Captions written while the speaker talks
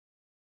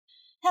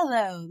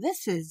Hello,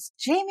 this is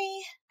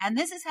Jamie. And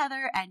this is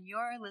Heather, and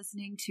you're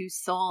listening to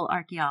Soul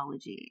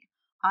Archaeology.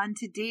 On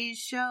today's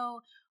show,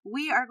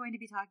 we are going to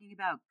be talking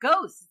about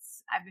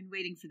ghosts. I've been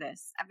waiting for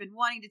this. I've been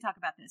wanting to talk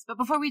about this. But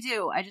before we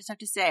do, I just have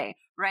to say,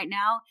 right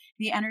now,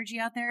 the energy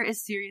out there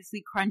is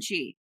seriously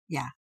crunchy.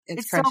 Yeah,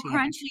 it's so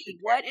crunchy.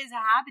 What is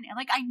happening?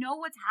 Like, I know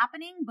what's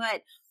happening,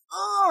 but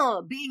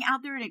being out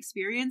there and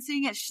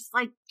experiencing, it's just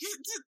like,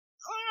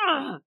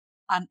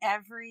 on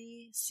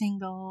every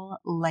single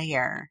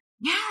layer.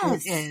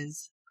 Yes. It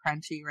is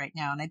crunchy right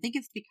now. And I think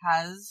it's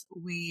because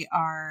we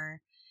are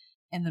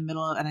in the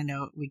middle of, and I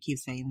know we keep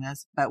saying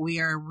this, but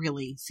we are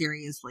really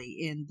seriously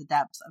in the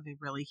depths of a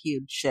really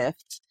huge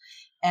shift.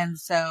 And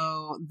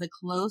so the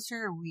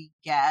closer we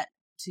get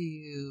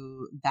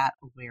to that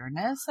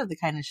awareness of the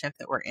kind of shift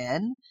that we're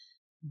in,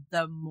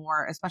 the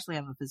more, especially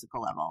on the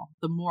physical level,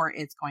 the more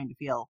it's going to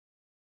feel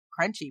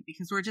crunchy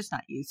because we're just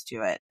not used to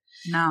it.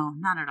 No,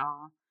 not at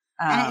all.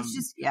 And it's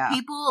just,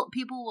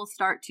 people will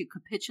start to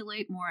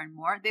capitulate more and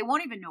more. They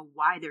won't even know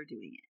why they're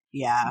doing it.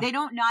 Yeah. They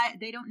don't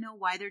know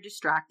why they're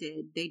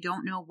distracted. They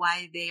don't know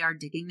why they are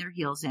digging their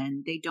heels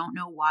in. They don't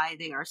know why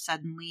they are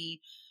suddenly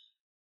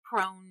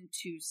prone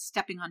to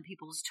stepping on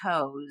people's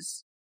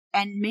toes.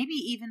 And maybe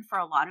even for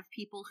a lot of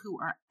people who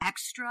are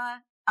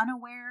extra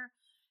unaware,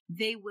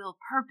 they will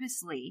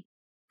purposely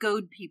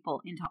goad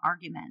people into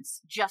arguments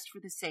just for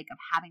the sake of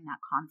having that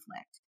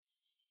conflict.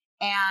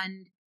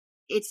 And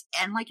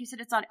like you said,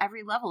 it's on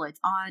every level. It's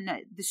on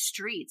the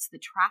streets, the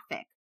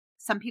traffic.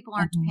 Some people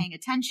aren't paying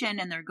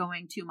attention and they're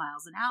going 2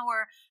 miles an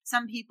hour.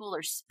 Some people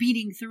are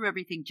speeding through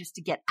everything just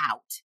to get out,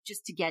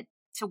 just to get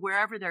to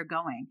wherever they're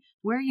going.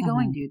 Where are you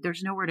going, dude?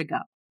 There's nowhere to go.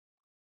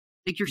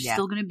 Like, you're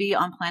still going to be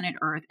on planet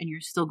Earth and you're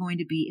still going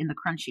to be in the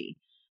crunchy.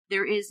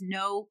 There is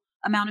no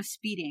amount of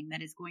speeding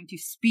that is going to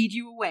speed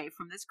you away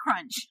from this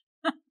crunch.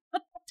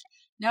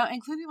 No,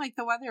 including like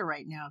the weather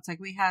right now. It's like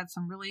we had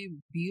some really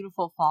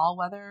beautiful fall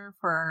weather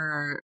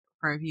for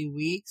a few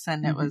weeks,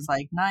 and it was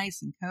like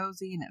nice and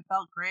cozy and it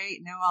felt great.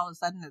 Now all of a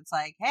sudden it's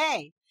like,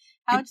 hey,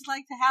 how would you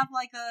like to have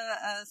like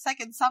a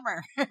second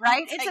summer?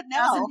 Right? It's like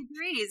 1,000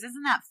 degrees.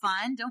 Isn't that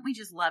fun? Don't we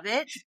just love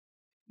it?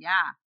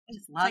 Yeah.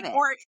 Just love it.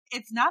 Or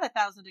it's not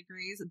 1,000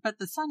 degrees, but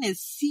the sun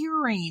is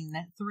searing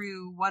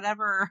through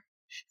whatever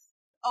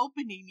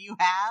opening you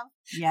have.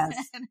 Yes.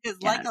 And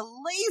it's like a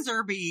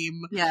laser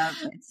beam. Yeah.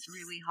 It's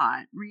really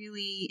hot,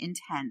 really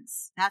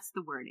intense. That's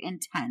the word,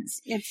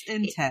 intense. It's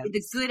intense.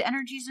 The good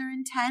energies are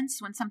intense.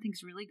 When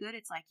something's really good,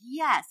 it's like,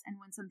 yes. And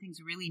when something's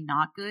really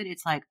not good,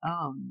 it's like,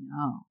 oh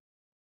no.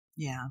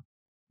 Yeah.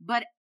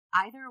 But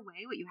either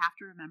way, what you have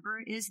to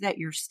remember is that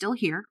you're still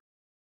here,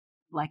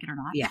 like it or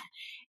not. Yeah.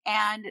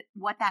 And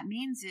what that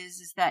means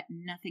is that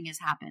nothing has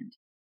happened.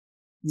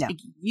 No. Like,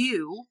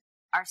 you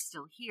are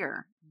still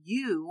here.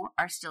 You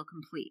are still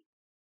complete.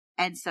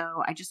 And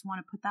so I just want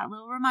to put that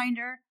little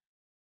reminder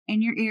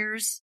in your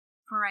ears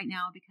for right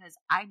now, because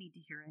I need to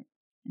hear it.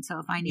 And so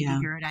if I need to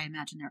hear it, I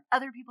imagine there are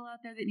other people out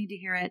there that need to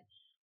hear it.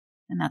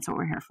 And that's what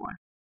we're here for.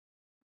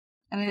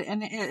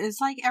 And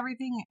it's like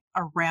everything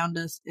around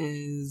us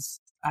is,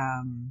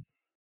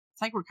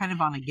 it's like we're kind of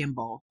on a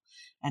gimbal,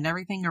 and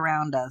everything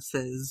around us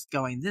is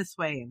going this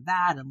way and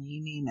that, and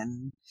leaning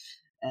and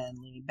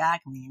leaning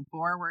back and leaning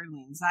forward,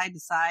 leaning side to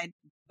side.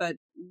 But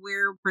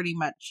we're pretty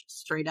much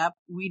straight up.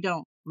 We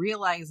don't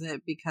realize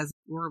it because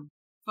we're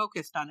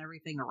focused on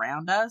everything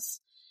around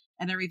us,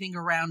 and everything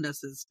around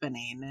us is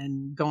spinning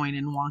and going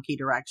in wonky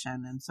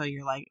direction. And so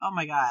you're like, oh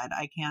my God,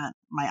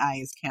 my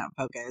eyes can't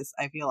focus.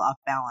 I feel off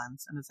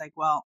balance. And it's like,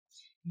 well,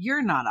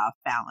 you're not off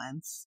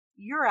balance.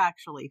 You're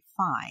actually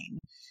fine.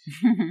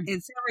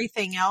 It's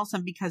everything else.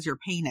 And because you're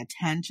paying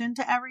attention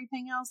to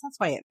everything else, that's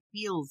why it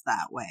feels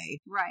that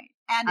way. Right.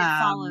 And it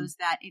follows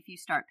that if you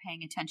start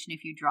paying attention,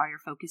 if you draw your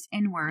focus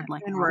inward,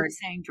 like we were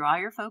saying, draw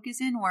your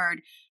focus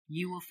inward,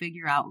 you will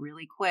figure out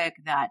really quick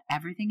that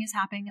everything is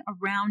happening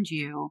around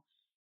you,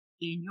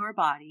 in your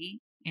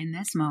body, in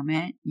this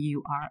moment.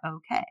 You are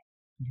okay.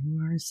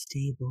 You are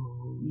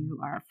stable. You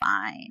are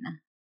fine.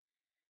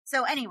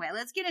 So anyway,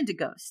 let's get into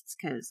ghosts,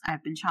 because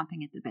I've been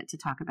chomping at the bit to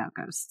talk about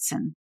ghosts,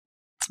 and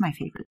it's my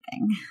favorite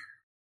thing.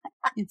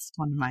 It's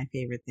one of my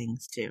favorite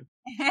things too.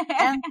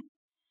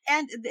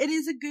 And it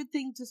is a good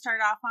thing to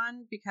start off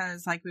on,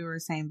 because like we were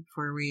saying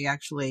before we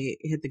actually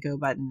hit the go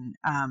button,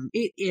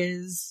 it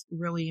is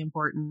really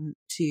important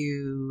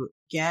to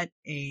get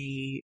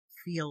a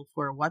feel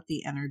for what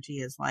the energy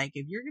is like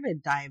if you're going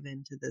to dive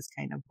into this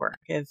kind of work.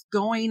 If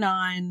going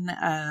on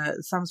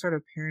some sort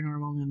of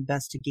paranormal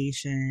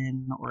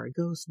investigation or a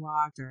ghost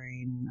walk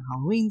during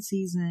Halloween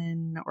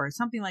season or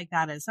something like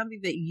that is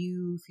something that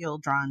you feel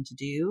drawn to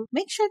do,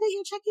 make sure that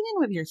you're checking in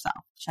with yourself.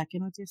 Check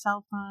in with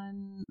yourself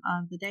on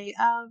the day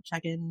of.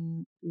 Check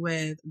in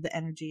with the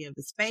energy of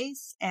the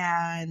space,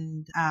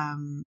 and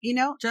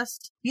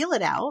just feel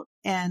it out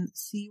and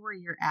see where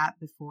you're at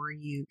before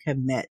you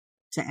commit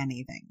to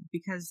anything,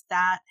 because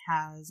that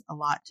has a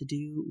lot to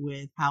do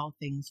with how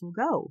things will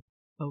go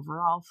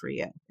overall for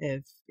you.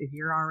 If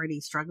you're already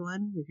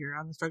struggling, if you're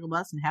on the struggle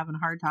bus and having a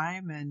hard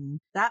time, and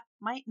that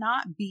might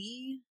not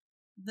be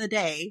the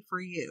day for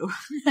you.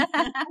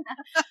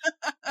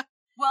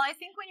 Well, I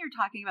think when you're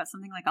talking about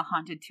something like a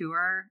haunted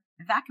tour,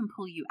 that can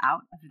pull you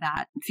out of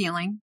that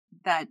feeling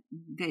that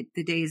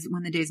the days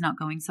when the day's not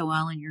going so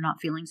well and you're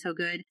not feeling so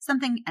good.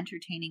 Something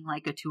entertaining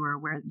like a tour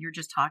where you're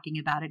just talking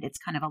about it, it's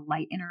kind of a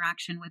light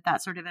interaction with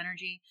that sort of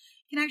energy,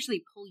 can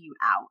actually pull you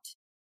out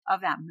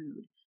of that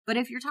mood. But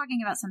if you're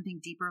talking about something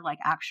deeper, like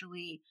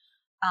actually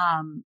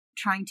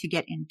trying to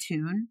get in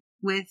tune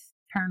with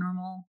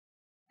paranormal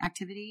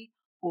activity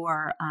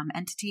or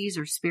entities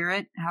or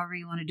spirit, however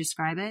you want to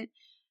describe it,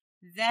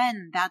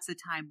 then that's a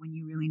time when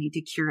you really need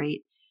to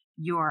curate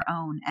your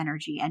own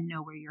energy and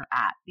know where you're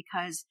at.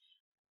 Because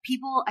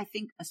people, I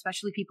think,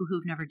 especially people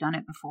who've never done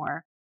it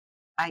before,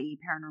 i.e.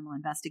 paranormal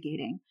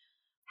investigating,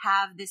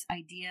 have this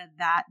idea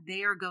that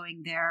they are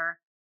going there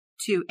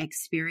to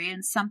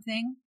experience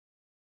something,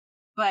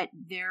 but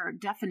their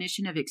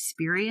definition of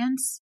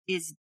experience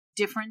is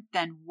different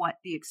than what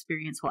the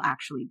experience will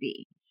actually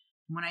be.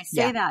 When I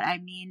say that, I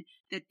mean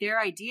that their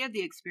idea of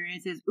the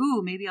experience is,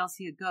 ooh, maybe I'll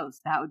see a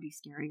ghost. That would be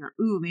scary. Or,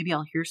 ooh, maybe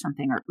I'll hear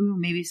something. Or, ooh,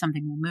 maybe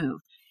something will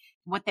move.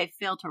 What they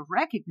fail to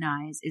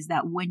recognize is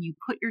that when you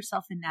put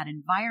yourself in that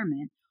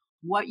environment,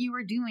 what you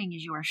are doing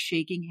is you are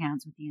shaking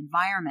hands with the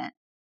environment.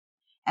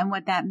 And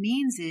what that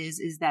means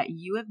is that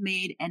you have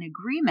made an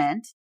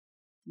agreement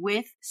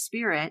with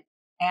spirit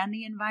and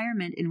the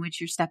environment in which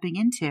you're stepping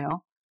into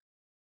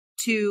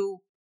to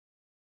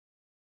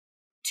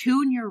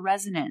tune your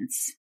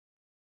resonance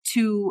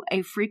to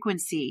a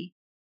frequency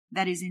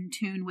that is in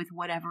tune with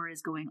whatever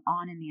is going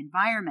on in the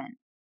environment.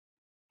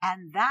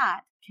 And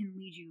that can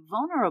lead you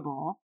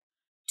vulnerable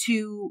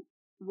to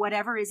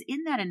whatever is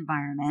in that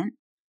environment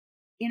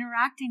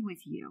interacting with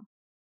you.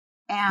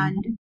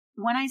 And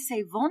when I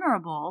say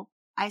vulnerable,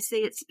 I say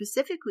it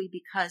specifically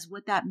because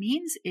what that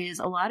means is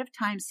a lot of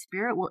times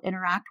spirit will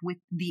interact with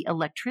the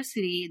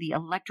electricity, the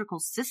electrical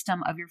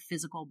system of your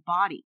physical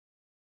body.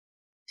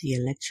 The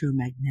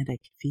electromagnetic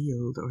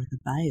field or the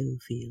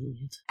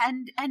biofield.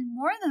 And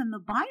more than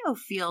the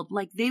biofield,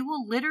 like they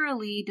will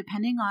literally,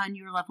 depending on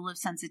your level of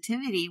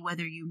sensitivity,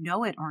 whether you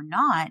know it or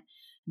not,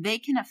 they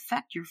can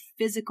affect your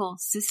physical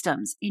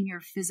systems in your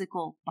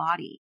physical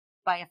body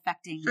by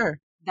affecting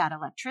that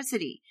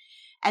electricity.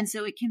 And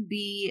so it can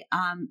be,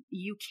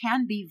 you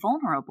can be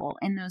vulnerable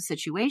in those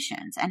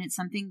situations. And it's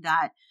something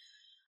that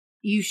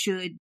you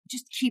should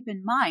just keep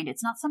in mind.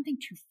 It's not something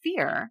to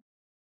fear.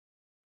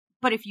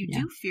 But if you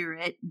do fear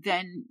it,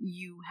 then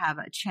you have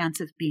a chance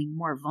of being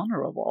more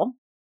vulnerable.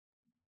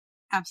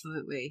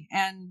 Absolutely.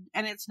 And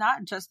it's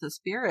not just the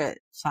spirit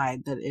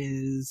side that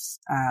is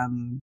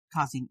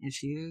causing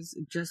issues,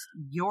 just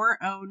your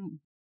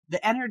own,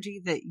 the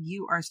energy that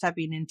you are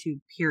stepping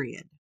into,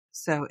 period.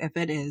 So if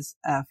it is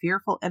a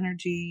fearful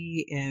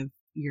energy, if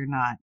you're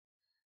not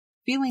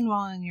feeling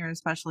well and you're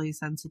especially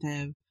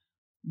sensitive,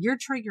 you're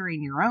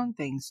triggering your own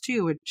things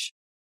too, which,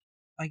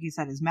 like you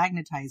said, is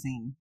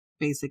magnetizing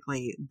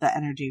basically the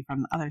energy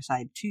from the other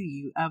side to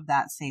you of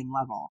that same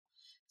level.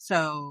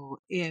 So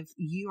if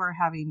you are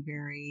having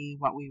very,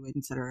 what we would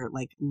consider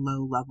like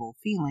low level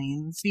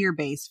feelings,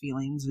 fear-based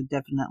feelings would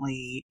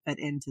definitely fit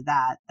into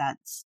that.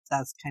 That's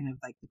kind of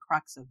like the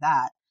crux of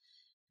that.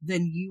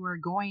 Then you are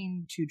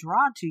going to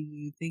draw to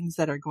you things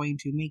that are going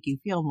to make you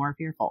feel more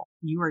fearful.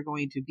 You are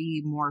going to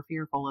be more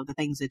fearful of the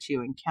things that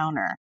you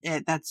encounter.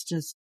 That's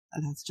just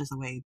the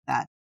way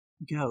that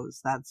goes.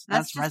 That's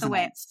just resonance. The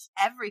way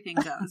everything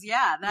goes.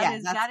 Yeah,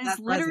 that is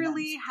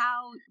literally resonance.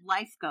 How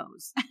life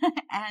goes.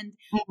 And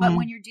but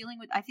when you're dealing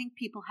with, I think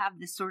people have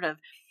this sort of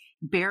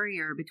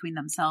barrier between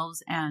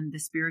themselves and the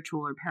spiritual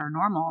or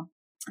paranormal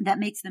that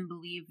makes them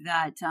believe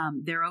that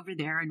they're over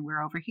there and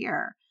we're over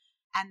here.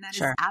 And that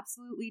is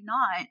absolutely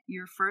not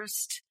your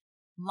first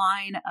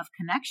line of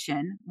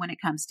connection when it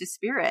comes to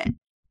spirit.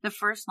 The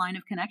first line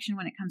of connection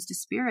when it comes to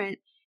spirit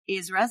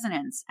is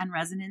resonance. And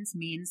resonance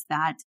means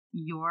that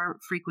your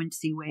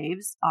frequency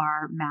waves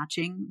are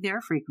matching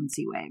their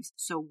frequency waves.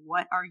 So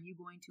what are you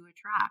going to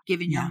attract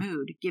given your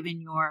mood,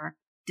 given your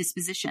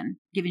disposition,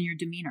 given your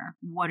demeanor?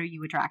 What are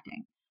you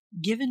attracting?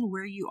 Given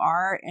where you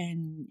are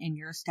in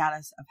your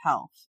status of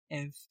health,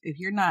 if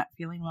you're not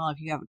feeling well,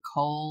 if you have a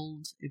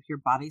cold, if your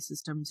body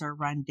systems are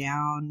run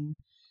down,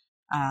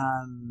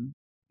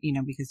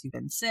 because you've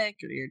been sick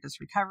or you're just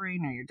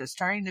recovering or you're just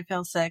starting to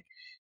feel sick,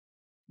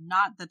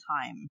 not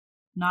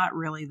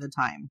really the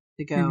time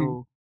to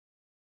go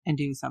and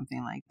do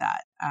something like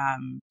that.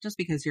 Just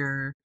because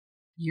your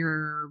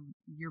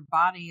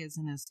body is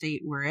in a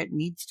state where it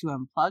needs to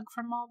unplug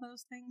from all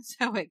those things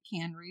so it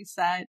can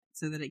reset,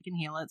 so that it can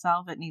heal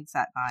itself. It needs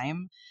that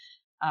time.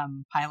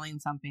 Piling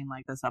something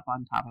like this up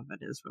on top of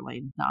it is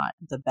really not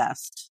the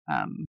best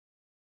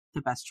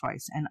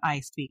choice. And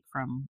I speak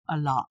from a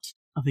lot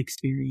of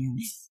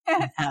experience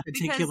in that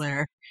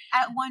particular.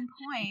 At one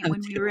point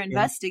when we were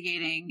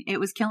investigating, it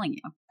was killing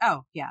you.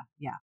 Oh,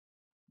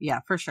 yeah,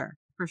 for sure.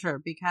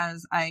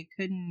 Because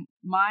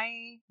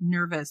my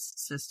nervous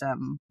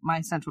system,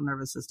 my central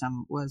nervous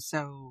system was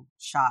so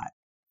shot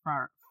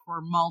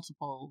for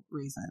multiple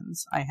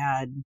reasons. I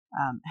had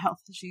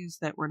health issues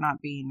that were not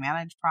being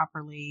managed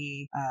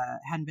properly,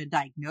 hadn't been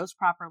diagnosed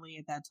properly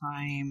at that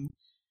time.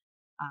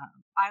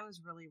 I was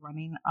really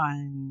running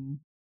on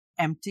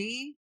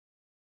empty,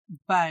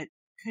 but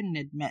couldn't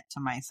admit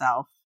to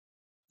myself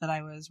that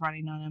I was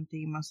running on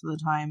empty most of the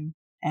time,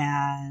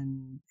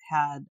 and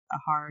had a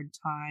hard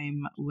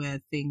time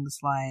with things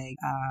like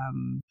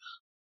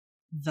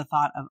the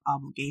thought of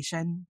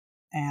obligation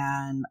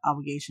and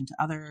obligation to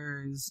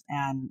others,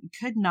 and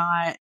could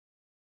not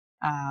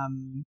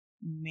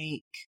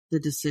make the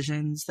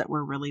decisions that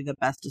were really the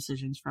best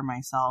decisions for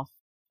myself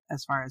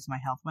as far as my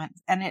health went.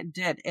 And it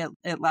did.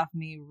 It left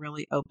me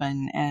really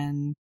open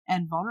and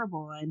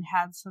vulnerable, and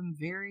had some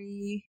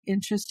very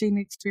interesting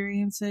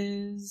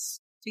experiences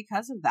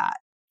because of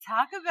that.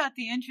 Talk about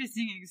the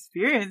interesting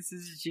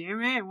experiences,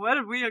 Jamie. What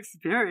did we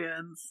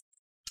experience?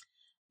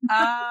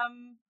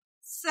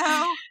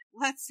 So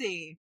let's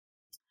see.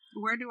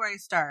 Where do I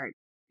start?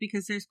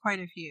 Because there's quite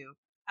a few.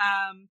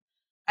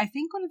 I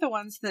think one of the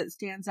ones that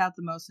stands out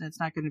the most, and it's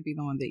not going to be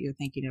the one that you're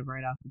thinking of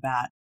right off the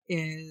bat,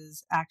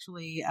 is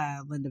actually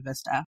Linda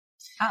Vista.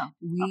 Oh,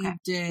 we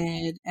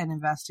did an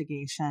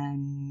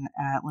investigation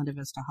at Linda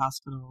Vista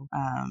Hospital,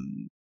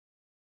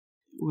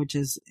 which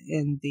is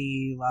in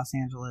the Los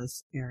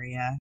Angeles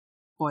area,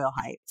 Boyle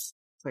Heights,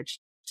 which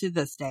to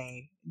this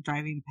day,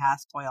 driving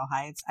past Boyle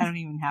Heights, I don't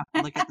even have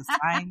to look at the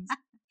signs.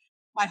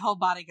 My whole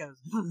body goes,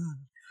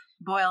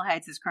 Boyle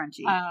Heights is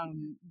crunchy.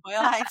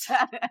 Boyle Heights.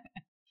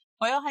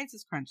 Boyle Heights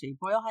is crunchy.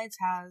 Boyle Heights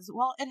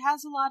it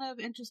has a lot of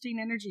interesting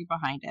energy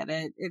behind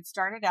it. It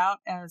started out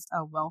as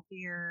a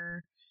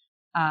wealthier,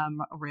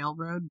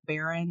 railroad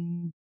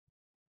baron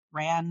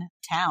ran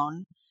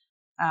town.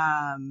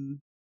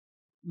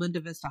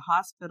 Linda Vista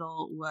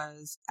Hospital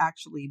was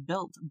actually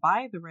built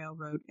by the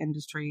railroad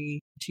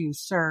industry to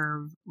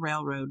serve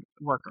railroad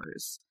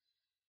workers.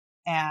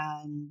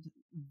 And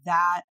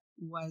that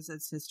was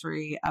its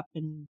history up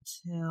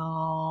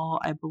until,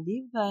 I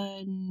believe,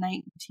 the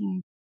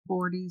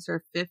 1940s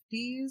or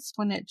 50s,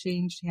 when it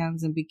changed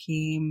hands and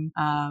became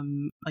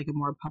like a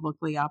more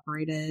publicly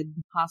operated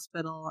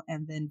hospital.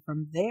 And then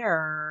from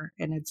there,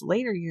 in its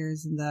later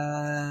years in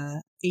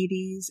the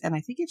 80s, and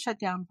I think it shut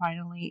down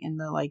finally in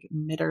the like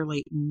mid or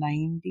late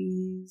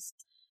 90s.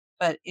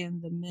 But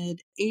in the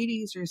mid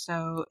 80s or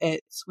so,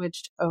 it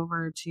switched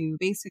over to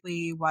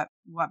basically what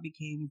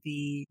became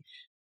the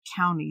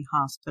county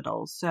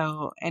hospital.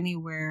 So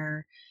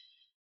anywhere,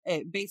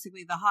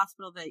 basically the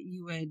hospital that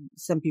you would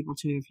send people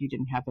to if you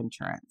didn't have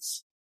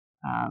insurance,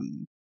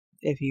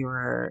 if you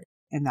were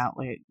in that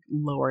like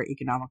lower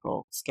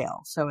economical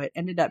scale. So it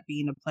ended up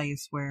being a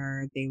place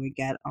where they would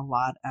get a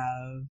lot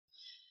of,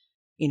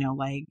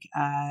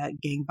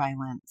 gang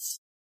violence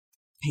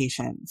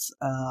patients,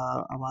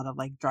 a lot of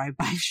like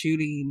drive-by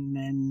shooting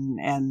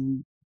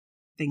and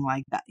things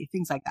like that.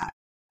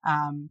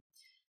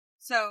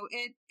 So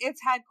it's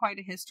had quite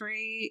a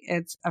history.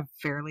 It's a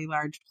fairly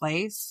large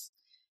place,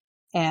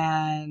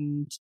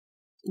 and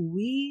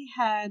we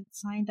had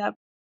signed up.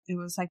 It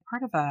was like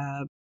part of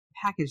a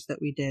package that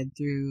we did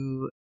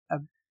through a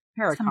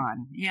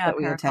Paracon that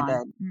we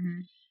attended.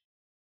 Mm-hmm.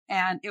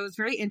 And it was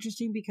very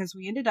interesting because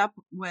we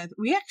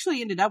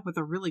actually ended up with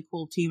a really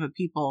cool team of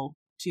people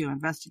to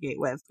investigate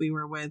with. We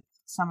were with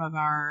some of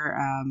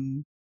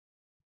the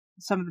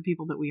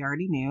people that we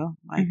already knew,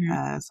 like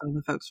some of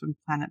the folks from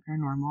Planet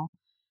Paranormal.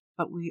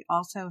 But we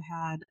also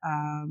had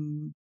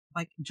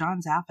like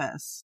John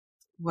Zaffis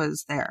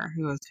was there,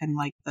 who was kind of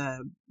like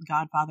the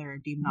godfather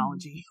of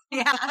demonology.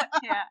 Yeah.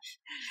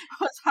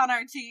 Was on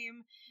our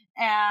team,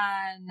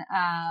 and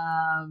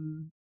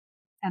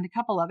a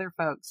couple other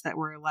folks that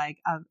were like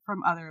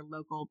from other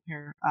local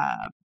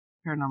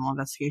paranormal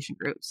investigation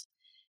groups.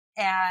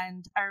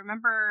 And I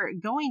remember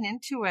going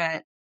into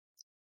it,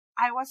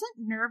 I wasn't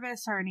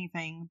nervous or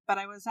anything, but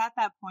I was at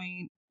that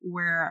point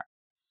where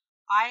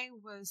I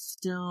was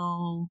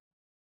still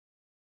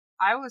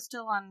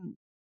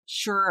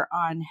unsure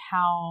on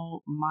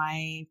how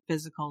my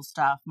physical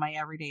stuff, my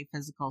everyday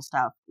physical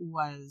stuff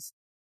was.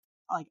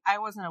 Like, I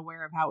wasn't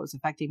aware of how it was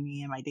affecting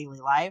me in my daily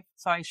life.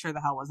 So I sure the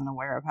hell wasn't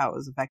aware of how it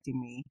was affecting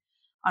me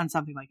on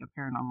something like a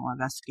paranormal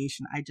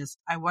investigation.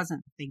 I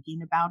wasn't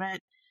thinking about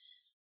it.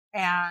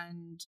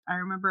 And I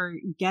remember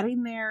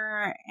getting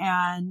there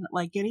and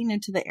like getting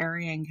into the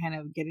area and kind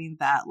of getting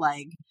that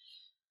like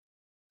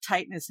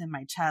tightness in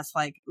my chest,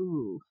 like,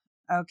 ooh,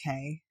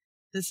 okay,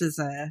 this is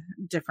a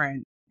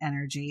different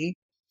energy.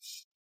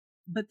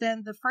 But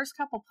then the first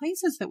couple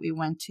places that we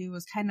went to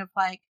was kind of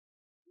like,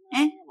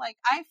 like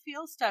I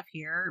feel stuff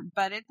here,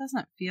 but it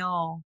doesn't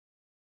feel.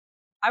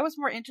 I was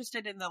more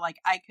interested in the like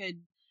I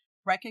could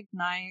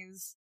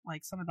recognize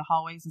like some of the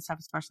hallways and stuff,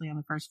 especially on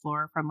the first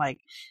floor, from like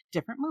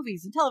different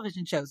movies and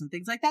television shows and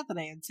things like that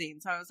I had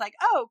seen. So I was like,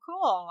 oh,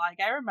 cool.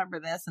 Like I remember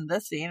this and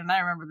this scene, and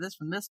I remember this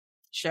from this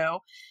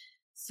show.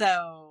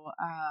 So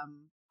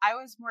I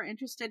was more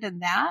interested in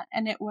that.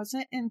 And it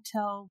wasn't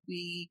until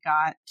we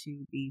got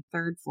to the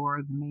third floor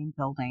of the main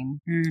building,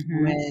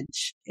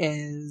 which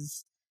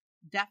is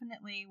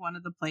definitely one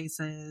of the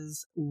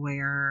places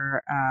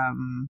where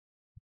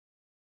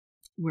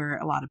where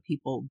a lot of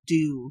people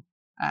do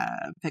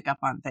pick up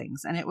on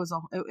things. And it was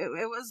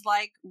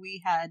like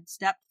we had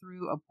stepped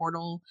through a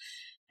portal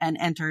and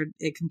entered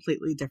a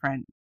completely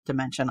different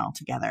dimension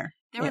altogether.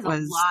 There was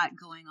a lot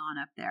going on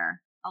up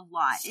there. A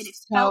lot. And it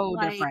so felt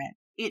like different.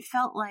 It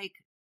felt like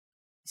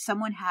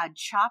someone had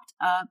chopped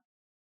up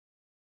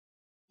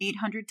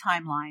 800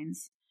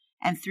 timelines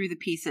and threw the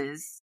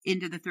pieces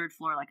into the third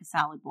floor like a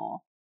salad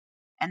bowl.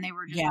 And they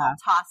were just all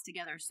tossed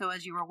together. So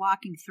as you were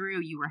walking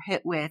through, you were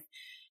hit with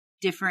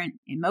different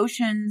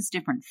emotions,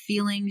 different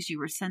feelings. You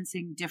were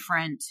sensing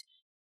different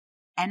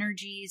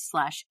energies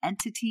 /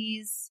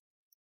 entities.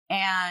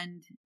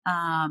 And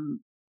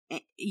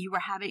you were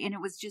having, and it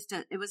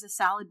was a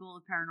salad bowl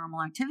of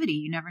paranormal activity.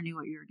 You never knew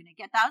what you were going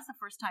to get. That was the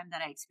first time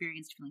that I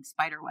experienced feeling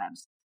spider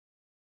webs.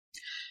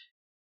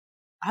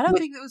 I don't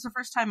think it was the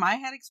first time I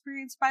had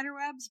experienced spider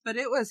webs, but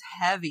it was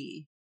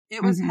heavy.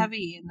 It was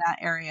heavy in that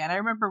area. And I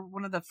remember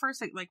one of the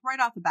first, like right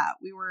off the bat,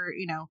 we were,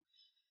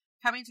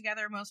 coming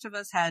together. Most of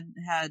us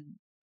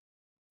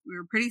we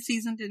were pretty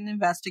seasoned in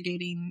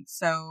investigating.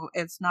 So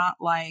it's not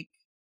like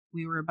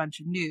we were a bunch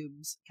of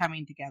noobs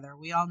coming together.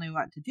 We all knew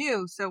what to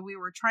do. So we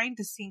were trying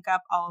to sync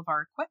up all of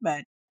our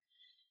equipment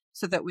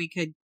so that we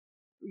could,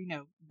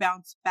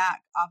 bounce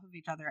back off of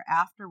each other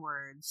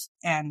afterwards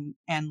and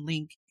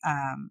link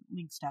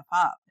stuff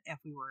up if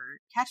we were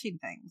catching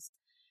things.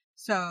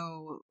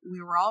 So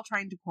we were all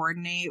trying to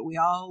coordinate. We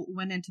all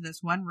went into this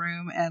one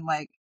room and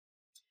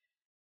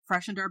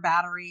freshened our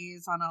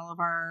batteries on all of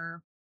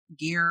our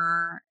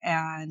gear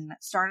and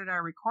started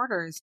our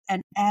recorders,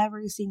 and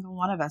every single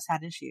one of us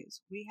had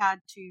issues. We had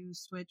to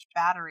switch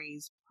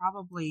batteries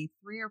probably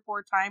 3 or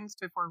 4 times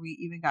before we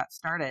even got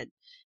started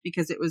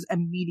because it was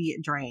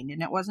immediate drain.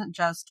 And it wasn't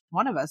just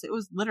one of us, it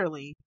was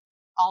literally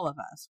all of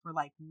us. We're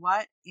like,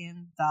 what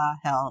in the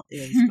hell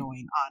is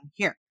going on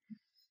here?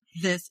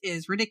 This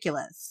is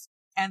ridiculous.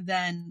 And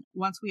then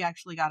once we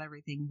actually got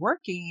everything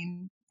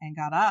working and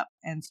got up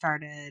and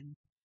started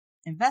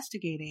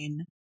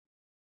investigating,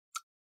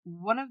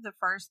 one of the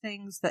first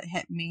things that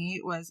hit me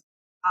was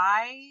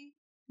I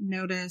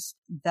noticed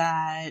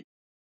that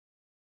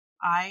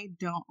I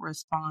don't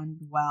respond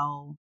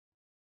well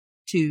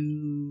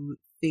to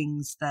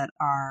things that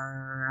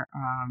are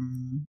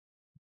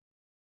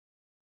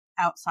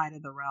outside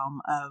of the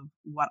realm of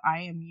what I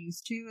am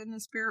used to in the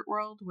spirit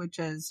world, which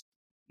is,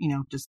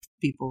 just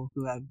people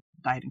who have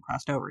died and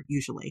crossed over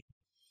usually.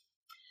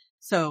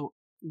 So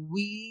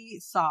we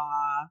saw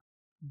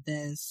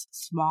this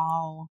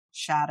small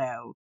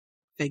shadow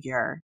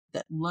figure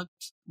that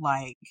looked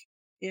like,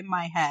 in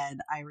my head,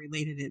 I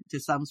related it to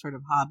some sort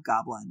of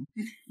hobgoblin.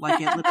 Like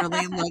it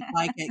literally looked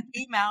like it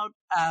came out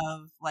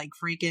of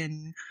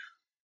freaking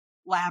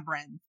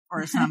Labyrinth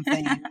or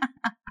something.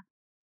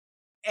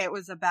 It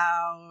was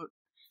about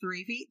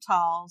 3 feet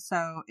tall.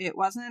 So it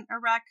wasn't a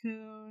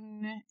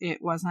raccoon. It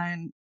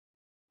wasn't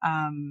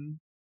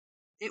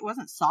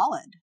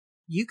solid.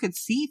 You could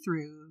see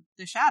through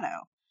the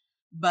shadow,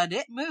 but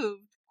it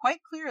moved quite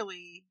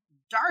clearly,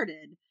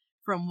 darted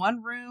from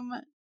one room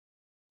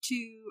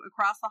to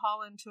across the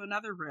hall into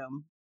another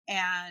room,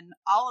 and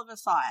all of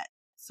us saw it.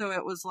 So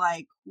it was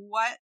like,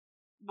 what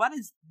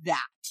is that?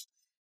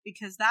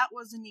 Because that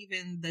wasn't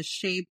even the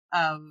shape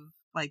of,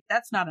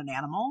 that's not an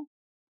animal.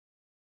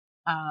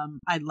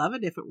 I'd love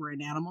it if it were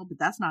an animal, but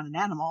that's not an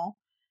animal.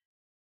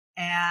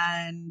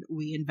 And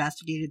we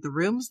investigated the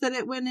rooms that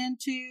it went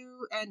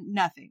into and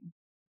nothing.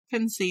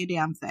 Couldn't see a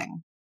damn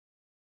thing.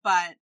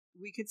 But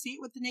we could see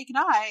it with the naked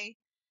eye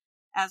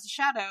as a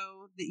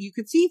shadow that you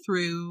could see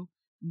through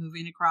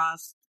moving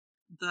across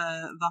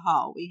the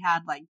hall. We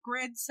had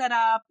grid set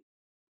up.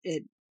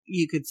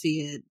 You could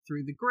see it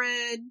through the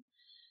grid.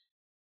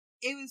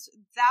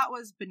 That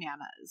was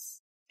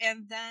bananas.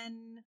 And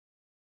then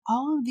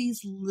all of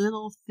these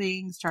little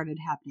things started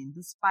happening.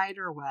 The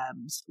spider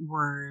webs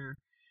were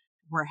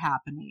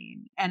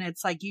happening. And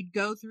it's like you'd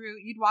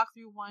walk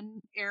through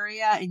one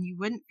area and you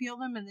wouldn't feel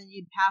them, and then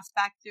you'd pass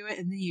back through it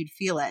and then you'd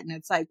feel it. And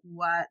it's like,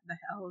 what the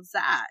hell is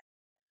that?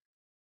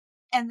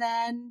 And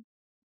then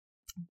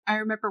I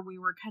remember we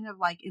were kind of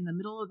in the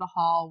middle of the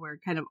hall where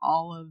kind of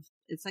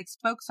it's like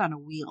spokes on a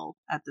wheel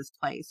at this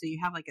place. So you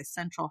have a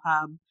central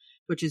hub,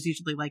 which is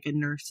usually a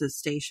nurse's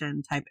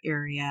station type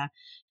area.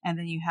 And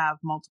then you have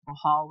multiple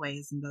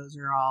hallways, and those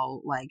are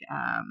all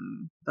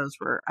those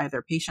were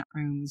either patient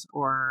rooms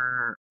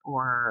or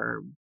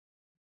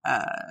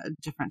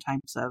different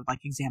types of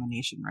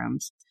examination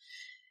rooms.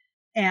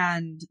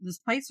 And this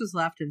place was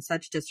left in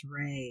such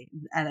disarray.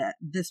 At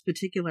this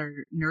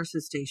particular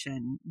nurse's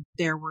station,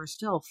 there were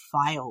still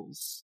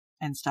files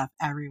and stuff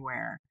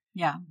everywhere.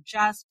 Yeah.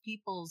 Just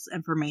people's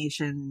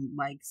information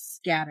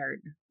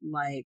scattered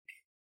like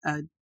a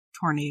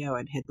tornado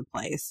had hit the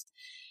place.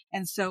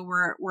 And so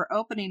we're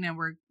opening and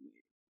we're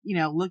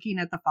looking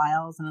at the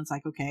files, and it's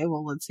like, okay,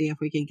 well, let's see if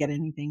we can get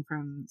anything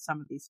from some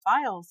of these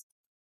files.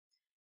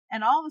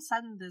 And all of a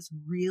sudden, this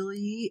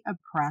really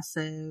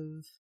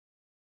oppressive,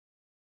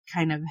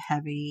 kind of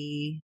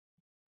heavy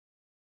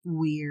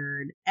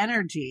weird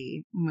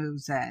energy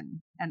moves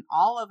in, and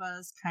all of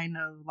us kind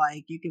of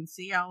like, you can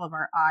see all of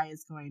our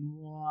eyes going,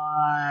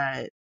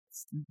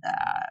 what's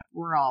that?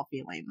 We're all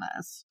feeling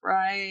this,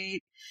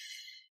 right?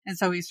 And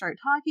so we start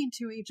talking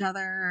to each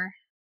other,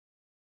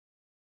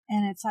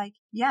 and it's like,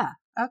 yeah,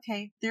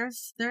 okay,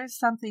 there's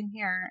something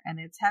here, and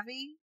it's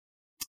heavy,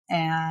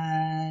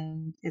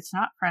 and it's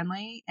not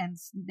friendly. And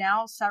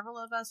now several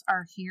of us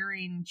are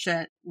hearing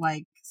shit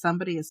like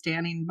somebody is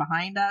standing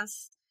behind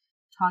us,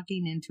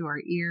 talking into our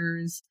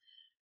ears,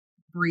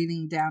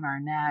 breathing down our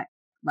neck,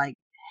 like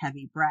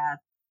heavy breath,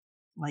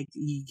 like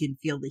you can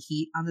feel the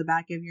heat on the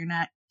back of your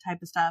neck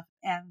type of stuff.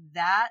 And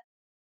that,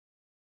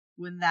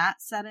 when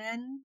that set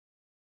in,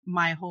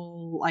 my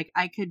whole, like,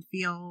 I could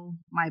feel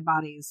my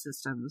body's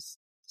systems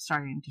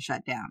starting to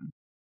shut down.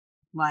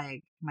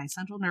 Like my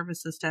central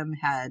nervous system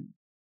had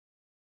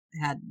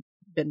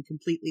been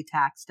completely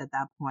taxed at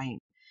that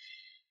point,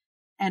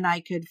 and I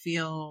could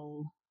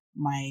feel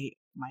my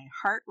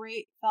heart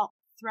rate felt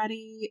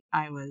thready.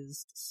 I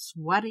was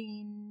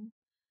sweating.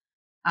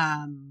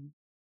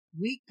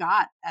 We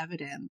got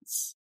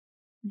evidence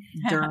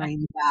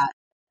during that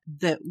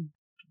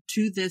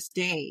to this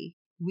day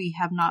we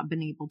have not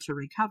been able to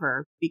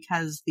recover,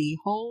 because the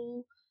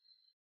whole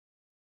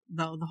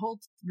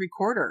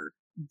recorder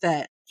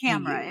that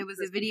camera, it was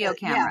a video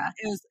camera.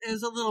 Yeah, it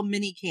was a little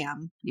mini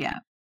cam. Yeah.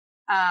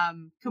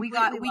 We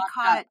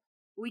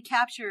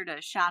captured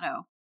a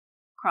shadow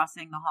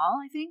crossing the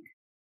hall, I think.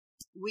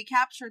 We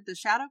captured the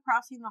shadow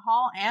crossing the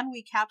hall, and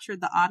we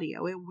captured the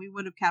audio. We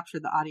would have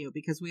captured the audio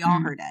because we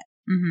all heard it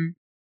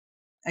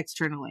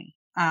externally.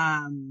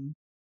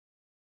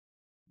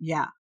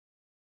 Yeah.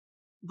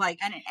 Like,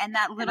 and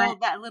that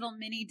little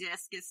mini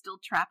disc is still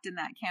trapped in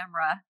that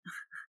camera.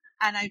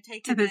 And I've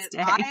taken to this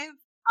day.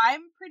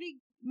 I'm pretty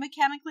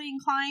mechanically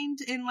inclined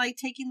in like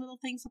taking little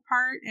things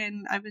apart,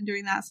 and I've been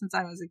doing that since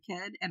I was a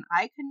kid, and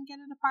I couldn't get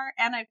it apart.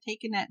 And I've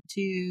taken it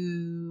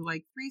to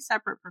like 3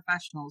 separate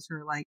professionals who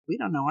are like, we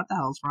don't know what the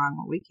hell's wrong,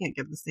 but we can't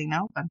get this thing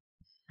open.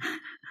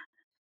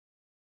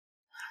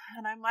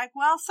 And I'm like,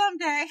 well,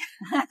 someday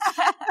that's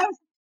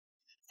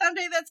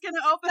going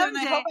to open, and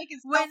I hope I can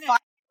still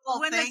find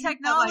when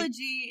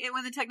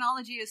the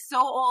technology is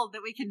so old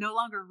that we can no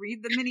longer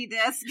read the mini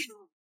disc.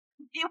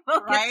 You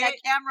will get that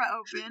camera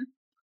open.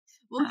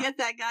 We'll get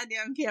that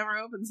goddamn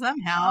camera open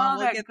somehow.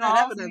 We'll get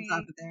that evidence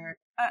up there.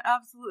 It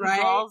absolutely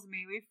galls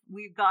me.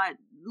 We've got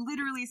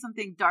literally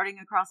something darting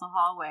across a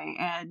hallway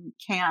and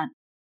can't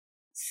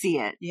see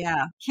it.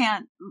 Yeah.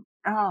 Can't.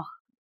 Oh,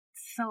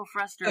 so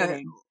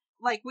frustrating.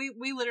 Like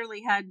we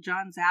literally had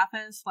John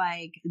Zaffis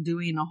like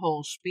doing a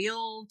whole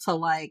spiel to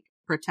like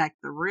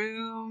protect the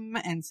room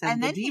and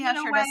send the demon away.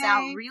 And then he ushered us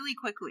out really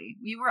quickly.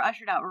 We were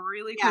ushered out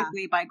really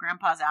quickly by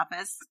Grandpa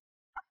Zaffis.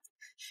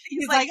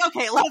 He's like,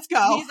 okay, let's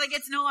go. He's like,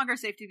 it's no longer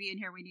safe to be in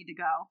here. We need to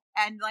go.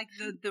 And like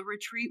the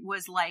retreat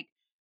was like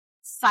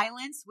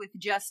silence with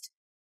just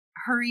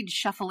hurried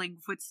shuffling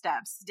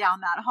footsteps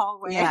down that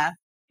hallway. Yeah.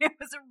 It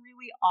was a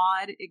really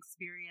odd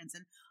experience.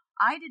 And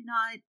I did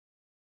not,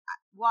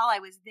 while I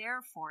was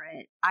there for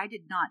it, I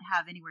did not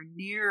have anywhere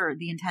near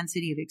the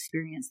intensity of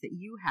experience that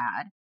you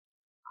had.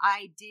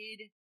 I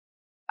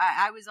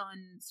was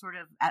on sort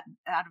of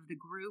out of the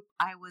group.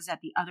 I was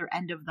at the other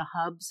end of the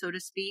hub, so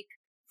to speak,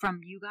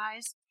 from you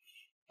guys.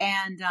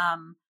 And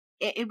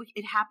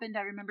it happened,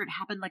 I remember it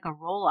happened like a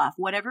roll-off.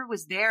 Whatever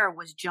was there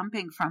was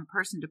jumping from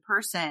person to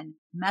person,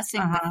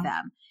 messing with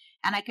them.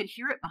 And I could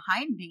hear it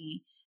behind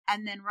me.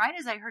 And then right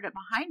as I heard it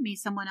behind me,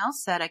 someone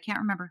else said, I can't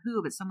remember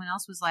who, but someone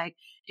else was like,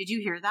 did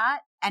you hear that?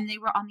 And they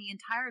were on the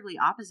entirely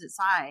opposite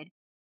side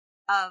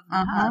of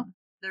the hub,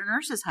 their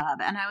nurses'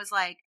 hub. And I was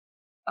like,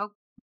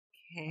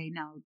 okay,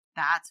 no,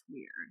 that's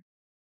weird.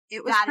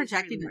 It was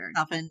projecting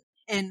itself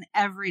in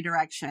every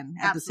direction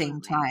at the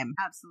same time.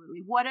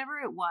 Absolutely. Whatever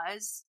it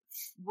was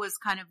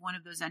kind of one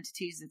of those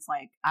entities that's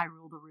like, I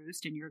rule the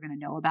roost and you're going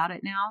to know about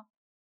it now.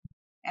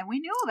 And we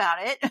knew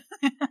about it.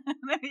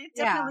 It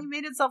definitely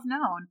made itself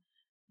known.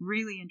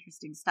 Really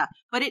interesting stuff.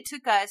 But it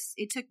took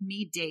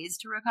me days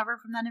to recover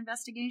from that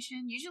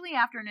investigation. Usually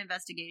after an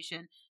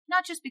investigation,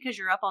 not just because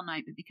you're up all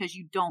night, but because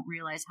you don't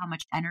realize how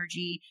much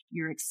energy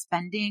you're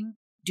expending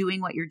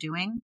doing what you're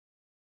doing.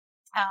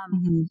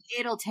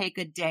 It'll take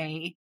a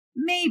day,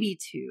 maybe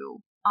 2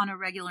 on a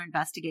regular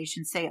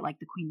investigation, say it like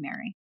the Queen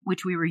Mary,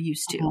 which we were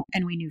used to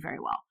and we knew very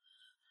well.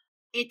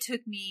 It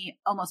took me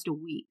almost a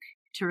week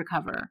to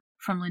recover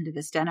from Linda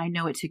Vista, and I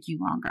know it took you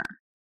longer.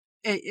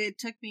 It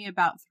took me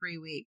about 3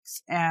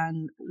 weeks.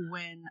 And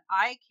when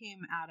I came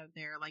out of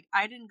there, like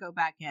I didn't go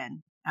back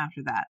in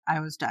after that. I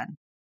was done.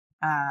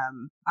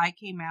 I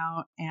came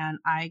out and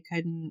I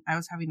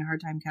was having a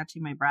hard time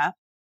catching my breath.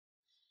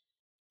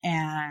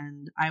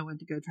 And I went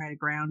to go try to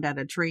ground at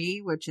a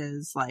tree, which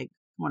is like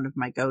one of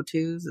my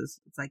go-tos. It's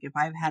like if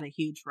I've had a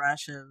huge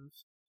rush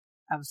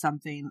of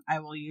something, I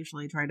will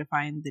usually try to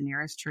find the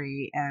nearest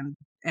tree and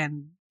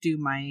do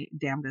my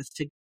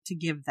damnedest to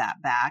give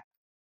that back,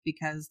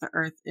 because the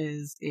earth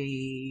is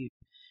a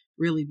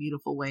really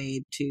beautiful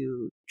way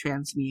to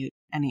transmute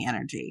any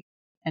energy.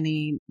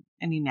 any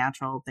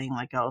natural thing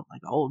like an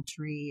old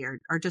tree,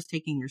 or just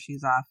taking your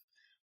shoes off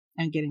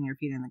and getting your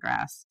feet in the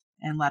grass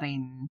and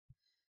letting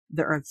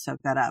the earth soak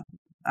that up.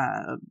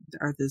 The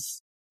earth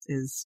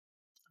is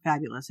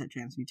fabulous at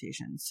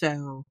transmutation.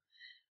 So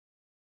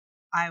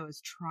I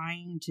was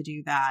trying to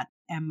do that,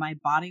 and my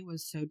body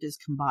was so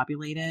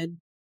discombobulated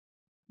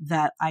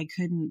that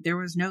there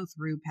was no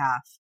through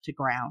path to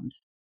ground.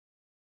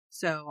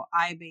 So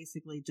I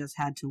basically just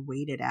had to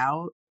wait it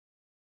out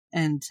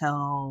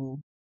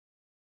until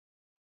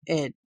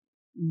it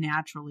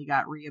naturally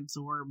got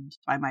reabsorbed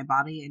by my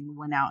body and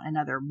went out in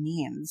other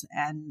means.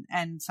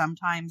 And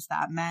sometimes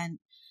that meant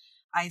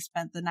I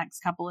spent the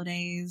next couple of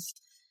days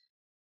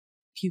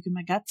puking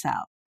my guts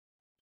out,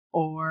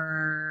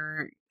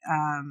 or,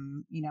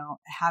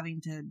 having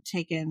to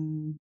take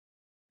in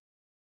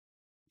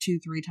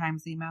 2-3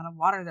 times the amount of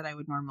water that I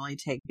would normally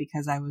take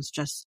because I was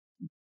just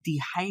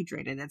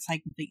dehydrated. It's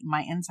like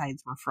my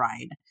insides were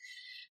fried.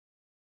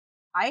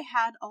 I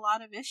had a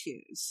lot of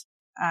issues.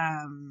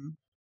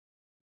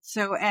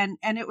 So, and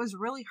it was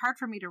really hard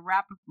for me to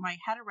wrap my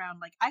head around.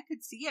 Like, I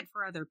could see it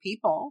for other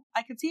people.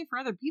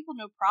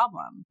 No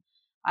problem.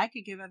 I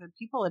could give other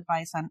people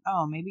advice on,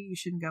 oh, maybe you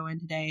shouldn't go in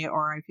today,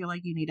 or I feel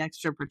like you need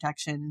extra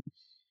protection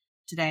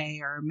today,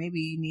 or maybe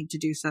you need to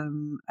do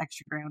some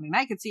extra grounding.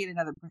 I could see it in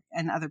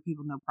other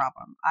people, no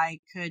problem. I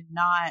could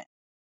not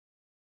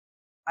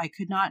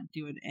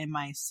do it in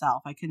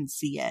myself. I couldn't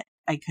see it.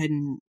 I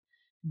couldn't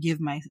give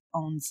my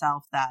own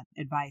self that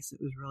advice.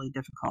 It was really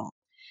difficult.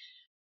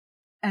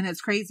 And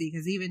it's crazy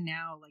because even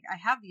now, like, I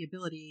have the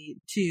ability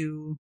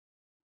to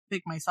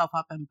pick myself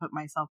up and put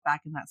myself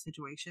back in that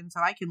situation. So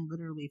I can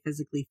literally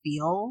physically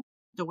feel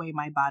the way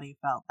my body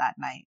felt that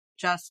night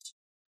just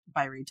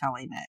by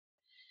retelling it.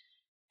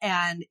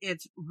 And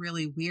it's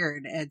really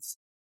weird.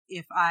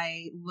 If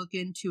I look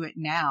into it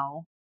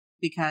now,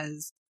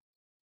 because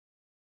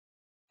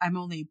I'm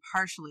only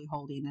partially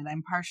holding it,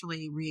 I'm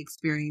partially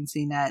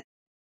re-experiencing it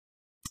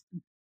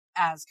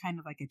as kind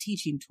of like a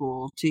teaching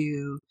tool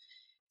to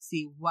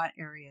see what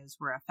areas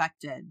were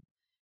affected.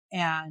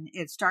 And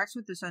it starts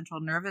with the central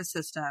nervous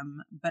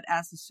system, but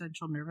as the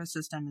central nervous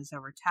system is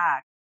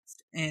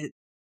overtaxed, it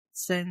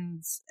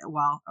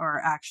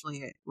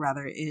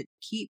it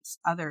keeps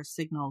other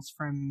signals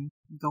from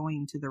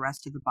going to the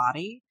rest of the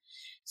body.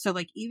 So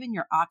like even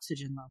your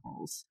oxygen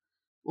levels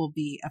will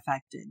be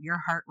affected. Your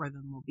heart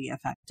rhythm will be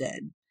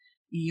affected.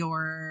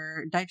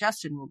 Your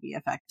digestion will be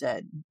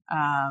affected.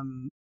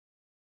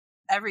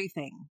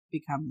 Everything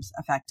becomes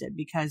affected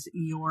because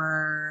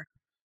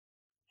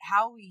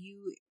how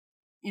you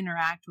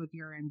interact with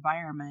your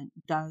environment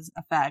does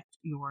affect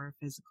your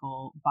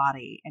physical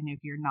body. And if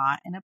you're not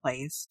in a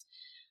place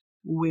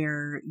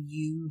where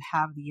you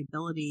have the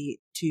ability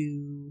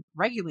to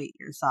regulate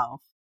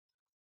yourself,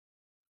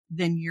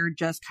 then you're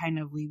just kind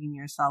of leaving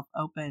yourself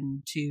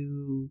open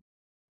to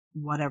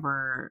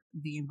whatever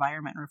the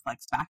environment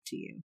reflects back to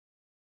you.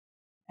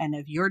 And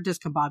if you're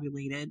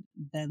discombobulated,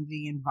 then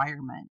the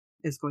environment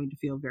is going to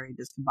feel very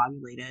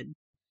discombobulated.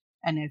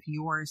 And if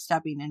you're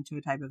stepping into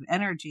a type of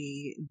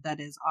energy that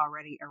is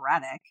already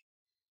erratic,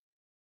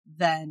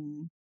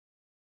 then,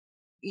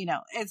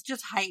 it's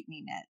just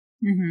heightening it.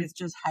 Mm-hmm. It's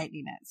just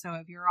heightening it. So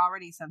if you're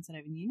already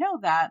sensitive and you know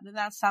that, then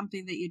that's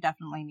something that you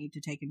definitely need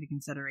to take into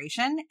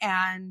consideration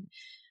and,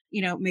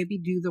 maybe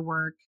do the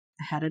work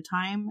ahead of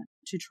time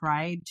to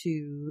try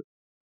to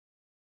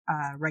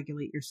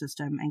regulate your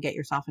system and get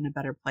yourself in a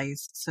better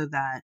place so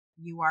that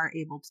you are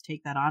able to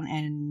take that on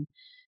and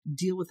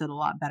deal with it a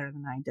lot better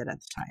than I did at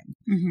the time.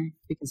 Mm-hmm.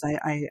 Because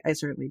I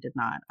certainly did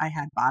not. I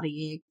had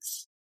body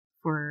aches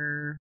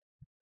for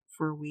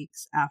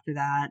weeks after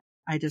that.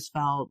 I just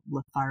felt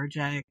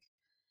lethargic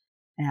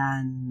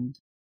and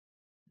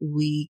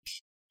weak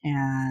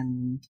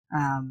and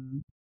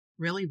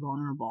really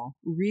vulnerable.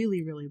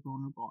 Really, really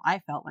vulnerable. I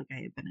felt like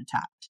I had been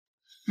attacked.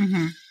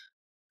 Mm-hmm.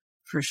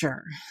 For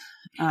sure.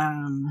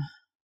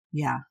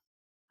 Yeah.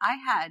 I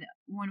had,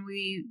 when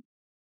we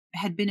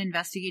had been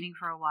investigating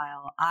for a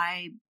while,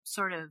 I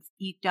sort of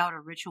eked out a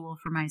ritual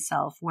for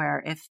myself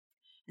where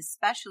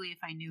especially if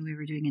I knew we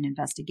were doing an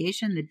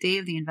investigation, the day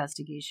of the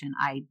investigation,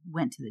 I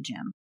went to the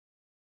gym.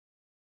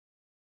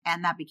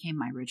 And that became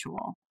my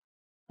ritual.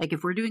 Like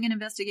if we're doing an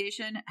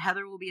investigation,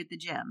 Heather will be at the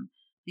gym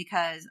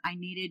because I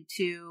needed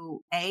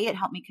to, A, it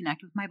helped me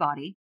connect with my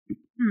body. B,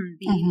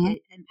 Mm-hmm.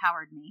 it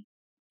empowered me.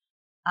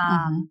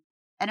 Mm-hmm.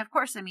 And of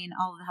course,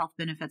 all the health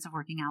benefits of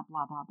working out,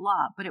 blah, blah,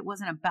 blah. But it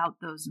wasn't about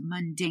those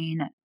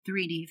mundane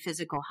 3D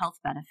physical health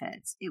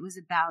benefits. It was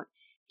about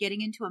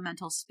getting into a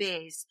mental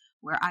space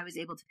where I was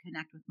able to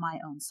connect with my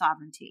own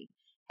sovereignty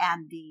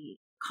and the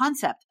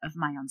concept of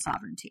my own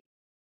sovereignty.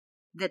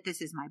 That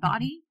this is my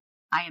body.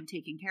 I am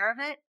taking care of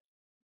it.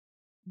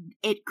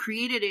 It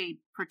created a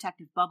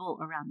protective bubble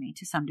around me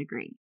to some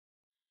degree.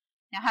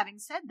 Now, having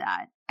said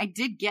that, I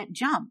did get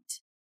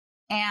jumped.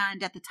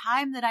 And at the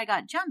time that I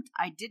got jumped,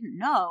 I didn't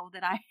know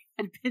that I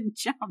had been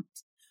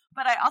jumped.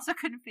 But I also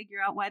couldn't figure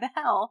out why the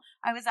hell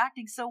I was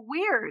acting so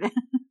weird.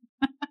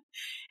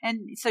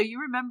 And so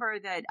you remember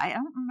that, I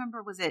don't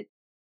remember,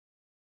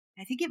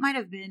 I think it might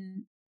have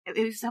been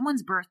it was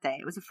someone's birthday.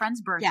 It was a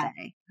friend's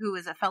birthday who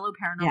was a fellow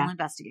paranormal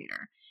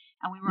investigator.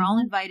 And we were all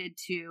invited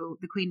to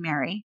the Queen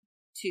Mary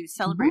to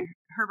celebrate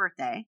her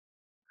birthday,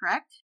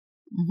 correct?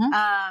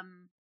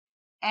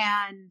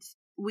 And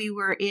we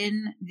were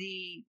in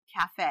the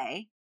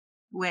cafe,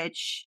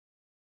 which,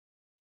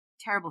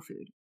 terrible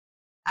food.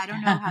 I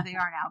don't know how they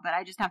are now, but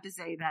I just have to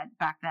say that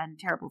back then,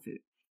 terrible food.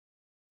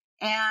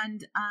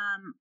 And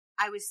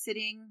I was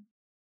sitting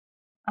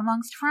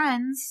amongst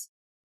friends,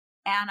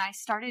 and I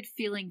started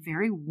feeling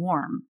very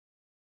warm,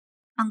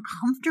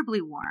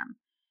 uncomfortably warm,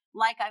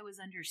 like I was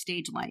under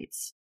stage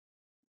lights.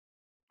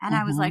 And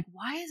I was like,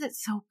 why is it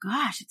so,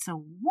 gosh, it's so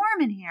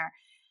warm in here.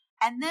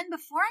 And then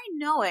before I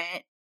know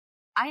it,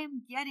 I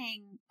am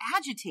getting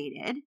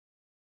agitated.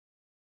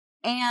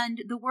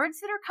 And the words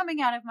that are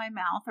coming out of my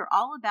mouth are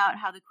all about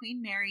how the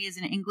Queen Mary is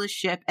an English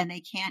ship and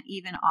they can't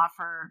even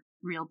offer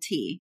real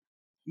tea.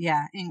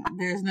 Yeah,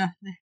 there's no,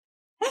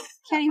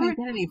 can't even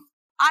get any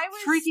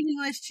freaking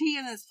English tea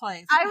in this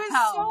place. I was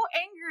so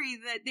angry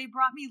that they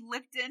brought me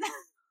Lipton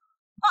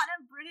on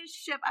a British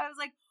ship. I was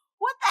like,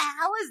 what the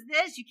hell is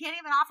this? You can't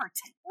even offer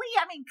tea?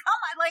 I mean, come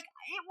on. Like,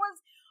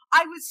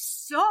 I was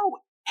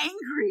so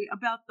angry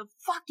about the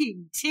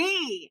fucking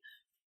tea.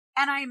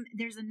 And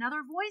there's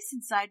another voice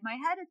inside my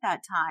head at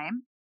that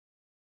time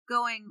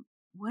going,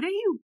 what are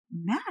you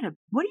mad at?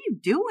 What are you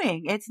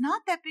doing? It's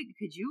not that big.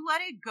 Could you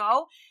let it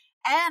go?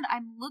 And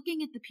I'm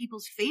looking at the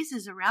people's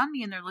faces around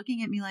me and they're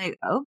looking at me like,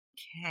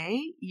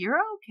 okay, you're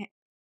okay.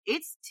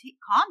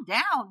 Calm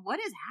down.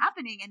 What is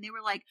happening? And they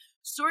were like,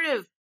 sort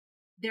of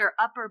their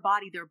upper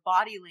body, their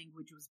body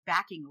language was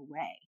backing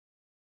away.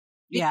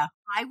 Yeah.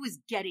 I was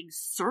getting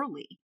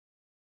surly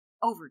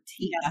over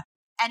tea. Yeah.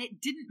 And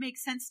it didn't make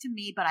sense to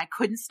me, but I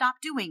couldn't stop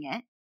doing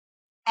it.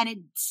 And it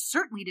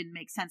certainly didn't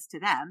make sense to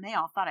them. They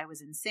all thought I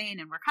was insane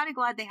and were kind of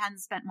glad they hadn't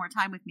spent more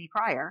time with me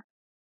prior.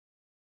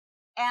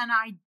 And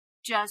I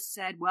just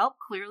said, well,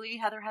 clearly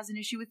Heather has an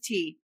issue with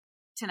tea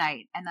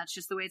tonight, and that's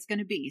just the way it's going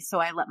to be. So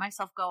I let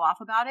myself go off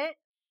about it.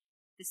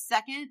 The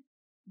second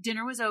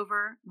dinner was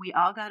over, we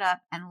all got up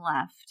and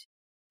left.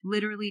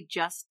 Literally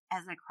just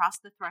as I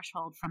crossed the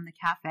threshold from the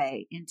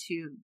cafe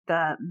into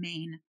the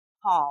main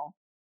hall,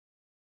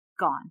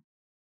 gone.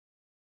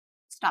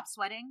 Stopped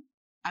sweating.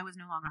 I was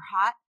no longer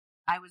hot.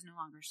 I was no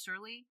longer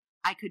surly.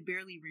 I could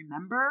barely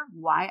remember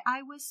why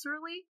I was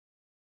surly.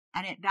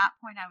 And at that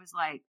point I was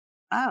like,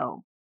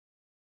 oh,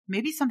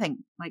 maybe something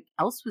like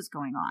else was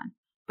going on,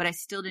 but I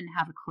still didn't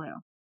have a clue.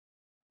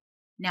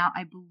 Now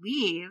I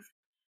believe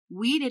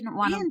we didn't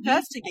want to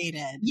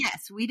investigated.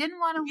 Yes, we didn't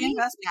want to leave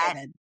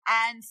that.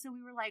 And so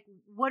we were like,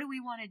 what do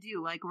we want to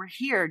do? Like, we're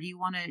here. Do you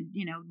want to,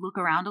 look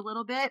around a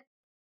little bit?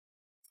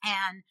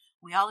 And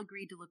we all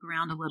agreed to look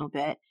around a little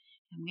bit.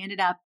 And we ended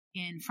up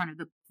in front of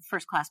the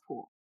first class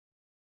pool.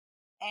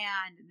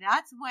 And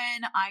that's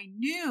when I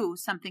knew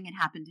something had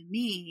happened to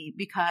me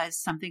because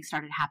something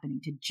started happening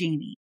to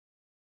Jamie.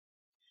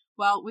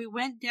 Well, we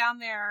went down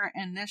there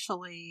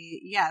initially.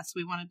 Yes,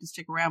 we wanted to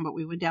stick around, but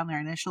we went down there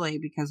initially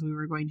because we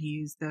were going to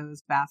use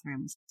those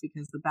bathrooms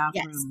because the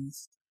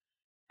bathrooms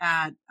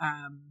at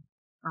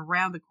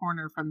around the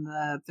corner from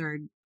the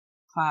third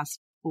class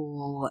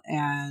pool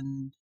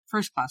and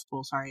first class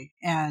pool,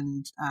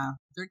 and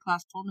third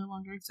class pool no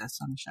longer exists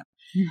on the ship.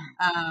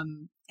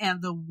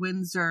 And the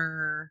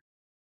Windsor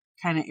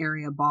kind of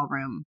area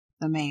ballroom,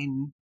 the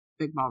main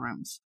big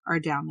ballrooms, are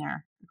down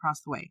there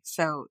across the way.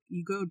 So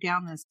you go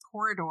down this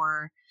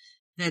corridor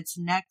that's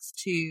next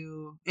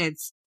to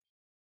it's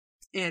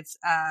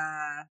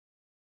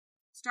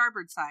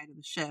starboard side of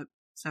the ship,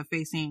 so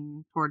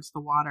facing towards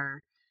the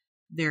water.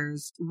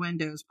 There's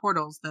windows,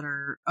 portals that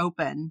are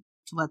open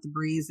to let the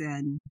breeze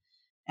in,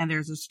 and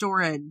there's a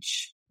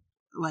storage,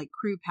 like,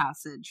 crew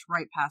passage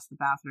right past the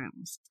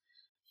bathrooms.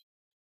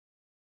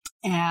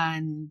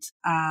 And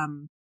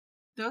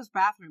those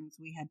bathrooms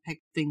we had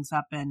picked things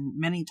up in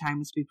many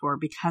times before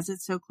because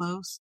it's so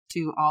close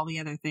to all the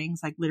other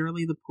things. Like,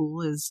 literally the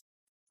pool is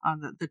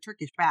on the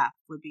Turkish bath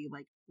would be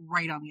like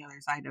right on the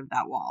other side of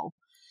that wall.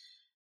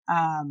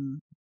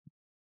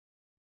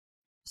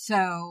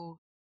 So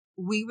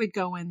we would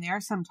go in there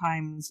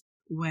sometimes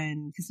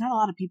because not a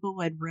lot of people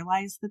would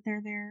realize that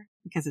they're there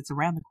because it's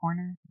around the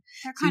corner.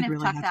 They're kind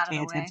of tucked out of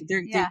the way.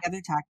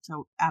 They're tucked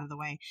out of the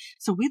way.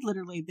 So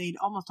they'd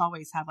almost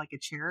always have like a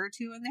chair or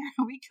two in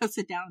there. We'd go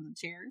sit down in the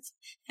chairs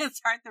and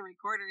start the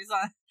recorders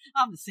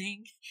on the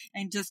sink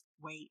and just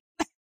wait.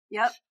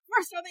 Yep.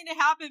 For something to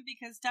happen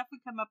because stuff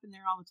would come up in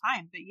there all the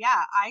time. But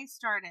yeah, I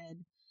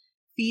started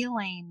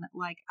feeling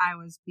like I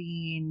was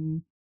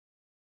being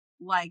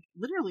like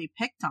literally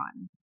picked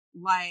on,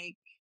 like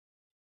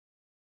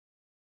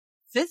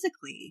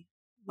physically,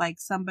 like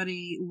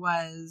somebody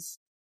was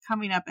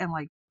coming up and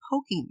like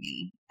poking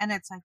me. And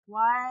it's like,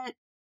 what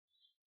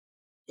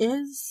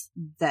is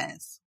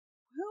this?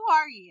 Who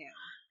are you?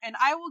 And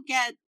I will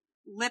get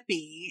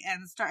lippy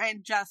and start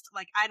and just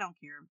like, I don't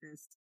care if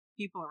there's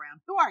people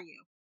around. Who are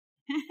you?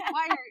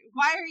 Why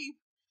are you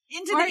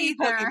into the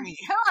ether? Poking me?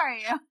 Who are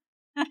you?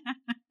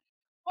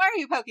 Why are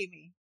you poking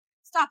me?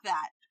 Stop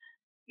that.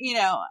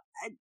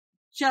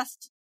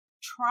 Just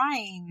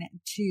trying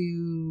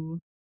to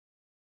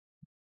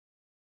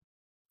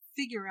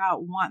figure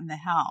out what in the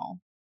hell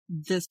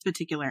this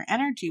particular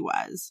energy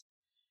was.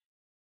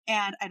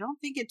 And I don't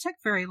think it took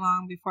very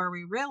long before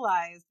we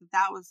realized that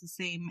that was the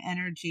same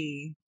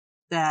energy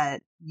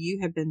that you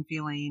had been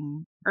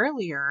feeling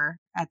earlier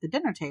at the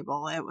dinner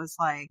table. It was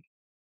like,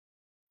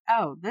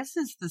 oh, this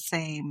is the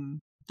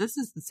same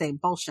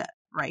bullshit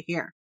right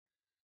here.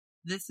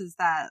 This is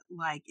that,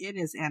 like, it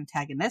is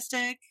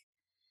antagonistic.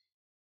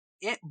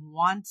 It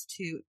wants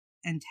to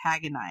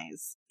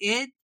antagonize.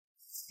 It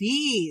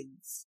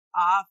feeds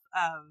off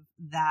of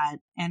that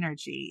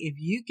energy. If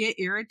you get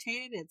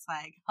irritated, it's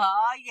like,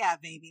 oh yeah,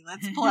 baby,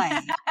 let's play.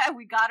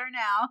 We got her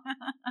now.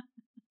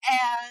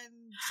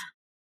 And,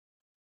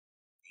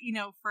 you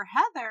know, for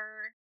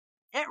Heather,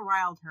 it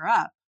riled her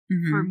up.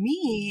 Mm-hmm. For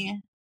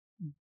me,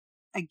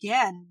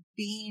 again,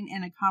 being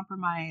in a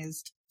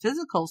compromised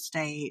physical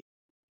state,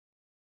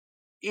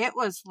 it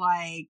was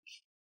like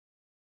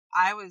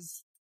I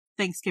was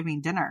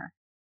Thanksgiving dinner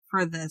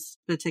for this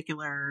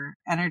particular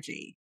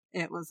energy.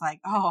 It was like,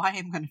 oh, I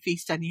am going to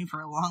feast on you for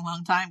a long,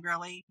 long time,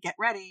 girly. Get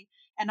ready.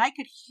 And I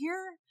could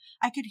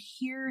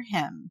hear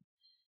him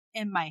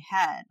in my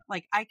head.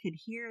 Like, I could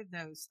hear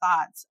those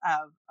thoughts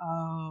of,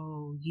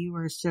 oh, you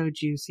are so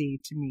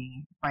juicy to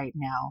me right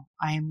now.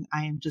 I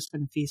am just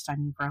going to feast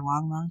on you for a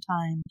long, long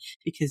time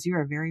because you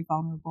are very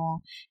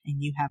vulnerable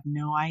and you have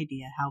no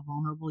idea how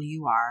vulnerable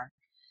you are.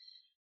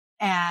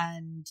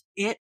 And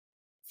it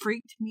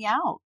freaked me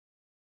out.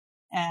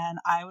 And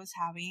I was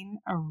having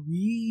a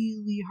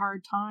really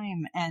hard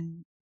time.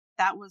 And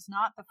that was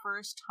not the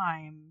first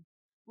time.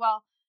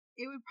 Well,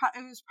 it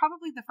was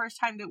probably the first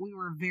time that we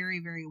were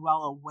very, very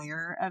well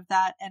aware of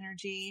that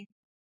energy.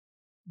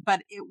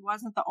 But it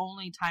wasn't the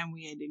only time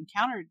we had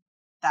encountered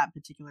that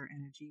particular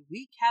energy.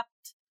 We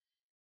kept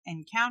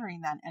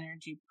encountering that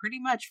energy pretty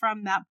much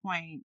from that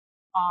point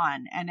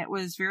on. And it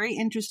was very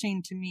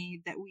interesting to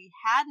me that we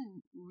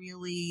hadn't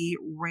really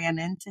ran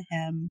into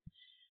him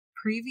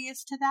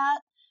previous to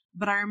that.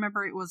 But I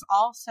remember it was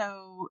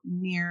also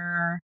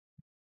near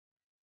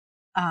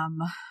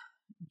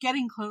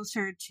getting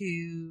closer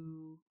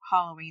to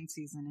Halloween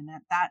season. And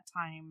at that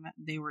time,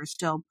 they were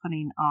still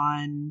putting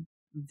on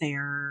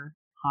their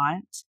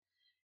haunt.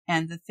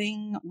 And the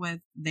thing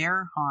with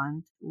their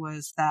haunt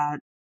was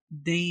that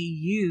they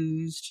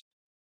used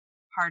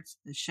parts of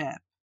the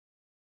ship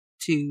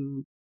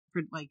to,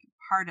 like,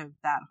 part of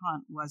that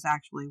haunt was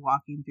actually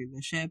walking through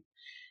the ship.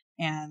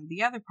 And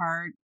the other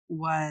part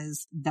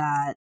was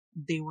that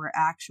they were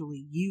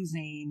actually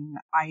using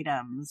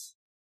items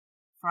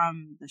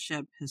from the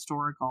ship,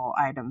 historical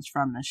items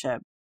from the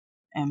ship,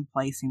 and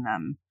placing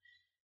them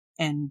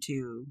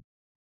into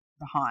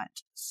the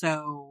haunt.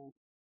 So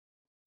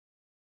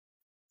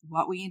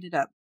what we ended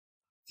up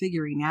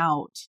figuring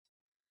out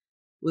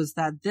was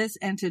that this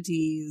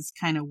entity's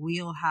kind of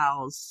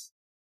wheelhouse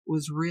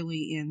was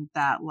really in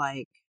that,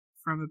 like,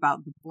 from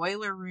about the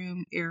boiler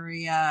room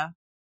area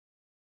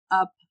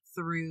up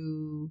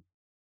through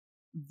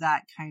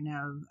that kind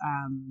of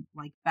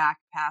like back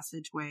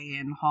passageway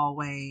and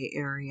hallway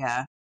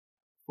area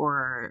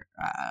for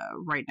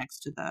right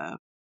next to the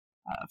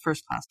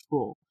first class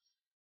pool.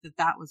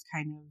 That was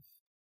kind of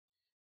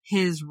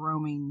his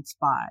roaming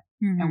spot.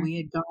 Mm-hmm. And we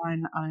had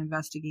gone on an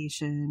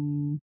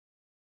investigation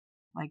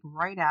like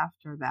right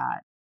after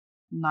that,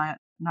 not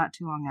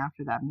too long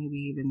after that, maybe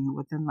even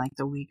within like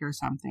the week or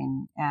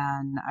something.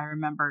 And I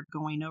remember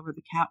going over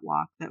the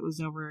catwalk that was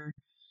over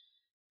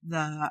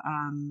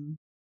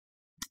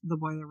the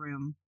boiler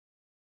room,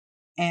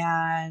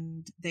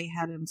 and they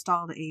had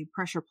installed a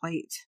pressure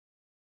plate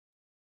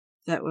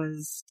that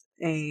was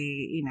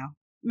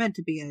meant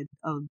to be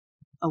a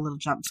little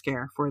jump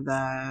scare for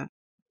the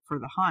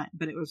haunt,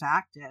 but it was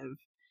active.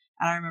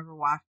 And I remember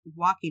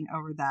walking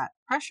over that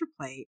pressure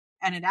plate,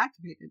 and it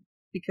activated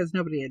because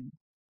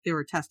they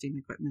were testing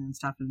equipment and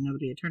stuff, and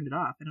nobody had turned it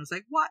off. And I was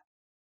like, what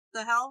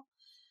the hell?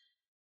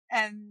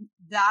 And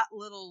that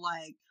little,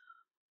 like,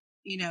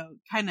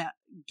 kind of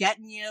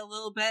getting you a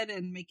little bit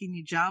and making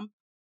you jump,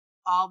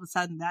 all of a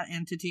sudden that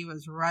entity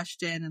was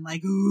rushed in and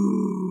like,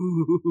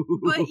 ooh.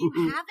 But you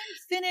haven't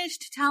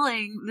finished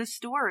telling the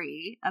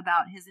story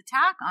about his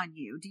attack on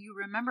you. Do you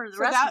remember the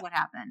rest of what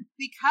happened?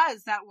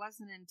 Because that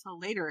wasn't until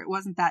later. It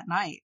wasn't that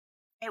night.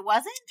 It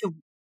wasn't?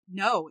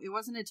 No, it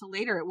wasn't until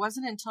later. It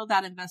wasn't until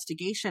that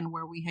investigation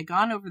where we had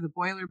gone over the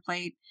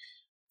boilerplate,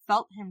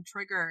 felt him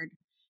triggered.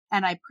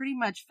 And I pretty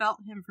much felt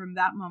him from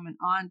that moment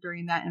on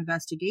during that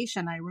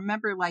investigation. I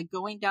remember like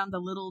going down the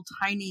little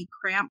tiny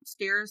cramped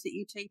stairs that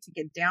you take to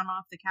get down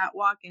off the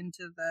catwalk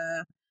into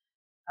the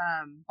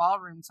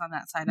ballrooms on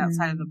that side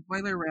outside of the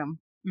boiler room.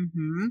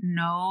 Mm-hmm.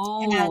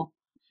 No.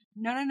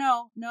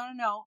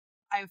 No.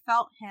 I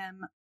felt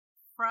him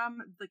from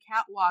the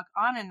catwalk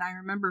on, and I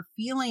remember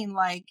feeling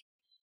like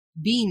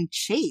being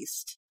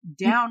chased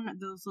down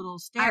those little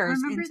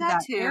stairs into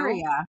that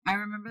area. I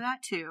remember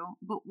that too.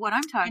 But what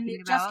I'm talking about,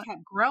 it just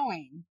kept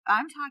growing.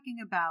 I'm talking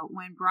about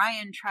when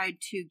Brian tried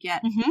to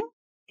get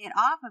it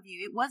off of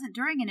you. It wasn't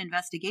during an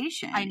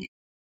investigation.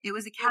 It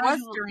was a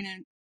casual.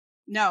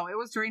 No, it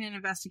was during an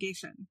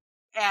investigation.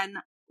 And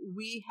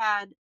we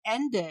had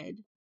ended.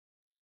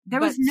 There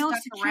was no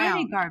stuck security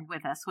around. guard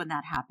with us when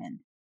that happened.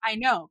 I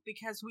know,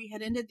 because we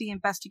had ended the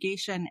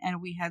investigation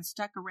and we had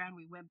stuck around.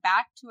 We went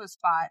back to a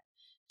spot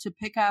to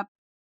pick up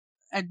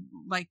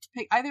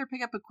either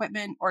pick up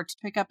equipment or to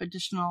pick up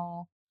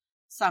additional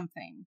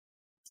something.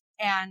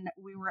 And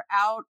we were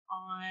out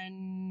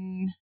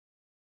on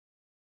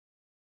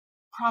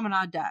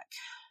promenade deck.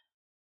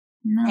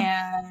 No.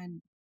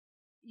 And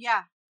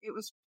yeah, it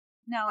was.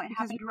 No, it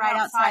because happened we were right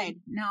outside. outside.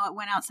 No, it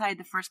went outside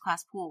the first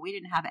class pool. We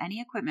didn't have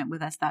any equipment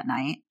with us that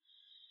night.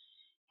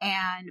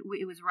 And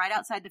it was right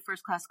outside the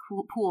first class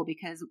pool,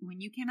 because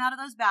when you came out of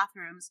those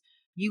bathrooms,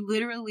 you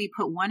literally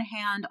put one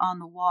hand on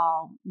the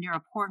wall near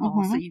a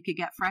porthole so you could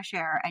get fresh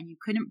air, and you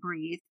couldn't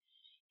breathe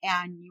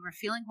and you were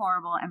feeling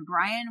horrible. And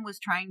Brian was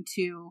trying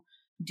to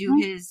do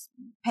his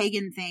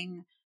pagan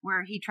thing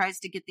where he tries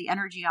to get the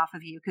energy off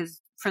of you.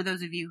 Because for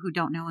those of you who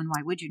don't know, and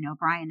why would you know,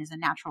 Brian is a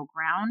natural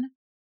ground.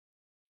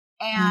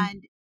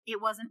 And it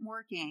wasn't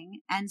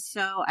working. And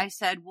so I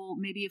said, well,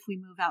 maybe if we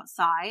move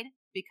outside,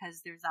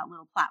 because there's that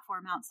little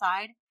platform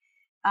outside,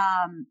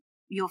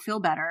 you'll feel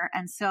better.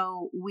 And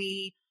so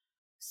we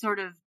sort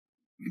of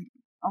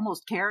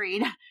almost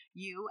carried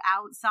you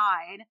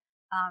outside,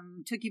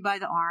 took you by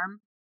the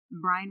arm.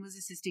 Brian was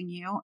assisting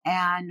you.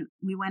 And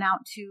we went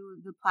out to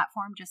the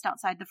platform just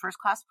outside the first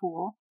class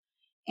pool.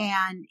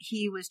 And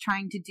he was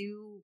trying to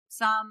do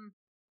some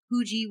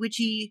hoogie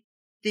witchy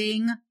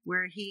thing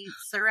where he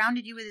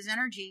surrounded you with his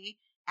energy.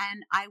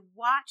 And I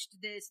watched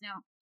this.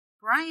 Now,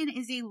 Brian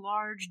is a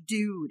large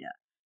dude.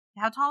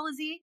 How tall is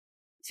he?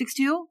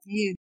 6'2"?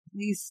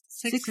 He's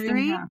 6'3".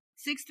 6'3",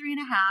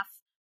 6'3.5".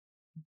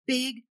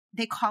 Big.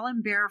 They call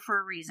him Bear for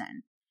a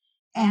reason.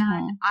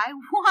 And I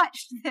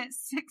watched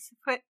this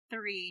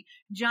 6'3"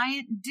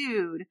 giant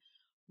dude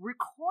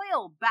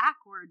recoil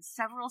backwards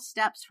several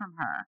steps from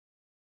her.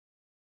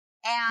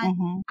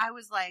 And I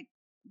was like,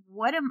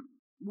 what am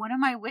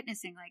I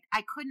witnessing? Like,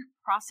 I couldn't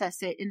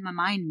process it in my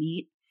mind,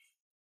 meat.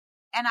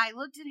 And I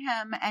looked at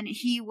him, and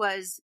he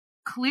was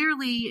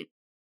clearly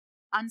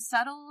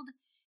unsettled.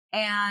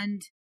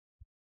 And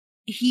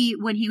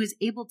when he was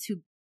able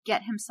to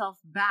get himself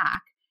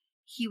back,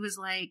 he was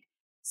like,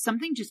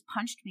 something just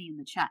punched me in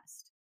the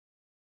chest.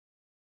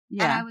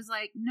 Yeah. And I was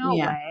like, no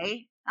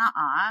way.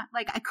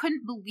 Like, I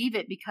couldn't believe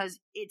it because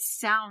it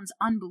sounds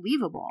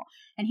unbelievable.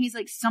 And he's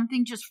like,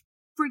 something just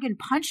friggin'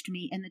 punched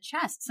me in the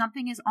chest.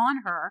 Something is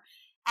on her,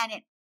 and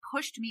it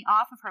pushed me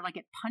off of her like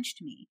it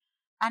punched me.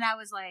 And I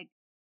was like,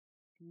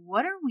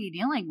 what are we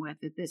dealing with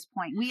at this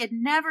point? We had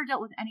never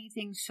dealt with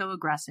anything so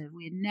aggressive.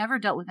 We had never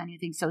dealt with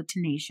anything so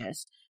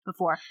tenacious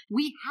before.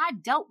 We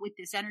had dealt with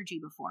this energy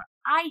before.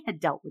 I had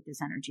dealt with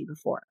this energy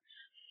before.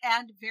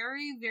 And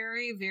very,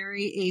 very,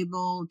 very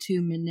able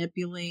to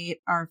manipulate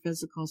our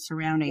physical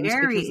surroundings.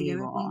 Very because the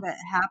able. other thing that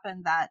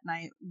happened that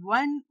night,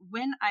 when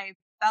I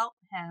felt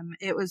him,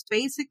 it was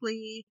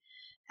basically,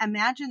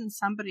 imagine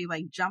somebody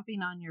like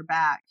jumping on your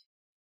back,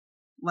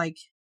 like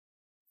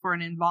for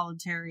an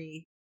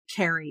involuntary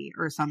carry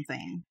or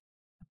something,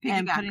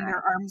 and putting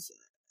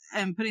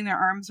their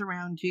arms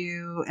around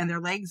you and their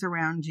legs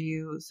around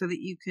you so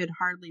that you could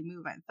hardly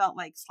move. It felt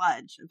like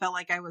sludge. It felt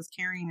like I was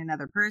carrying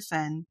another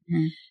person,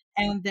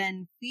 and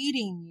then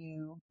feeding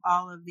you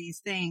all of these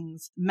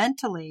things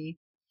mentally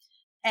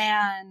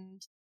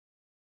and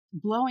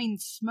blowing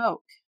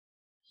smoke.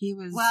 He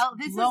was Stop.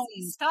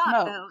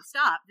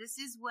 This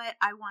is what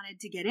I wanted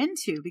to get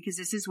into, because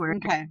this is where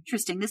it's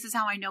interesting. This is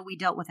how I know we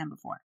dealt with him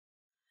before.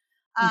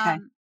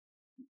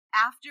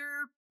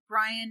 After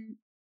Brian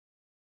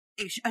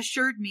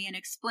assured me and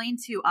explained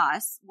to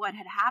us what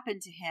had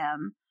happened to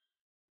him,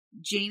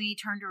 Jamie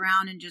turned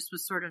around and just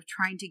was sort of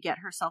trying to get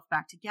herself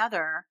back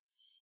together.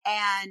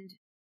 And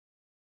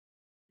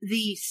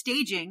the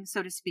staging,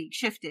 so to speak,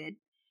 shifted.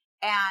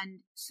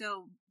 And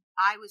so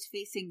I was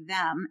facing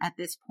them at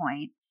this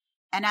point.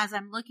 And as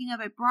I'm looking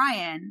up at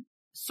Brian,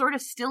 sort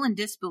of still in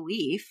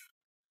disbelief,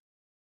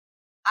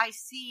 I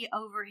see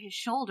over his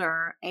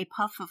shoulder a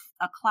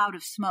cloud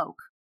of smoke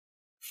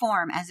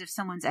form as if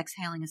someone's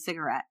exhaling a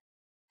cigarette.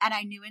 And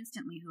I knew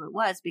instantly who it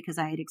was because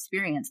I had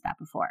experienced that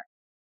before.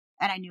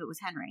 And I knew it was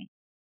Henry.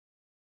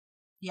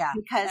 Yeah.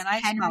 Because and I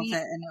smelled it,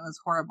 and it was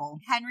horrible.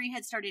 Henry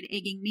had started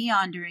egging me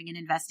on during an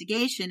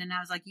investigation. And I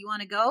was like, you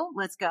want to go?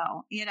 Let's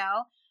go. You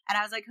know? And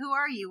I was like, who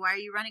are you? Why are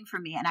you running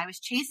from me? And I was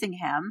chasing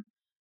him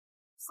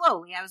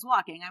slowly. I was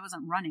walking. I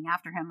wasn't running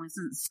after him. It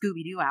wasn't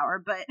Scooby-Doo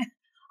hour, but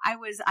I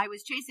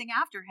was chasing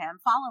after him,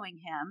 following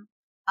him,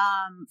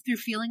 through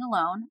feeling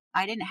alone.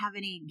 I didn't have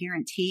any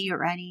guarantee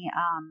or any,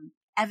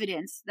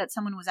 evidence that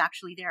someone was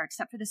actually there,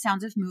 except for the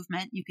sounds of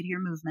movement. You could hear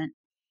movement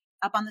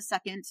up on the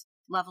second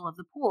level of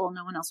the pool.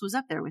 No one else was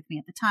up there with me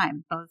at the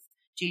time. Both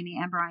Jamie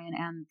and Brian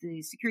and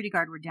the security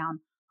guard were down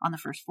on the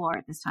first floor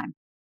at this time.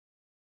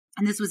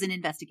 And this was an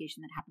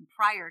investigation that happened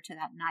prior to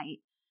that night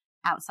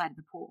outside of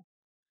the pool.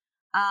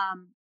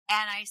 And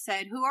I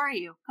said, who are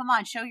you? Come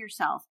on, show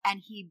yourself.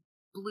 And he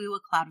blew a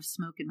cloud of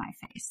smoke in my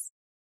face.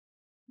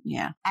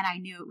 Yeah. And I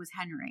knew it was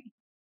Henry.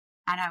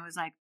 And I was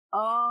like,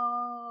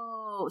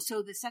 oh,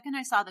 So the second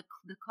I saw the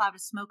cloud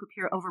of smoke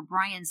appear over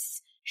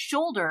Brian's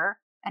shoulder,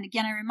 and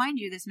again, I remind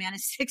you, this man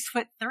is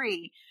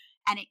 6'3",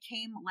 and it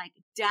came like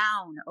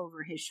down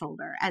over his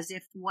shoulder as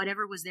if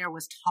whatever was there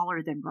was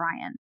taller than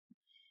Brian.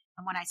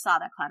 And when I saw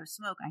that cloud of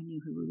smoke, I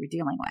knew who we were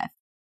dealing with.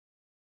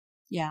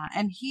 Yeah.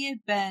 And he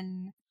had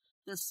been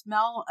the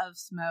smell of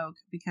smoke,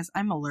 because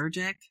I'm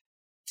allergic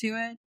to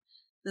it.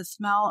 The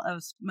smell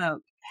of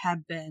smoke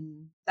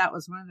that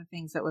was one of the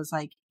things that was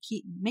like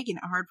keep making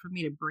it hard for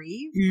me to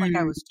breathe. Mm-hmm. Like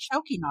I was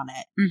choking on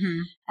it.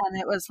 Mm-hmm.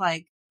 And it was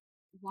like,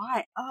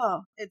 why?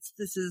 Oh,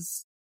 this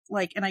is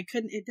like, and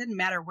it didn't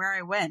matter where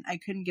I went. I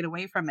couldn't get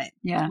away from it.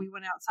 Yeah. We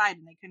went outside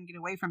and I couldn't get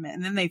away from it.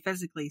 And then they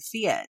physically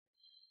see it.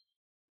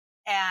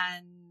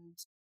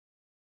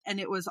 And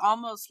it was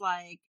almost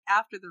like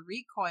after the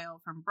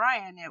recoil from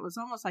Brian, it was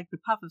almost like the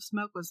puff of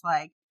smoke was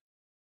like,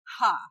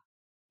 ha.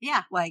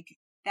 Yeah. Like,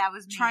 that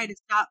was me. Try to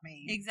stop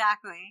me.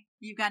 Exactly.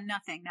 You got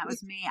nothing. That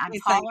was me. I'm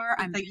taller.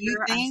 I'm bigger.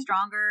 I'm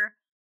stronger.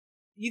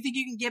 You think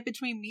you can get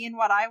between me and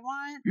what I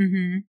want?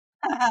 Mm-hmm.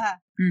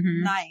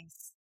 Mm-hmm.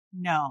 Nice.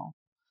 No.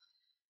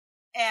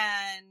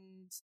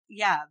 And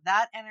yeah,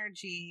 that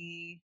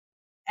energy.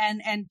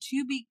 And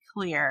to be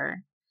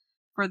clear,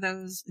 for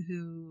those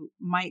who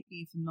might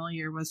be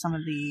familiar with some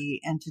of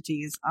the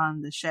entities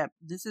on the ship,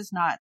 this is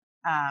not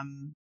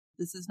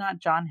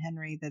John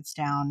Henry that's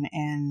down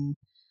in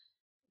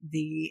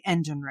the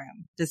engine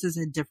room. This is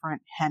a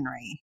different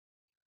Henry.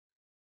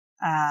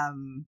 They're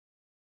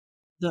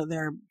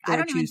I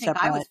don't even think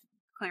separate. I was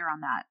clear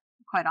on that,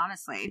 quite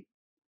honestly.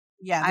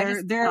 Yeah, I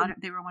just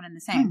thought they were one and the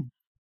same.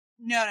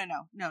 No.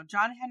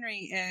 John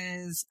Henry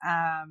is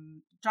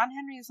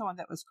the one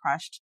that was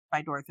crushed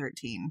by door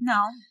 13.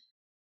 No.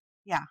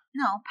 Yeah.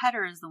 No,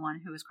 Petter is the one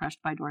who was crushed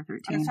by door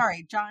 13. Oh,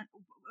 sorry, John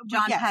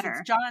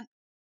Petter.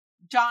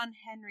 John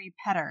Henry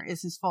Petter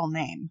is his full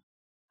name.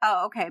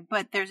 Oh, okay.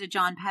 But there's a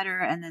John Petter,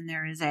 and then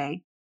there is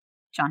a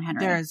John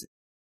Henry. And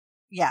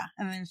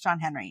then there's John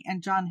Henry.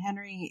 And John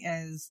Henry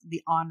is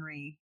the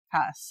ornery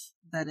cuss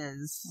that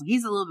is... Well,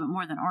 he's a little bit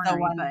more than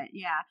ornery, but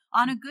yeah.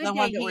 On a good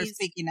day, we're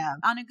speaking of.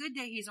 On a good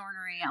day, he's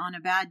ornery. On a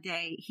bad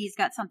day, he's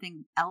got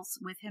something else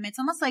with him. It's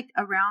almost like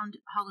around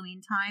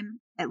Halloween time,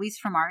 at least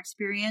from our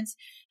experience,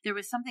 there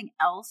was something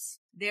else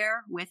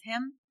there with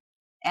him.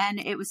 And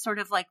it was sort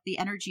of like the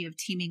energy of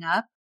teaming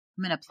up.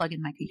 I'm going to plug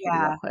in my computer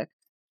real quick.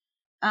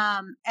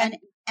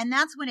 And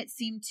that's when it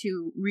seemed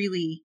to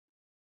really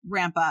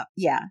ramp up.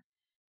 Yeah.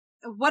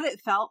 What it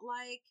felt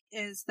like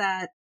is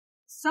that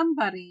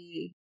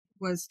somebody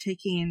was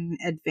taking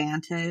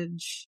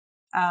advantage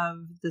of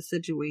the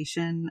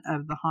situation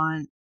of the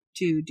haunt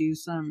to do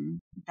some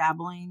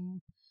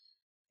dabbling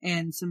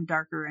in some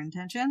darker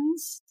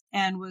intentions,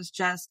 and was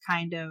just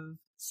kind of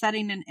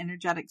setting an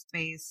energetic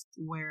space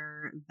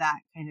where that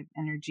kind of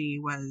energy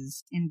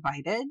was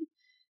invited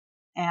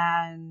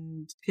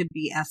and could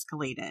be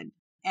escalated.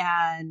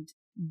 And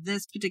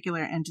this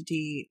particular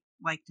entity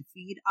liked to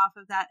feed off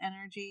of that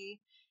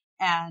energy.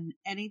 And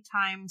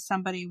anytime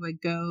somebody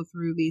would go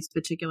through these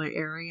particular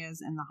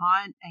areas in the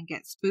haunt and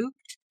get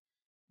spooked,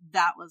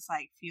 that was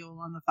like fuel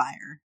on the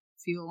fire,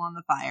 fuel on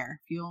the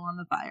fire, fuel on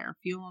the fire,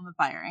 fuel on the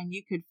fire. And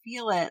you could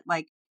feel it.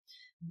 Like,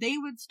 they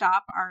would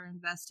stop our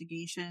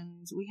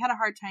investigations. We had a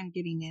hard time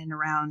getting in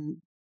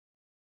around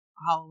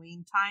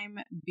Halloween time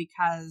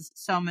because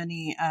so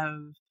many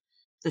of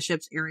the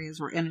ship's areas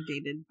were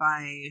inundated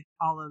by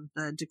all of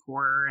the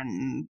decor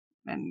and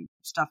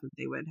stuff that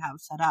they would have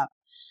set up.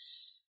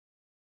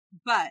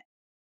 But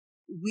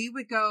we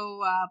would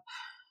go up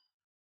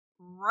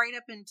right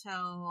up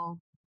until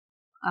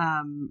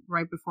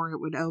right before it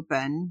would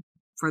open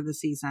for the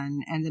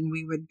season, and then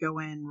we would go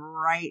in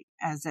right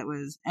as it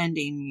was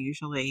ending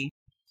usually.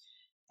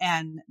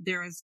 And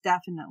there is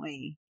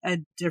definitely a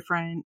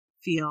different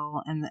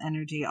feel and the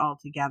energy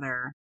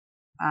altogether.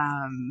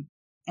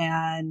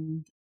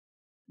 And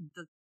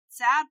the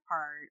sad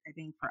part, I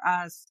think, for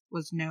us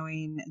was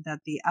knowing that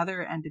the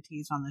other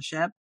entities on the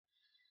ship,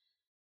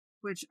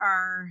 which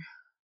are,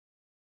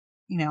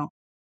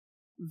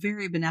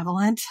 very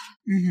benevolent,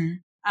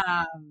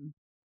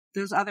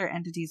 those other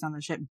entities on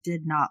the ship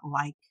did not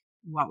like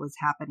what was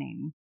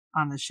happening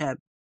on the ship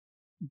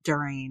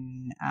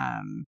during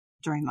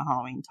the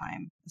Halloween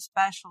time,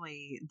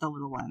 especially the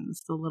little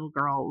ones, the little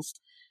girls,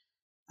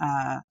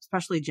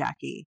 especially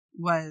Jackie,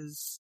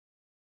 was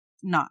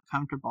not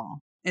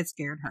comfortable. It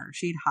scared her.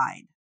 She'd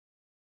hide.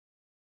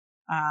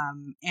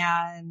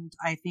 And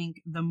I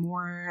think the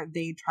more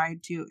they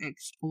tried to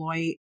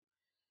exploit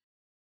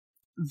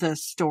the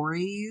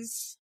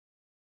stories,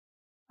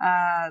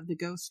 the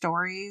ghost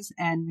stories,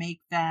 and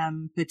make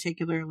them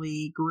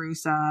particularly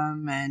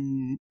gruesome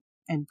and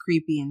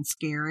creepy and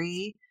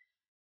scary,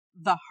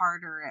 the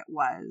harder it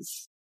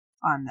was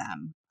on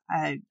them.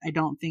 I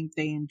don't think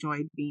they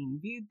enjoyed being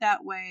viewed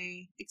that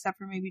way, except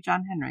for maybe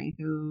John Henry,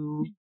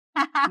 who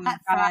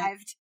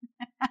thrived,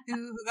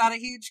 who got a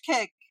huge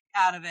kick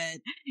out of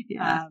it.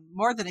 Yeah.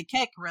 More than a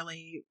kick,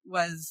 really,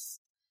 was,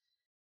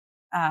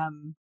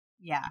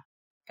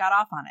 got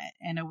off on it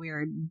in a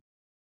weird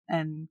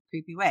and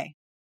creepy way.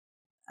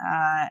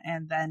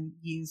 and then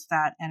use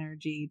that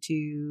energy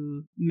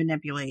to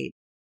manipulate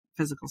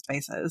physical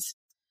spaces.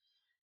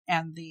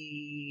 And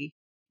the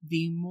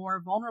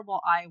more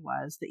vulnerable I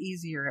was, the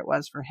easier it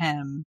was for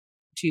him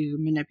to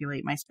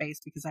manipulate my space,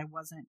 because I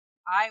wasn't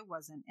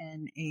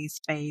in a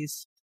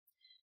space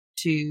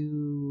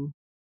to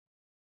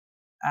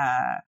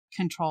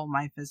control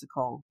my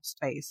physical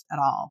space at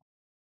all.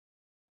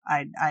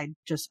 I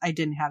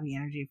didn't have the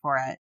energy for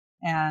it.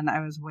 And I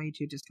was way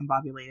too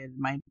discombobulated.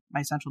 My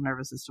central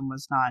nervous system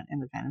was not in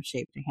the kind of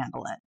shape to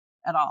handle it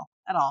at all.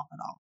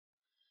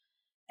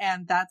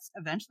 And that's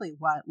eventually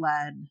what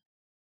led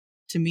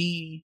to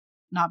me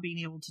not being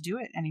able to do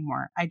it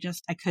anymore. I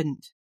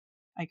couldn't.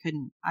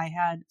 I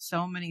had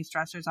so many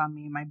stressors on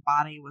me. My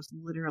body was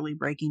literally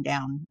breaking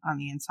down on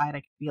the inside.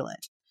 I could feel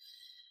it.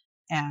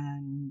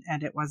 And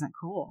it wasn't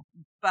cool.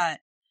 But,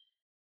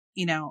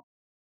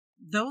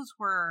 those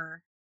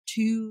were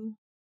two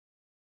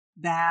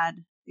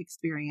bad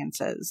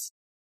experiences.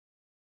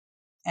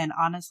 And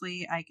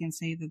honestly, I can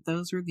say that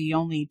those were the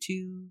only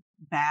two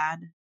bad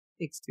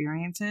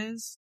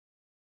experiences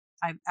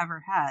I've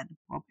ever had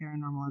while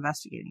paranormal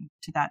investigating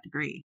to that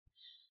degree.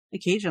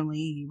 Occasionally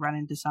you run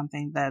into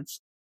something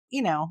that's,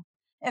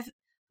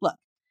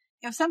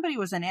 if somebody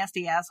was a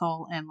nasty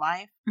asshole in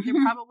life, they're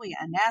probably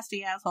a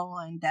nasty asshole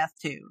in death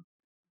too.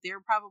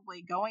 They're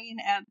probably going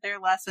at their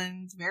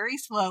lessons very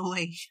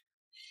slowly.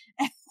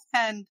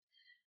 And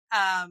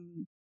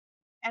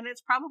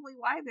it's probably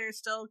why they're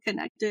still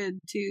connected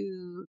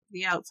to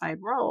the outside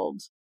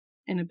world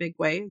in a big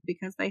way,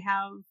 because they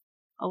have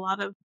a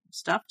lot of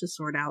stuff to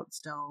sort out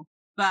still.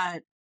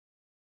 But,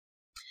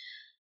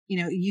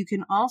 you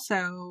can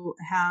also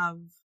have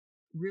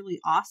really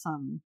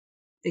awesome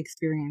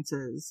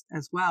experiences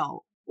as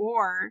well.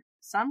 Or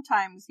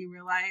sometimes you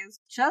realize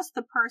just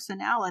the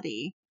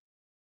personality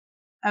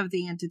of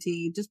the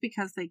entity, just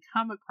because they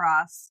come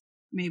across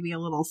maybe a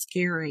little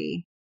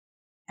scary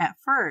at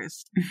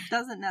first,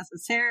 doesn't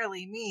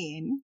necessarily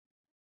mean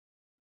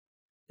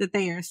that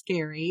they are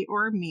scary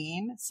or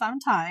mean.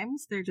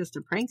 Sometimes they're just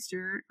a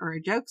prankster or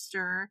a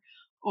jokester,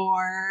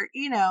 or,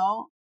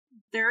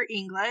 they're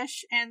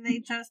English and they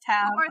just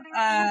have, or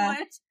they're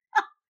English.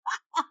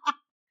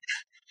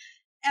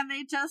 and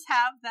they just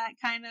have that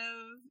kind of,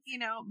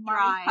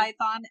 Monty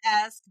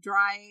Python-esque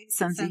dry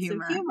sense of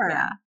humor.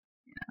 Yeah.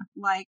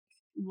 Like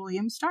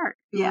William Stark,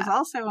 who was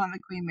also on the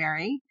Queen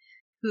Mary,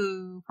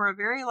 who for a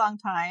very long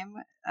time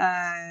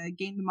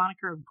gained the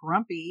moniker of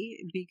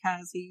Grumpy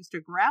because he used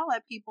to growl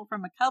at people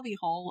from a cubby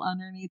hole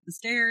underneath the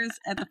stairs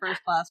at the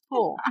first class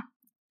pool.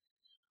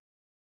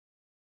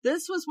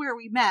 This was where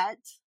we met,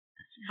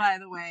 by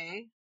the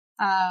way,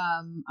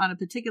 on a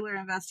particular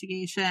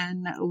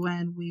investigation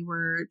when we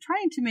were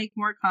trying to make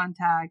more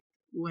contact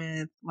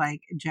with like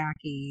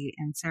Jackie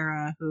and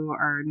Sarah, who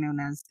are known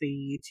as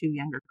the two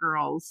younger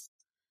girls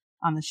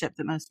on the ship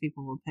that most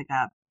people will pick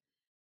up.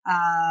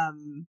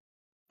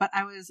 But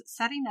I was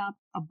setting up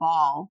a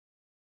ball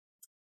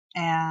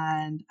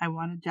and I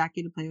wanted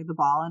Jackie to play with the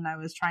ball, and I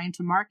was trying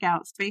to mark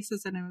out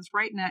spaces, and it was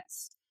right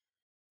next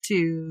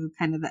to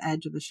kind of the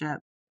edge of the ship,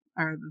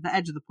 or the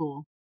edge of the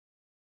pool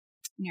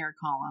near a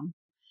column.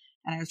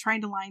 And I was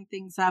trying to line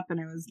things up, and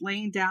I was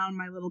laying down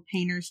my little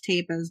painter's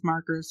tape as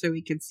markers so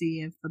we could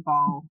see if the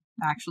ball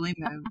actually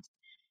moved.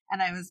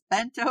 And I was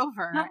bent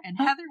over, and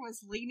Heather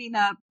was leaning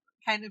up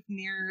kind of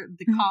near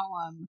the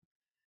column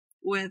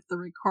with the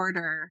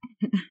recorder.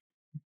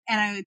 And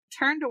I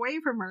turned away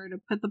from her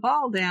to put the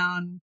ball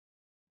down.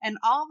 And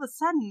all of a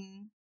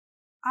sudden,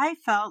 I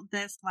felt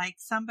this like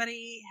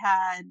somebody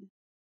had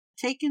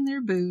taken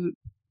their boot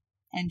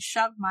and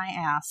shoved my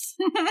ass.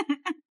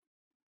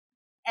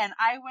 And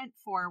I went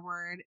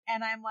forward,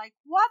 and I'm like,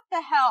 what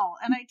the hell?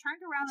 And I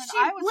turned around, and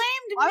I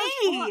blamed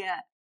me.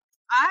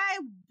 I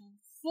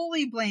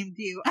fully blamed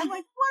you. I'm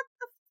like,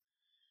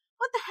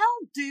 what the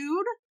hell,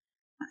 dude?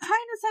 I'm trying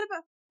to set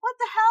up what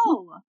the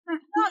hell?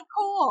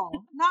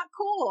 Not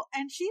cool.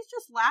 And she's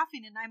just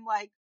laughing, and I'm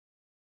like,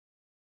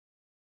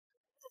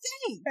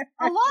 dang,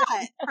 a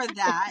lot for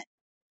that.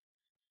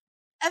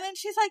 And then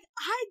she's like,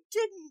 I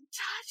didn't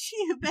touch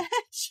you,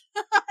 bitch.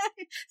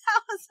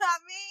 That was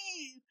not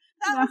me.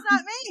 That was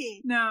not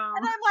me. No.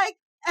 And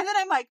then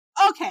I'm like,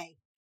 okay,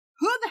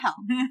 who the hell?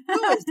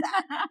 Who is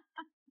that?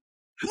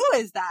 Who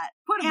is that?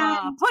 Put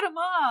him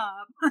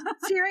up.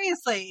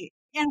 Seriously.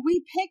 And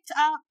we picked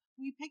up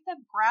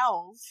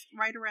growls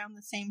right around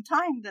the same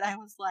time that I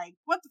was like,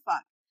 what the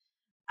fuck?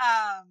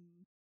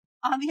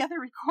 On the other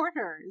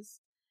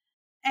recorders.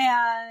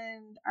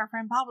 And our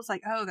friend Bob was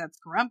like, oh, that's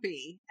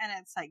Grumpy. And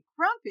it's like,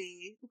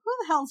 Grumpy? Who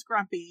the hell's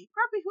Grumpy?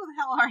 Grumpy, who the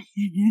hell are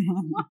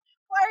you?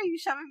 Why are you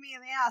shoving me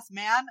in the ass,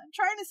 man? I'm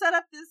trying to set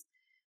up this.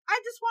 I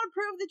just want to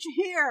prove that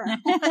you're here.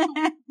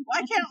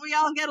 Why can't we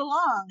all get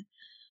along?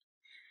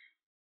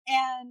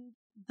 And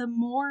the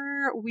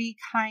more we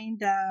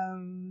kind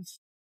of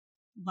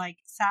like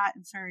sat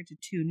and started to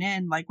tune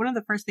in, like one of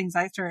the first things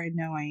I started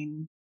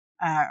knowing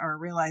or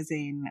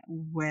realizing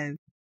with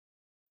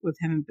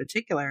him in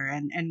particular,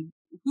 and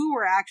who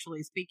we're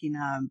actually speaking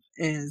of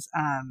is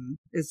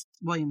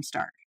William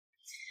Stark.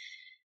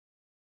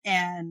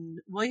 And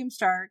William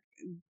Stark,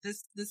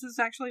 this is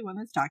actually one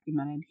that's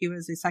documented. He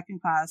was a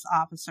second class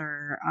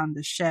officer on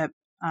the ship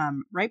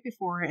right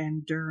before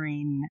and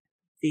during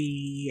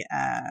the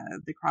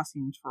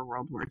crossings for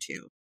World War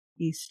II.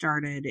 He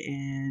started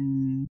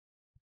in,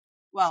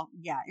 well,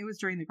 yeah, it was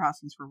during the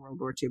crossings for World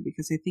War II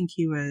because I think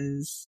he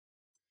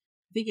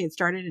had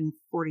started in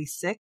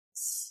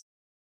 46,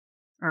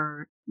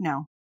 or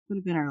no, would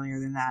have been earlier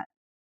than that.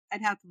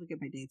 I'd have to look at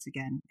my dates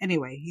again.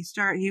 Anyway, he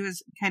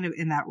was kind of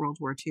in that World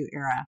War II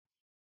era.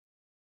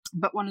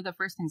 But one of the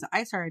first things that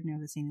I started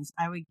noticing is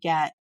I would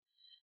get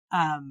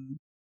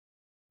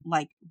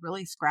like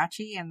really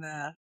scratchy in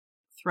the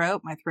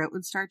throat. My throat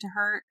would start to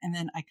hurt, and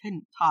then I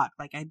couldn't talk.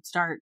 Like I'd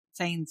start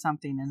saying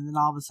something, and then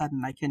all of a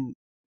sudden I couldn't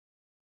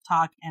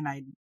talk, and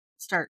I'd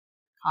start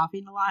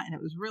coughing a lot, and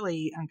it was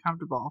really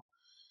uncomfortable.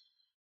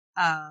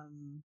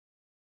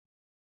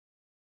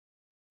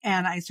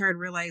 And I started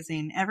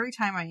realizing every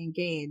time I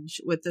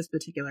engage with this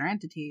particular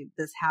entity,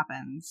 this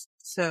happens.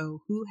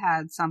 So who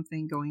had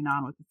something going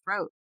on with the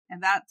throat? And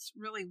that's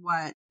really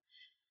what,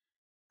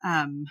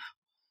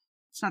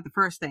 it's not the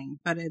first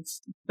thing, but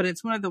it's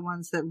one of the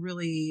ones that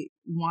really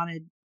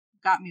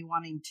got me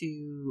wanting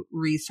to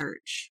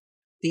research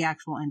the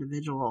actual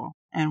individual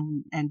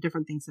and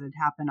different things that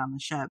had happened on the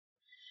ship.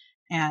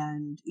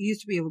 And you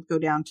used to be able to go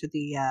down to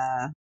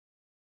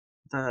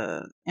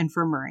the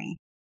infirmary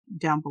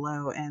down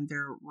below, and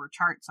there were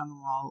charts on the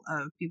wall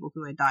of people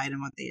who had died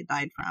and what they had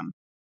died from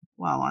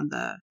while on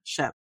the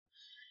ship.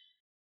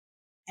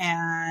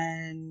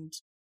 And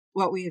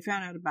what we had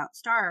found out about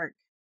Stark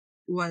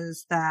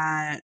was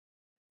that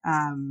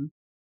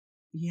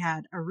he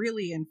had a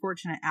really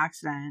unfortunate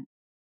accident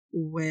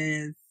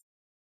with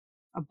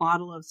a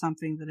bottle of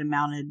something that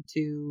amounted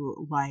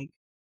to like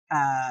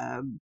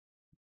acid,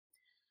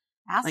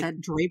 like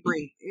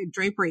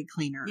drapery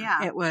cleaner.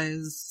 Yeah, it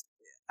was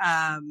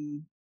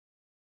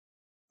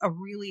a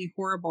really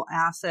horrible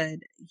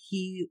acid.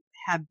 He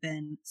had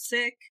been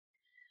sick,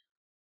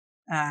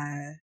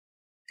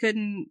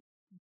 didn't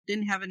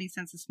have any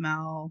sense of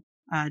smell,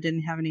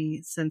 didn't have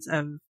any sense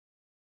of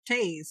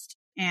taste,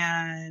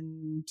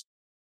 and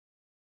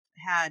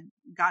had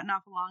gotten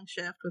off a long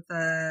shift with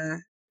a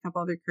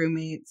couple other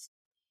crewmates.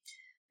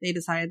 They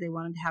decided they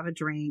wanted to have a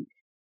drink.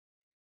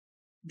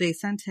 They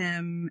sent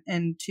him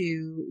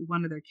into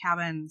one of their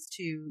cabins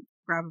to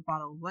grab a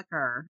bottle of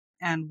liquor.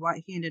 And what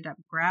he ended up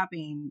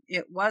grabbing,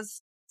 it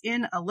was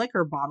in a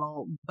liquor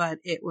bottle, but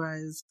it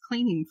was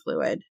cleaning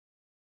fluid.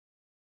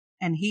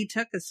 And he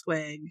took a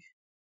swig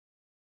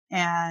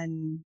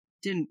and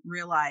didn't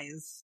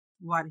realize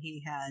what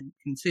he had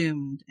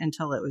consumed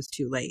until it was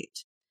too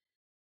late.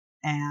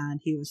 And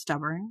he was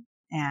stubborn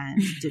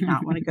and did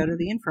not want to go to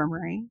the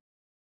infirmary,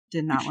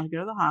 did not want to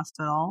go to the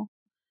hospital.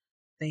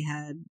 They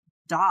had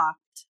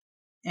docked,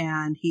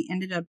 and he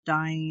ended up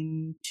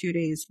dying 2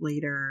 days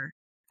later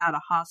at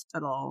a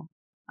hospital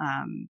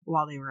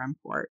while they were in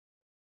port.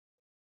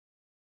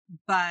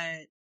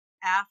 But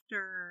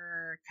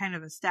after kind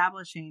of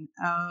establishing,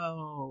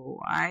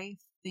 I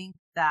think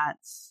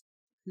that's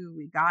who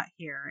we got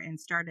here, and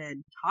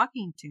started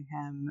talking to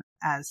him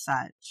as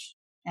such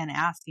and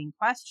asking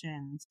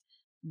questions,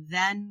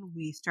 then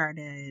we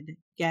started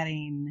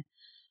getting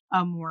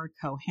a more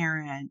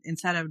coherent,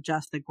 instead of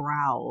just the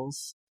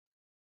growls,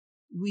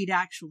 we'd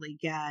actually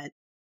get,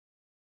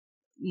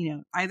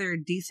 either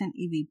decent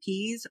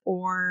EVPs,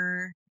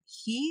 or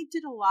he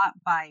did a lot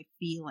by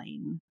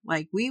feeling.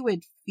 Like we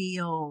would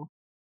feel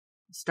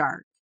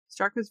Stark.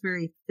 Stark was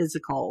very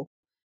physical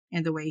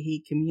in the way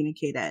he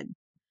communicated,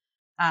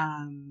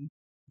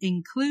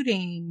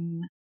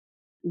 including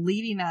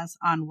leading us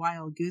on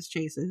wild goose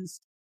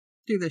chases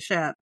through the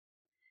ship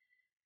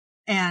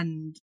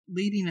and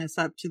leading us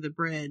up to the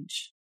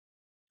bridge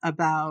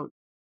about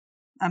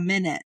a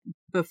minute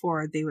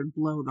before they would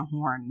blow the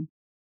horn,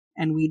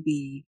 and we'd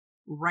be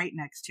right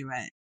next to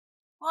it.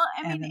 Well,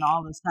 I mean, and then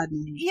all of a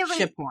sudden,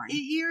 ship horn.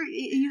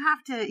 You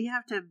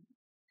have to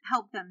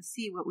help them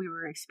see what we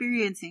were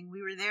experiencing.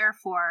 We were there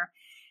for,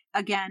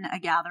 again, a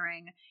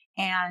gathering,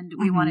 and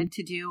we wanted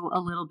to do a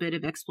little bit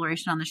of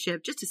exploration on the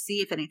ship just to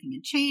see if anything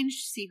had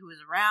changed, see who was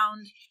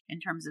around in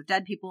terms of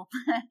dead people.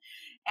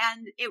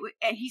 And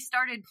he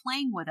started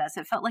playing with us.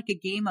 It felt like a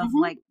game of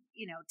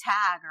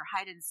tag or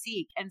hide and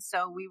seek. And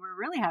so we were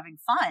really having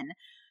fun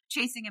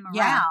chasing him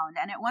around.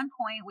 And at one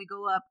point we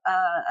go up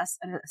a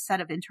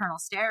set of internal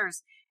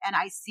stairs, and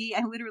I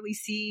literally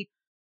see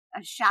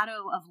a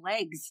shadow of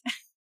legs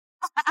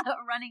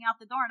running out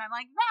the door. And I'm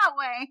like, that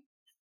way.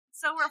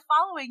 So we're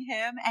following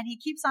him, and he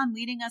keeps on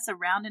leading us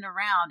around and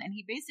around, and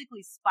he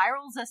basically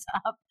spirals us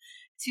up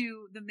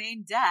to the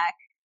main deck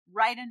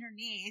right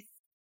underneath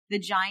the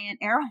giant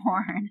air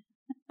horn.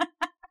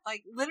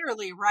 Like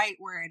literally right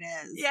where it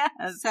is. Yeah.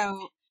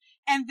 So,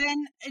 and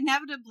then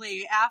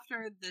inevitably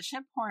after the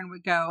ship horn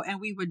would go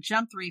and we would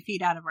jump 3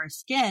 feet out of our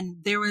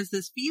skin, there was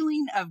this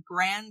feeling of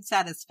grand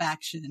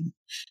satisfaction.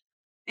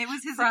 It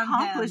was his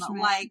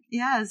accomplishment. Like,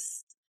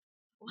 yes.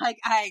 Like,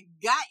 I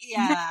got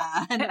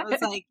ya. And it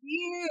was like,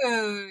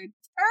 you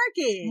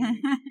turkey.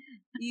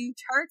 You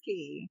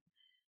turkey.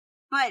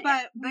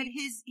 But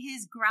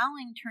his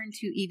growling turned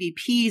to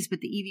EVPs, but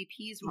the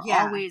EVPs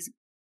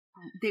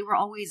were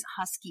always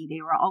husky.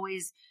 They were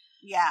always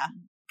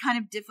kind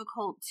of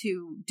difficult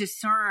to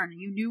discern.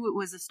 You knew it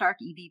was a Stark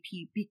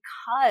EVP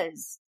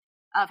because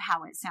of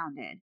how it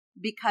sounded.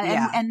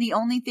 And the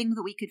only thing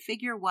that we could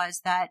figure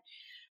was that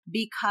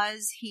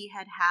because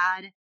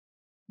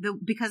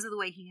because of the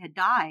way he had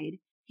died,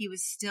 he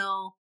was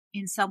still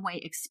in some way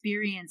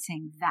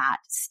experiencing that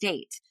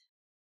state.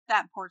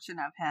 That portion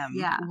of him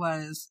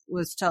was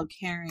still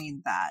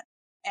carrying that.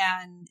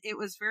 And it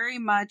was very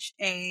much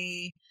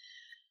we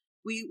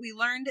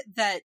learned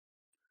that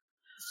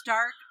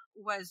Stark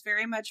was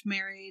very much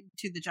married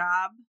to the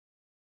job.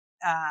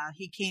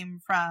 He came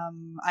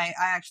from, I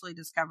actually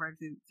discovered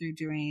through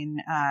doing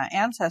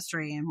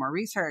ancestry and more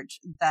research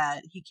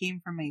that he came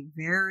from a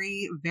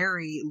very,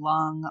 very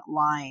long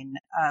line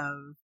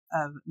of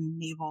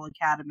Naval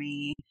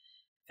Academy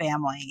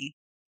family,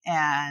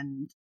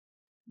 and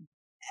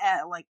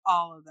like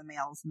all of the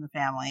males in the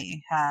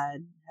family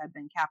had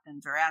been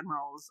captains or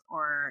admirals,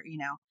 or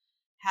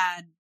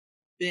had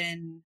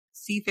been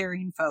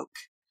seafaring folk.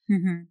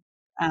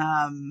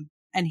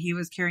 And he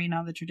was carrying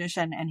on the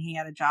tradition, and he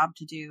had a job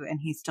to do, and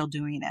he's still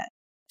doing it.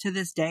 To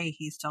this day,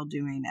 he's still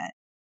doing it.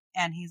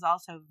 And he's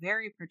also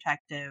very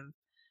protective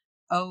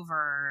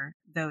over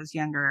those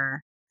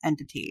younger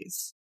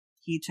entities.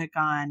 He took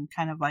on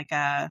kind of like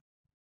a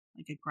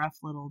gruff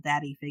little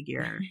daddy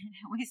figure.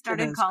 We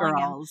started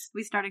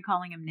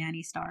calling him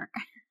Nanny Stark.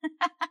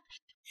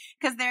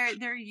 Because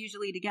they're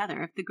usually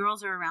together. If the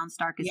girls are around,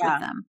 Stark is with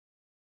them.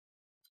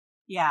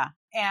 Yeah.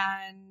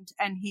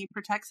 And he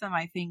protects them,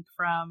 I think,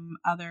 from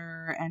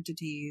other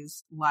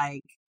entities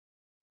like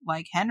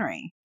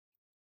Henry.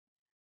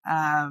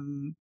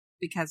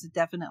 Because it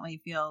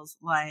definitely feels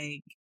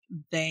like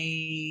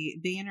they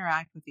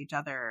interact with each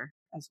other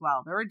as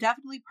well. There were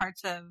definitely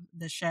parts of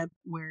the ship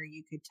where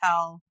you could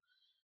tell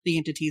the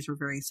entities were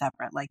very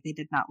separate. Like, they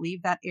did not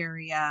leave that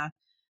area.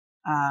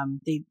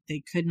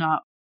 They could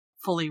not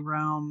fully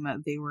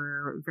roam. They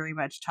were very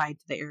much tied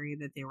to the area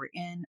that they were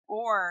in,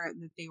 or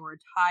that they were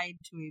tied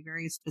to a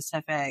very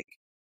specific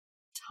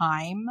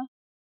time.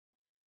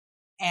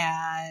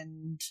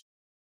 And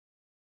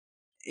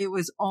it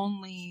was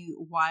only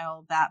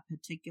while that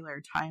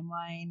particular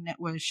timeline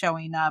was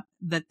showing up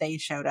that they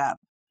showed up.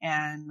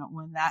 And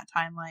when that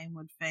timeline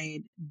would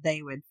fade,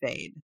 they would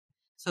fade.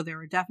 So there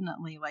were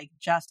definitely like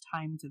just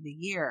times of the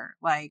year.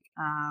 Like,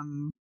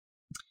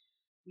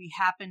 we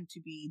happened to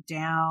be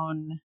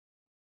down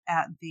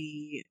at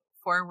the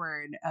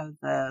forward of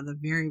the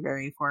very,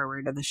 very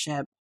forward of the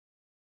ship,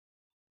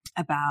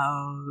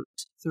 about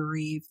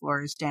 3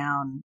 floors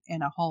down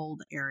in a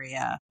hold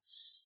area,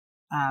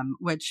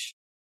 which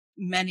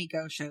many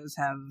ghost shows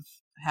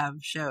have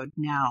showed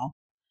now.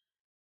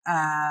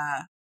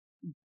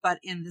 But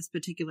in this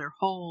particular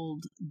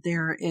hold,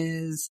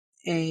 there's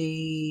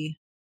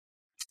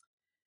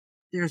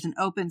an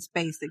open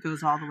space that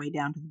goes all the way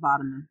down to the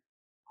bottom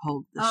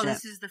hold the ship.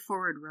 This is the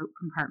forward rope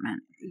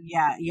compartment.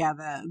 Yeah,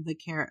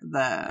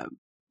 the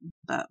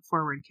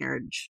forward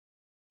carriage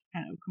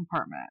kind of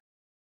compartment.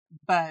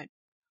 But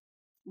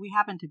we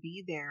happened to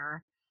be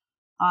there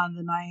on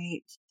the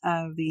night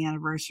of the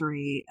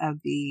anniversary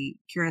of the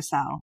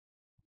Curacao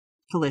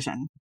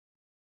collision.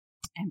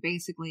 And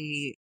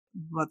basically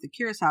what the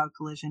Curacao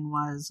collision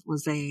was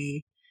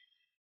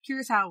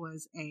Curacao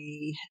was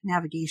a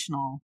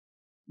navigational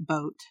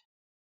boat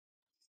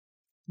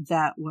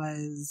that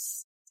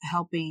was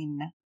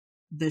helping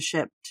the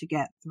ship to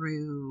get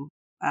through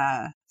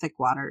thick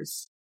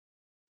waters.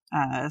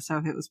 So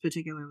if it was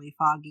particularly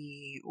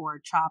foggy or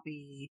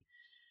choppy,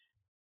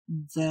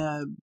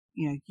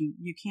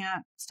 you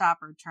can't stop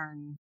or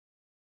turn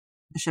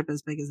a ship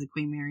as big as the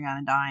Queen Mary on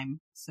a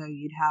dime. So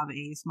you'd have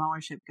a smaller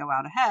ship go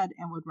out ahead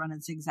and would run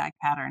a zigzag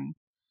pattern,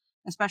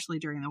 especially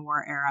during the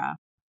war era.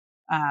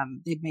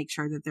 They'd make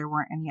sure that there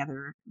weren't any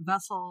other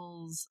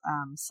vessels,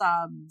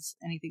 subs,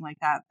 anything like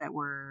that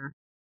were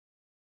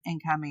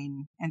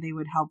incoming, and they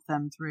would help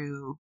them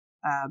through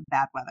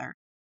bad weather.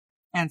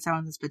 And so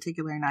on this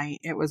particular night,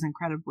 it was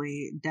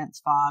incredibly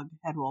dense fog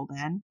had rolled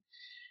in,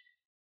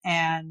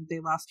 and they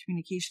lost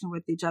communication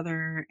with each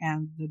other,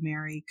 and the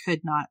Mary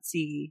could not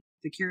see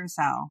the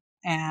Curacao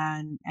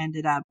and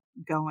ended up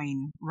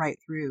going right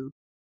through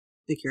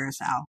the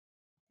Curacao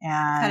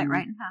and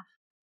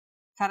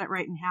cut it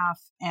right in half.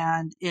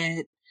 And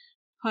it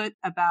put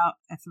about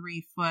a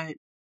 3-foot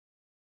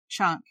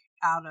chunk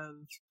out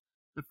of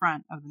the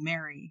front of the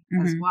Mary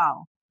as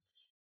well.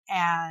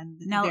 And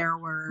now, there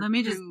were let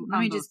me just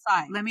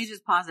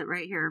pause it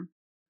right here.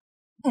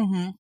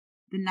 Mm-hmm.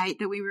 The night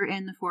that we were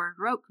in the forward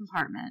rope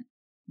compartment,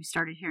 we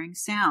started hearing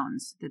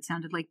sounds that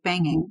sounded like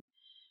banging.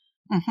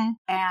 Mm-hmm.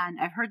 And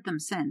I've heard them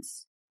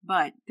since,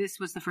 but this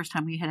was the first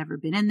time we had ever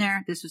been in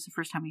there. This was the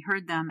first time we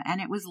heard them,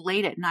 and it was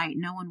late at night.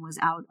 No one was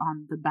out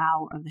on the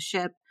bow of the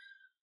ship.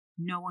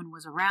 No one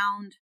was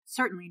around.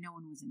 Certainly no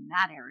one was in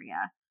that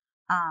area,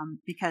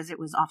 because it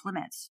was off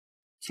limits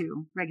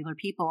to regular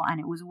people, and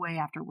it was way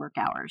after work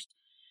hours.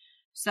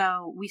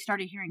 So we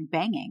started hearing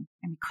banging,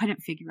 and we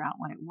couldn't figure out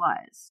what it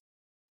was.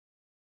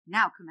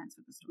 Now commence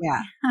with the story.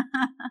 Yeah.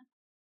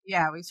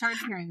 Yeah, we started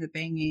hearing the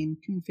banging,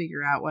 couldn't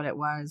figure out what it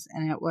was,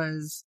 and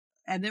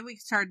then we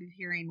started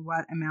hearing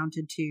what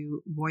amounted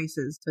to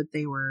voices, but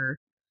they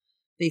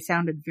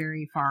sounded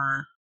very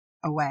far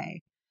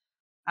away.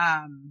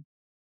 I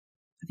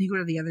think one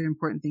of the other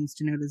important things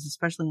to note is,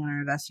 especially on our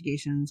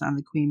investigations on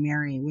the Queen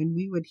Mary, when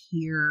we would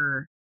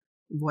hear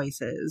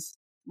voices,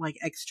 like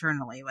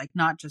externally, like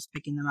not just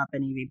picking them up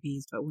in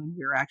EVPs, but when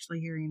we were actually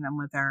hearing them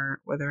with our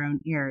own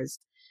ears,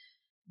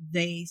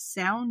 they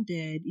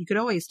sounded, you could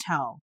always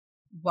tell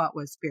what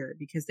was spirit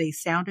because they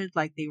sounded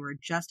like they were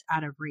just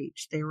out of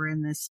reach. They were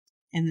in this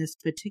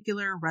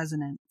particular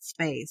resonant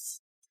space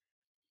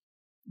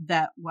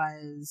that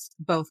was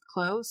both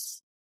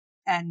close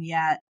and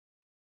yet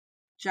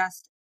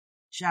just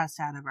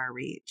out of our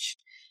reach.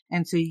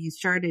 And so you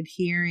started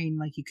hearing,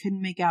 like, you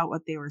couldn't make out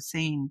what they were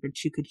saying,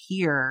 but you could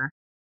hear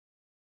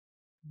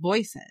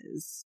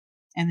voices,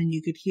 and then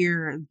you could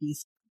hear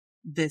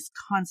this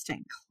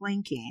constant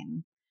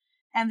clanking.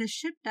 And the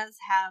ship does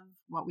have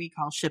what we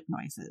call ship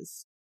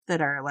noises that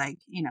are like,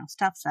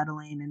 stuff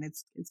settling, and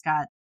it's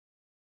got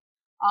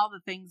all the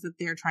things that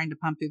they're trying to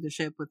pump through the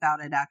ship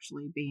without it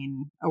actually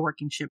being a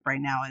working ship right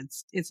now.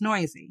 It's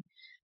noisy,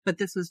 but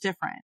this was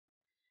different.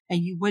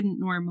 And you wouldn't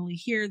normally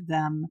hear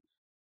them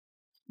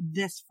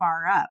this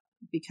far up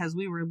because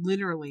we were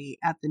literally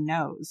at the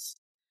nose.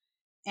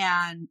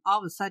 And all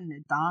of a sudden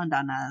it dawned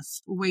on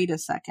us, wait a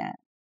second,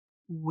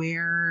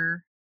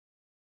 we're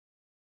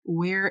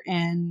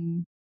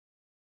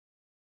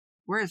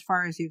as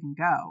far as you can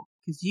go,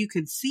 because you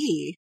could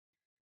see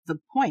the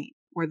point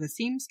where the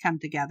seams come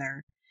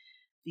together.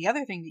 The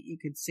other thing that you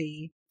could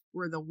see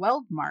were the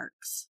weld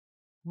marks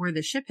where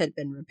the ship had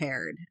been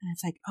repaired. And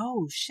it's like,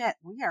 oh shit,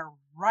 we are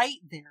right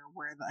there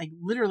where, like,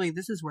 literally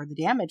this is where the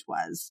damage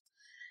was.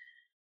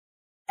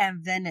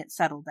 And then it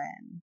settled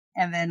in.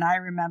 And then I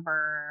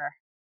remember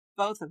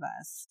both of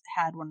us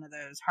had one of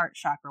those heart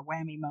chakra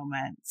whammy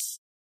moments,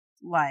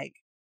 like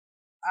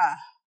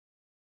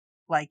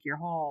your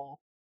whole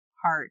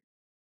heart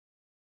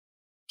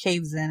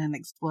caves in and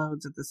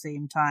explodes at the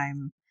same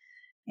time,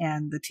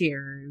 and the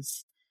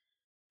tears,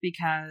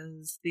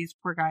 because these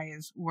poor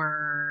guys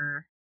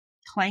were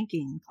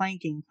clanking,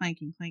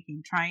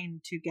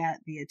 trying to get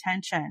the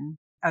attention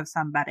of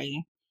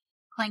somebody.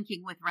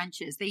 Clanking with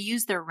wrenches. They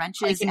used their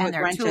wrenches and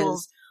their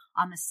tools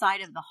on the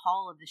side of the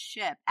hull of the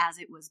ship as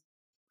it was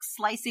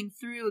slicing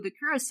through the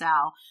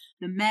Curacao.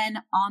 The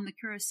men on the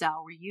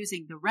Curacao were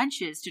using the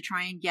wrenches to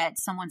try and get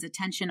someone's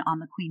attention on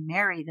the Queen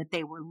Mary that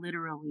they were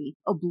literally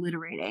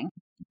obliterating.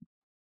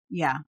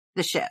 Yeah.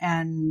 The ship.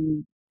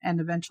 And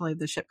eventually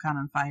the ship caught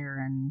on fire,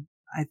 and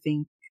I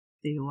think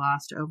they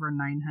lost over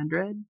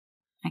 900.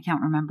 I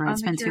can't remember.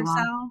 It's been too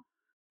long.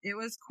 It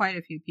was quite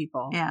a few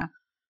people. Yeah.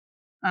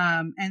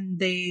 And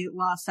they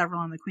lost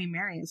several on the Queen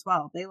Mary as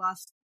well. They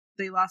lost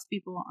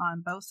people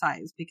on both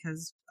sides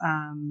because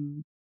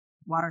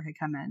water had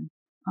come in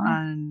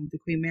on the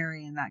Queen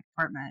Mary in that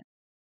compartment.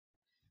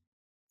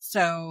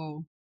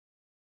 So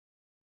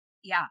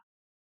yeah,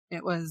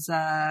 it was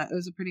a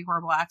pretty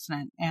horrible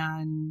accident,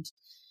 and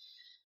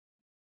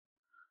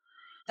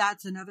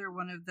that's another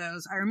one of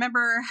those. I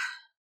remember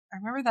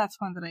that's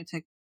one that I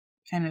took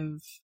kind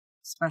of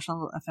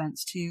special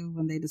offense to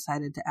when they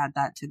decided to add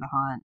that to the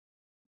haunt.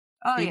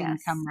 Oh, they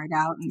didn't come right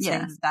out and say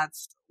that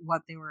that's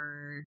what they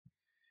were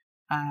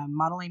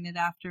modeling it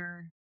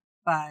after.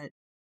 But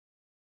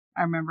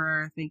I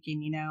remember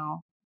thinking,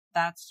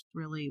 that's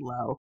really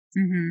low.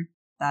 Mm-hmm.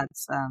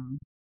 That's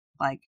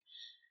like,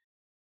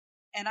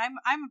 and I'm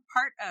a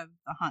part of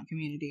the haunt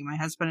community. My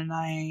husband and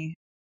I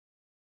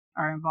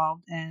are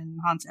involved in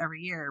haunts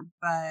every year,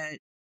 but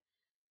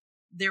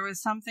there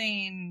was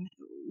something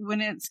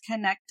when it's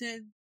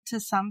connected to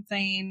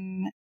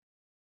something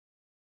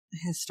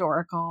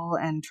historical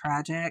and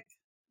tragic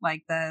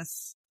like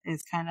this,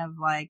 is kind of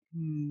like,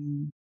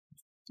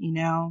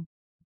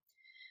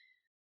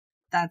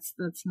 that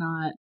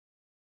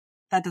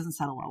doesn't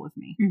settle well with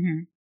me.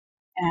 Mm-hmm.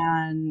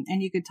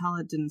 And you could tell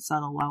it didn't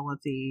settle well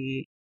with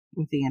the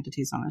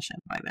entities on the ship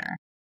either.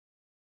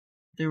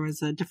 There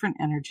was a different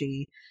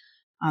energy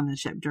on the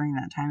ship during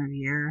that time of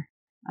year.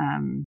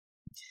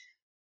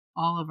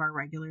 All of our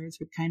regulars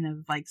would kind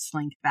of like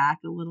slink back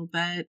a little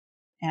bit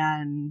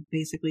and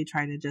basically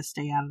try to just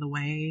stay out of the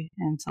way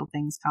until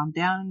things calmed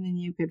down, and then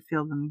you could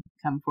feel them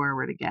come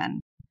forward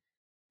again.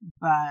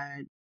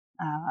 But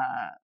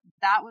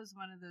that was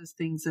one of those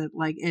things that,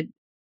 like,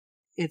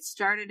 it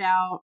started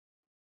out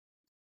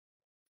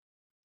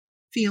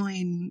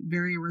feeling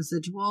very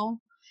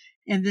residual,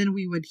 and then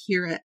we would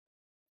hear it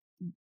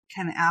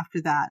kind of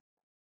after that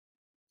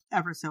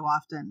ever so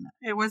often.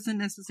 It wasn't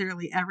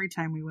necessarily every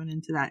time we went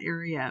into that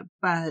area,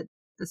 but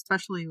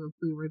especially if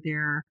we were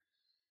there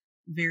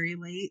very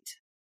late,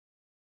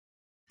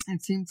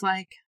 it seems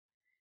like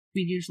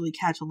we'd usually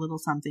catch a little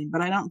something,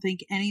 but I don't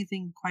think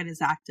anything quite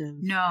as active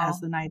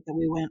as the night that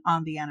we went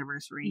on the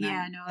anniversary night.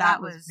 Yeah, no,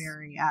 that was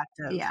very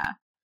active. Yeah.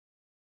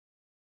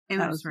 It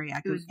was very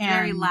active. It was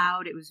very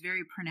loud. It was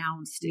very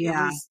pronounced.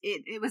 Yeah.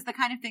 It was the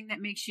kind of thing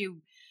that makes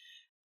you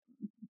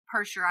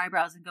purse your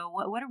eyebrows and go,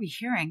 what are we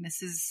hearing?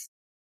 This is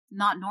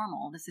not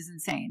normal. This is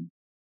insane.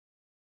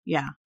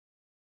 Yeah.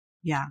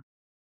 Yeah.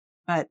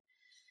 But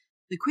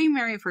the Queen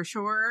Mary for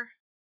sure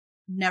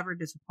never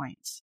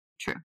disappoints.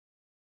 True.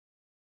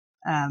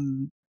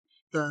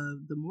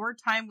 The more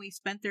time we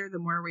spent there, the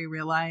more we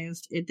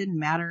realized it didn't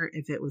matter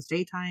if it was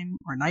daytime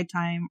or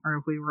nighttime, or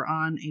if we were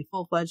on a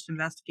full-fledged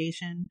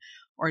investigation,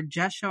 or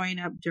just showing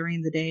up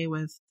during the day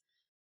with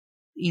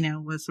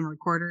some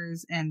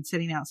recorders and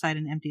sitting outside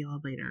an empty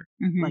elevator.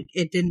 Mm-hmm. Like,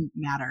 it didn't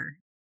matter.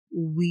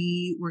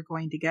 We were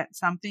going to get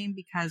something,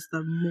 because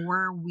the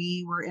more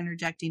we were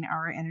interjecting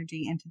our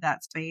energy into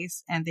that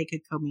space, and they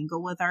could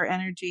commingle with our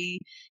energy,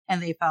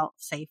 and they felt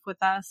safe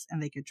with us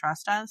and they could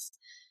trust us,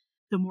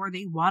 the more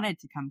they wanted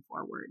to come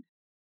forward,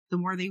 the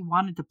more they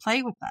wanted to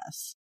play with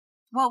us.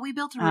 Well, we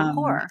built a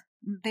rapport.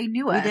 They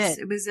knew us. Did.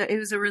 It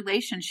was a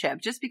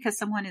relationship. Just because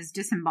someone is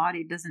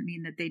disembodied doesn't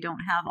mean that they don't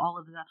have all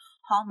of the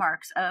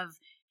hallmarks of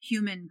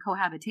human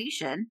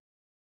cohabitation.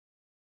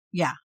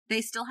 Yeah.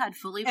 They still had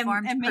fully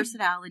formed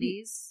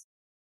personalities.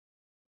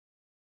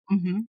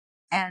 Mm-hmm.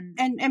 And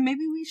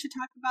maybe we should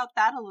talk about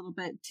that a little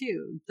bit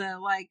too. The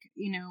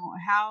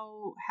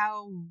how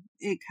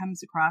it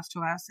comes across to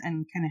us,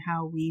 and kind of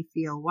how we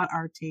feel, what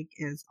our take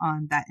is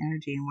on that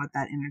energy and what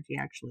that energy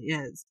actually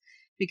is.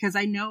 Because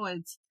I know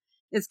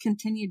it's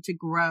continued to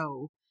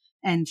grow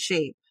and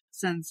shape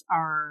since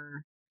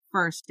our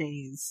first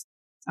days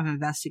of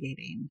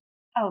investigating.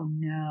 Oh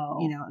no.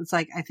 It's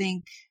like, I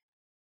think,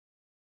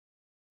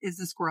 is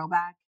the squirrel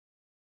back?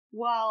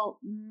 Well,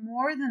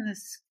 more than the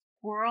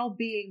squirrel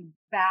being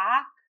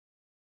back,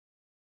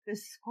 the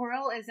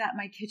squirrel is at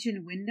my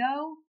kitchen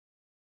window,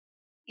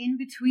 in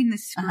between the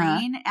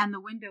screen and the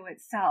window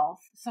itself.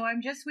 So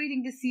I'm just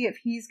waiting to see if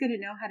he's going to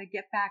know how to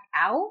get back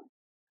out,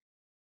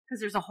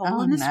 because there's a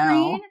hole in the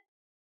screen.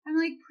 I'm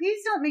like,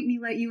 please don't make me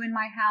let you in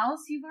my house.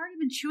 You've already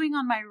been chewing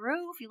on my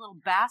roof, you little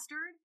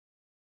bastard.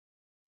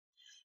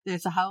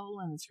 There's a hole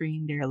in the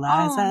screen, dear Liza.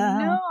 Oh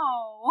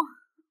no.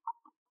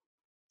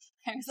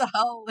 There's a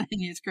hole in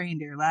your screen,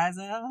 dear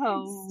Liza.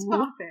 Oh.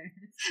 Stop it.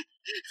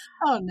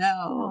 Oh, no.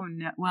 Oh,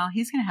 no. Well,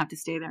 he's going to have to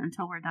stay there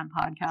until we're done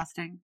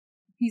podcasting.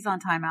 He's on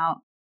timeout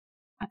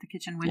at the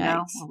kitchen window.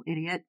 Yikes. Little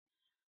idiot.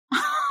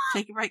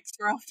 Take a break,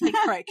 squirrel. Take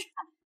a break.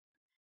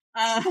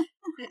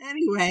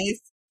 Anyways,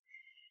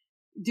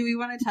 do we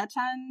want to touch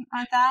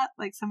on that?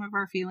 Like, some of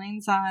our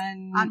feelings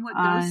on what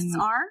ghosts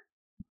are?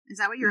 Is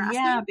that what you're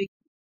asking?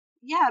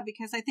 Yeah,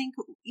 because I think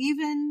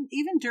even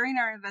during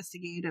our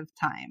investigative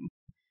time,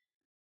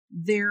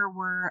 there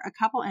were a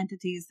couple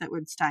entities that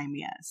would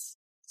stymie us.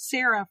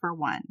 Sarah, for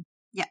one.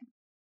 Yeah.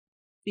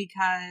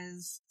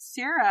 Because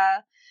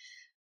Sarah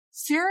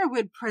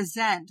would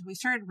present, we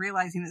started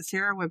realizing that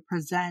Sarah would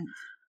present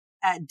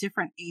at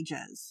different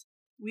ages.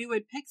 We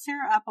would pick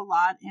Sarah up a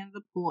lot in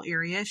the pool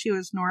area. She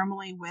was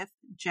normally with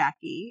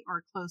Jackie,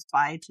 or close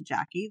by to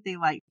Jackie. They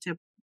liked to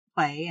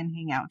play and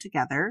hang out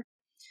together.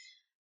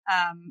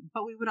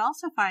 But we would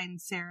also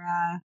find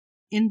Sarah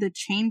in the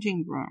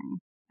changing room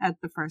at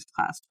the first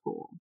class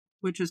pool,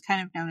 which was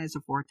kind of known as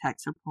a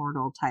vortex or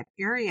portal type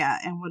area.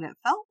 And what it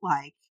felt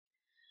like,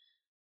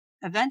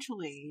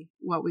 eventually,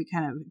 what we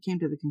kind of came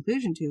to the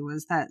conclusion to,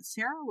 was that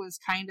Sarah was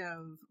kind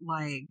of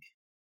like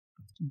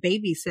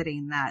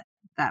babysitting that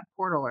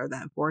portal or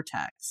that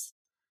vortex.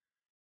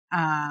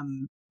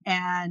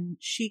 And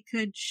she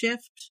could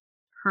shift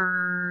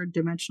her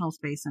dimensional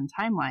space and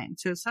timeline.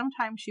 So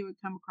sometimes she would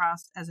come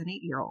across as an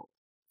 8-year-old.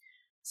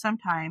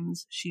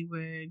 Sometimes she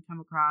would come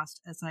across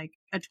as like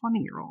a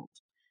 20-year-old.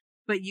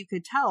 But you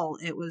could tell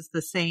it was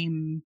the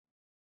same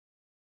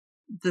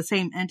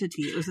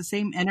entity. It was the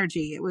same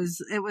energy. It was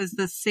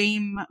the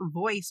same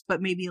voice,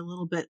 but maybe a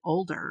little bit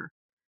older.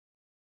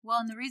 Well,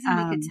 and the reason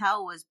we could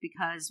tell was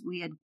because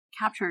we had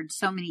captured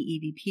so many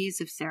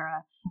EVPs of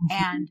Sarah,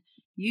 and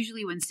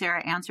usually when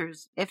Sarah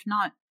answers, if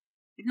not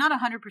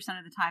 100%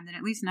 of the time, then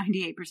at least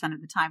 98%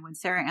 of the time, when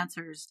Sarah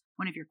answers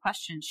one of your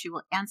questions, she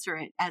will answer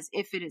it as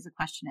if it is a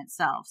question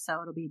itself.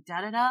 So it'll be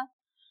da-da-da,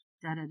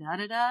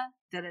 da-da-da-da-da,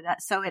 da-da-da.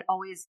 So it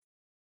always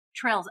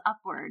trails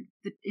upward.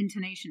 The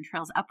intonation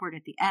trails upward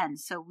at the end.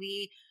 So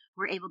we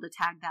were able to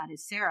tag that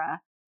as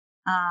Sarah.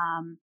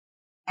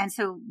 And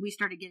so we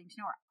started getting to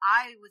know her.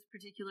 I was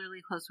particularly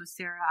close with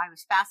Sarah. I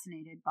was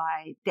fascinated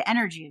by the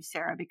energy of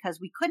Sarah, because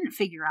we couldn't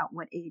figure out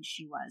what age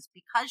she was,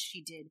 because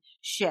she did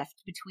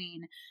shift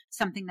between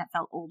something that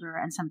felt older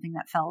and something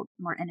that felt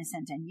more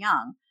innocent and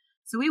young.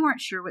 So we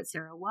weren't sure what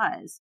Sarah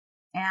was.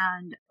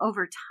 And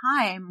over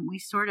time, we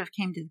sort of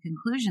came to the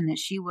conclusion that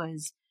she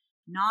was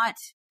not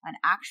an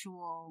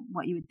actual,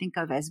 what you would think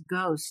of as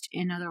ghost.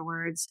 In other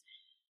words,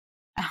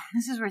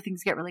 this is where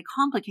things get really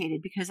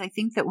complicated, because I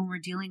think that when we're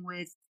dealing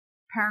with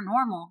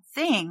paranormal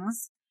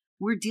things,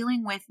 we're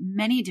dealing with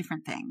many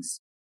different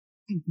things.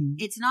 Mm-hmm.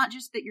 It's not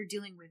just that you're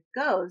dealing with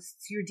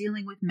ghosts, you're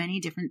dealing with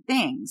many different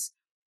things.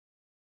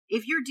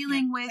 If you're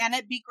dealing with... Can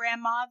it be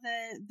grandma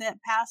that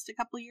passed a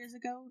couple of years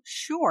ago?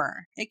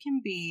 Sure. It can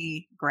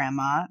be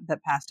grandma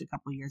that passed a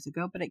couple of years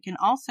ago, but it can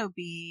also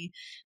be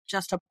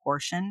just a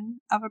portion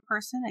of a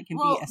person. It can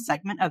be a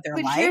segment of their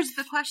life. But here's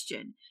the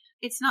question.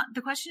 it's not,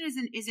 the question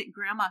isn't, is it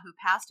grandma who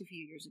passed a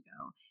few years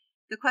ago?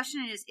 The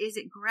question is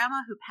it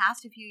grandma who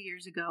passed a few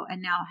years ago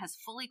and now has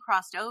fully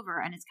crossed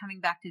over and is coming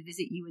back to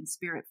visit you in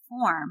spirit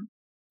form?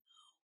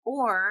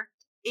 Or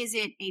is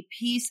it a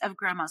piece of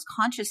grandma's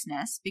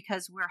consciousness,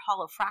 because we're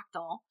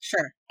holofractal?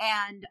 Sure.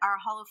 And our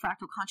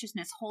holofractal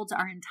consciousness holds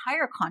our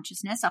entire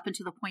consciousness up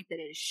until the point that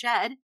it is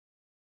shed.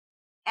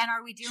 And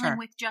are we dealing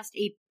with just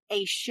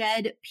a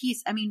shed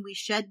piece? I mean, we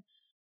shed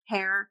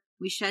hair,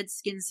 we shed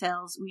skin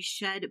cells, we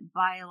shed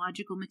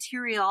biological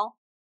material.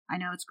 I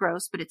know it's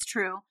gross, but it's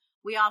true.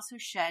 We also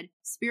shed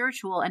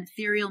spiritual and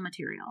ethereal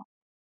material.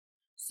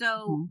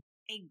 So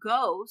a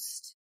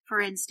ghost, for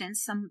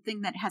instance,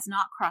 something that has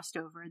not crossed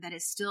over, that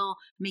is still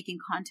making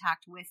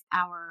contact with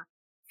our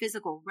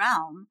physical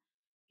realm,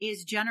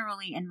 is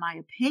generally, in my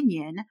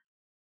opinion,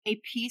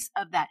 a piece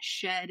of that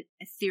shed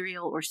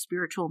ethereal or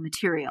spiritual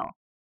material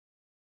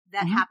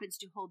that happens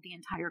to hold the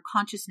entire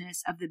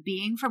consciousness of the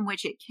being from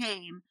which it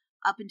came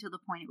up until the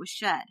point it was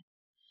shed.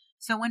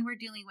 So when we're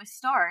dealing with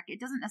Stark, it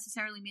doesn't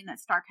necessarily mean that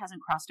Stark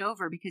hasn't crossed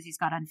over because he's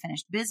got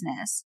unfinished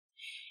business.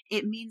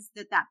 It means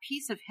that that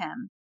piece of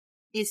him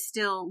is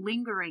still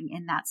lingering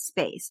in that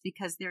space,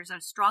 because there's a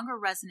stronger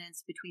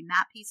resonance between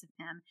that piece of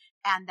him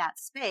and that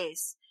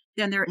space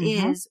than there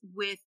is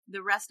with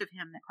the rest of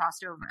him that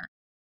crossed over.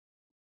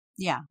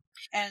 Yeah.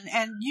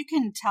 And you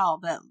can tell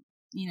that,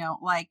 you know,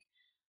 like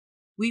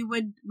we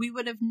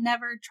would have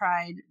never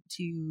tried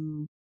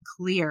to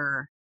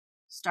clear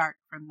Stark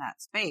from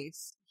that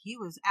space. He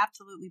was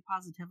absolutely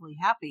positively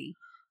happy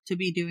to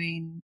be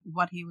doing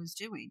what he was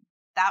doing.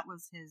 That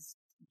was his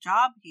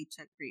job. He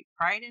took great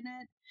pride in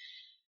it.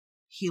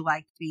 He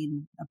liked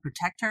being a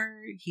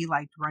protector. He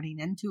liked running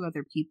into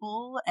other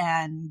people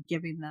and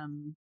giving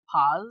them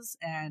pause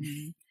and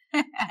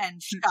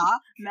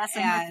shock,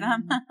 messing with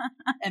them.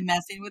 And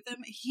messing with them.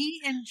 He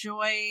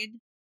enjoyed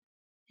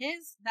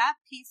that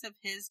piece of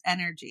his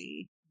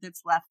energy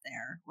that's left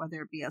there,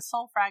 whether it be a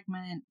soul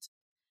fragment,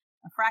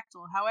 a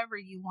fractal, however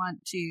you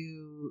want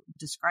to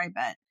describe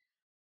it.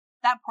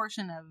 That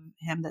portion of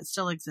him that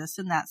still exists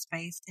in that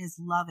space is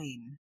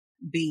loving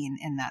being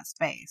in that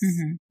space.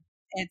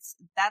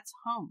 That's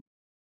home.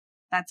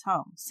 That's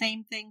home.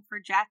 Same thing for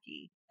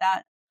Jackie.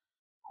 That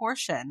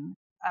portion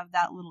of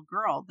that little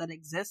girl that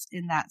exists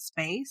in that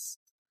space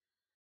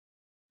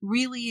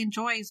really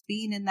enjoys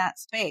being in that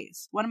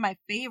space. One of my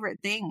favorite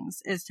things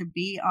is to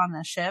be on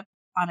the ship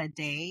on a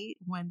day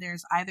when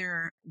there's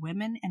either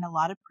women in a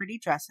lot of pretty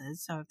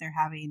dresses, so if they're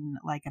having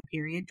like a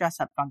period dress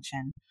up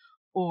function,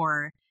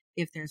 or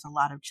if there's a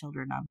lot of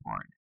children on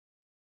board,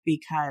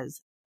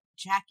 because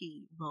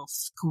Jackie will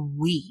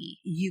squee.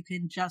 You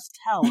can just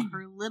tell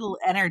her little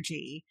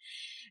energy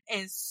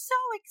is so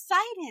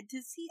excited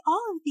to see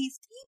all of these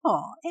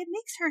people. It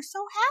makes her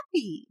so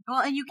happy.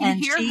 Well, and you can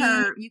hear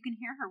her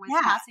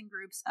with passing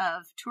groups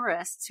of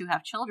tourists who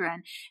have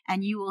children,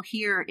 and you will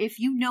hear, if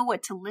you know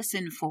what to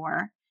listen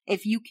for,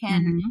 if you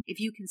can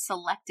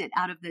select it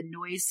out of the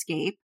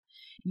noisescape,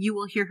 you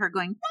will hear her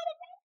going.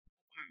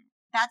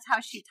 That's how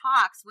she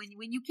talks.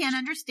 When you can't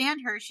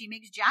understand her, she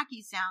makes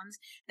Jackie sounds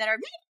that are.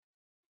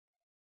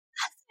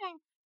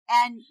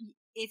 And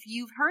if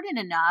you've heard it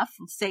enough,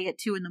 say at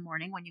 2 a.m.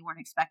 when you weren't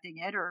expecting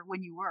it, or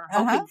when you were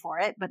hoping for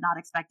it but not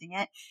expecting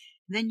it,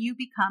 then you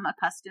become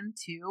accustomed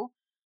to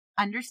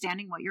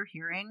understanding what you're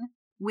hearing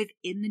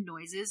within the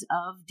noises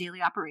of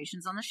daily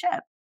operations on the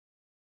ship.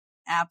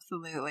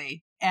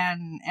 Absolutely.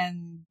 And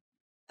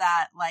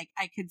that, like,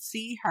 I could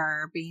see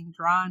her being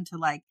drawn to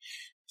like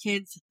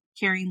kids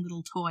carrying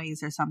little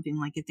toys or something,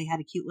 like if they had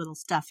a cute little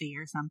stuffy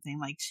or something,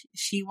 like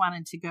she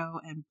wanted to go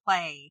and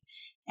play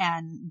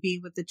and be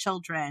with the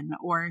children,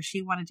 or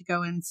she wanted to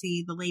go and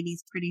see the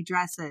ladies' pretty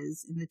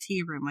dresses in the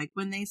tea room. Like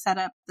when they set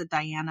up the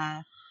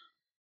Diana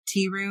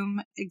tea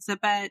room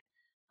exhibit,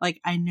 like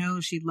I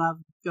know she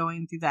loved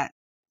going through that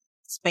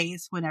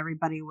space when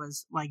everybody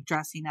was like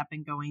dressing up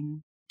and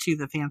going to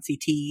the fancy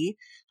tea.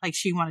 Like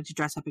she wanted to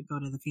dress up and go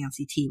to the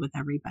fancy tea with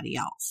everybody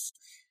else.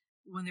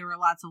 When there were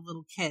lots of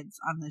little kids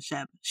on the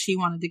ship, she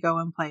wanted to go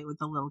and play with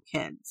the little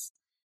kids.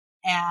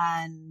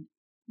 And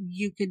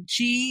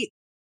she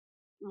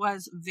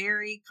was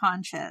very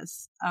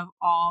conscious of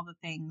all the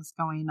things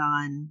going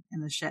on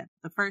in the ship.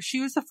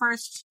 She was the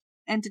first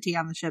entity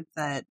on the ship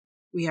that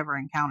we ever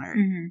encountered.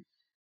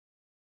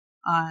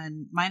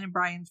 On mine and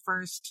Brian's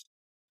first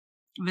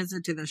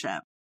visit to the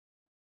ship,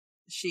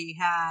 she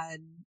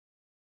had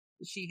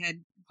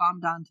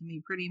glommed onto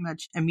me pretty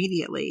much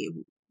immediately.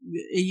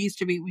 It used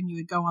to be when you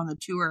would go on the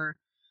tour,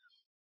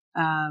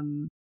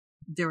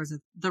 there was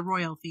the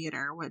Royal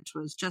Theater, which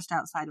was just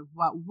outside of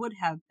what would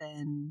have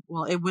been,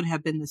 it would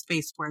have been the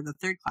space where the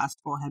third class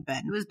pool had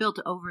been. It was built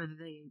over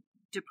the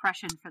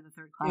depression for the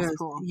third class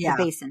pool, yeah.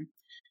 The basin.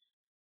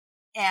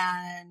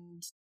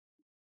 And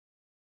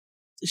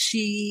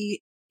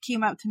she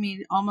came up to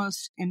me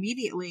almost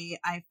immediately.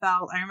 I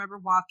remember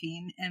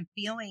walking and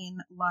feeling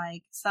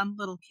like some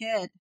little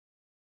kid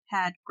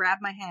had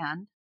grabbed my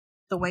hand,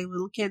 the way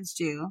little kids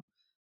do.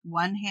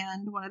 One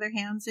of their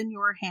hands in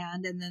your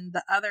hand, and then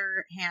the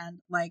other hand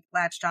like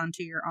latched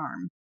onto your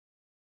arm.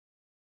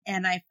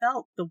 and I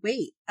felt the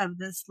weight of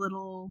these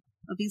little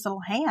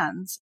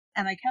hands.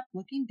 And I kept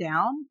looking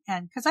down,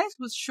 and because I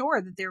was sure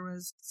that there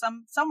was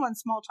someone,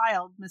 small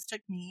child,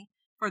 mistook me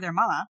for their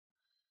mama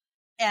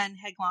and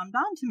had glommed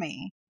onto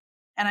me.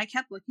 And I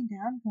kept looking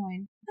down,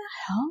 going, "What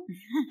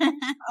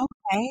the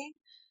hell?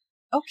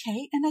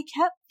 Okay." And I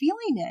kept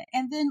feeling it.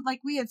 And then, like,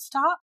 we had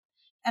stopped,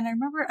 and I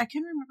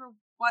couldn't remember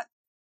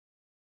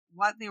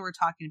what they were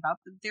talking about.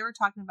 But they were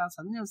talking about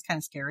something that was kind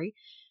of scary.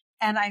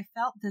 And I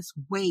felt this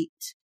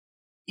weight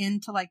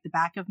into, like, the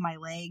back of my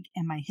leg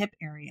and my hip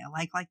area,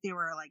 like they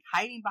were, like,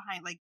 hiding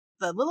behind, like,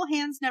 the little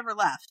hands never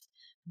left,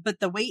 but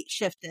the weight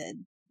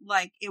shifted,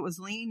 like it was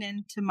leaning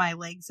into my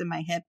legs and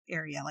my hip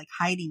area, like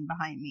hiding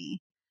behind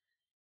me.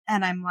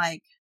 And I'm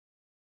like,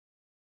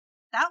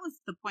 that was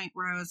the point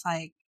where I was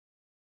like,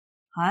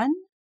 "Hun,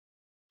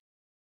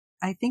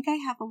 I think I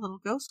have a little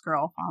ghost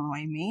girl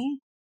following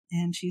me,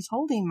 and she's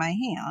holding my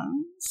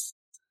hands,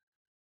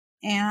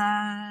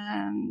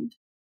 and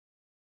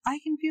I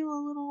can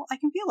feel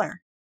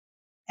her."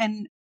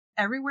 And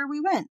everywhere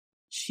we went,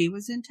 she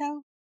was in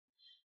tow.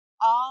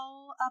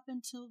 All up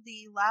until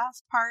the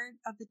last part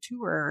of the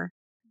tour,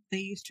 they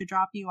used to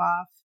drop you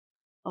off.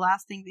 The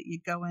last thing that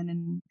you'd go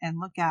in and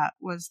look at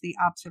was the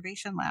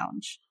observation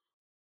lounge.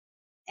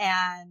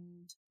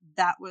 And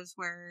that was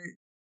where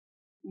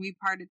we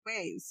parted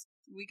ways.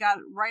 We got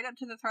right up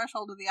to the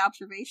threshold of the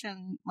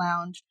observation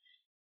lounge,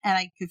 and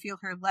I could feel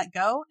her let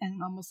go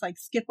and almost like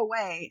skip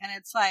away. And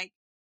it's like,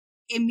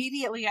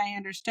 immediately I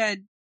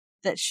understood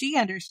that she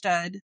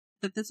understood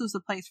that this was a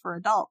place for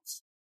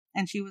adults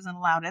and she wasn't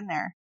allowed in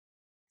there.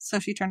 So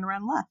she turned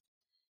around and left.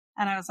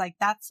 And I was like,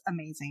 that's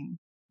amazing.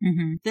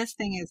 Mm-hmm. This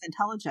thing is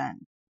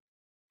intelligent.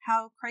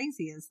 How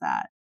crazy is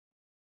that?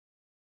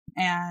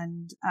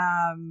 And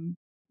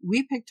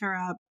we picked her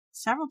up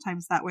several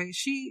times that way.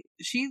 She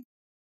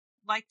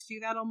liked to do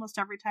that almost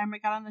every time I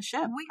got on the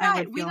ship. We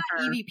got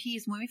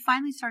EVPs when we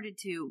finally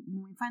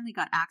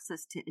got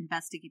access to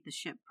investigate the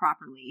ship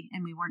properly,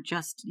 and we weren't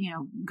just,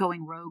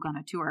 going rogue on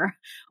a tour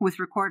with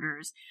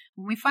recorders.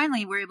 When we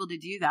finally were able to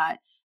do that,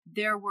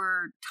 there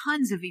were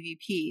tons of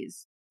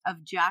EVPs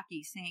of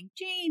Jackie saying,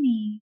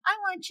 "Jamie, I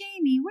want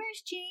Jamie.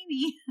 Where's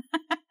Jamie?"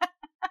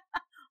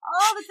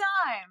 All the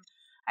time.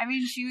 I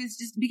mean, she was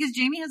just, because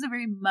Jamie has a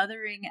very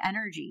mothering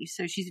energy,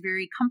 so she's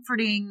very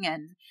comforting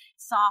and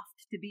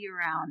soft to be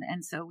around,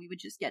 and so we would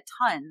just get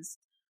tons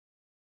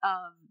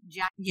of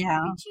Jackie.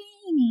 Yeah.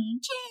 Jamie.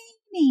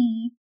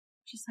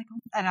 She's like, "Oh,"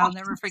 and I'll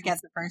never forget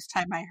the first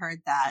time I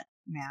heard that.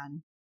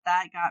 Man,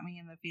 that got me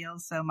in the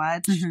feels so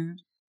much. Mm-hmm.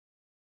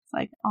 It's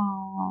like,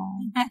 oh,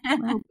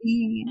 little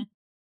bee.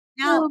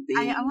 Now,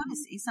 I want to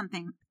say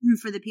something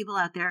for the people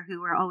out there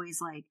who are always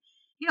like,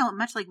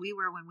 much like we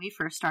were when we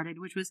first started,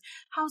 which was,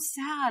 how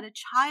sad, a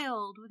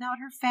child without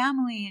her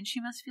family, and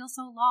she must feel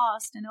so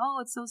lost, and oh,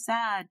 it's so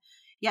sad.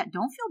 Yeah,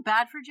 don't feel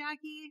bad for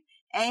Jackie.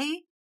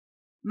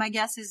 My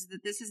guess is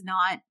that this is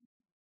not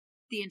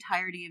the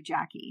entirety of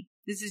Jackie.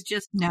 This is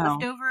just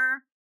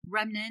leftover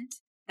remnant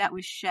that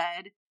was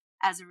shed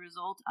as a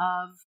result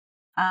of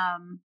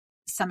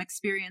some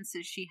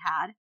experiences she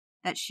had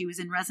that she was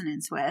in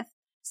resonance with.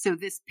 So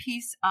this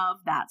piece of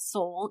that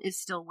soul is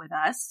still with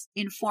us,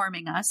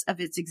 informing us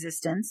of its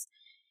existence.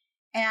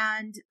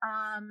 And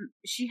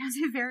she has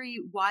a very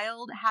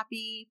wild,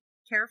 happy,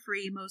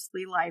 carefree,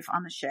 mostly life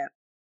on the ship.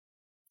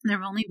 There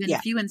have only been a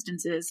few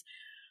instances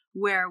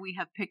where we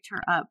have picked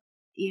her up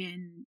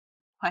in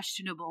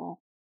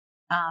questionable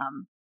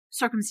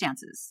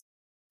circumstances.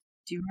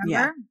 Do you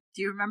remember? Yeah.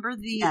 Do you remember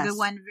the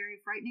one very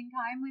frightening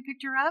time we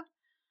picked her up?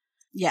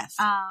 Yes.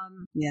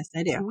 Yes,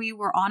 I do. We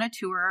were on a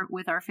tour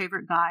with our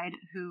favorite guide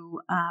who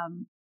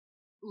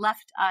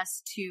left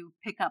us to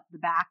pick up the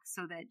back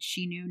so that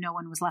she knew no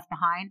one was left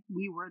behind.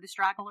 We were the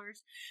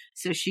stragglers.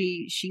 So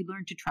she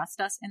learned to trust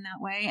us in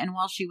that way. And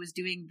while she was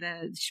doing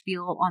the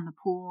spiel on the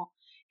pool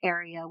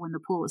area when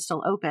the pool was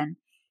still open,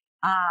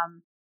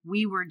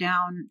 we were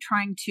down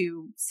trying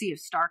to see if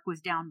Stark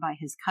was down by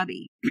his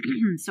cubby.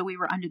 So we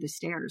were under the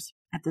stairs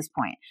at this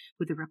point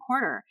with the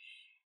recorder.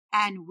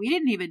 And we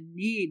didn't even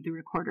need the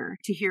recorder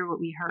to hear what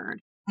we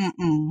heard.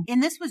 Mm-mm.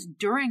 And this was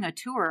during a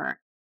tour.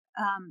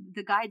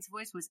 The guide's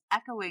voice was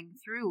echoing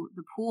through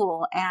the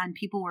pool and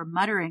people were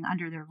muttering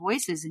under their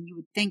voices. And you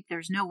would think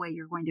there's no way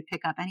you're going to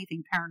pick up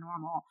anything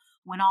paranormal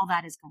when all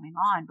that is going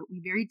on. But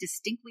we very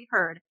distinctly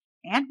heard,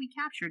 and we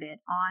captured it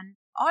on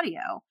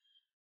audio,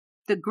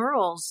 the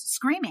girls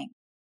screaming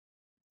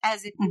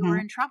as if we were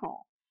in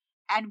trouble.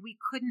 And we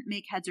couldn't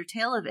make heads or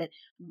tail of it.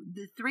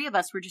 The three of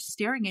us were just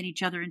staring at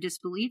each other in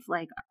disbelief,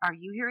 like, are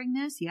you hearing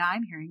this? Yeah,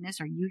 I'm hearing this.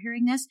 Are you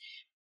hearing this?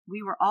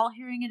 We were all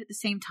hearing it at the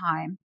same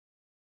time.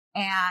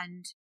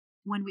 And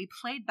when we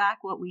played back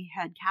what we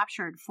had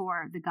captured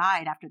for the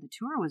guide after the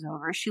tour was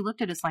over, she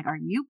looked at us like, are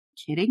you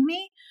kidding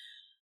me?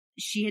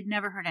 She had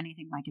never heard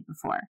anything like it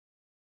before.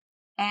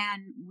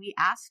 And we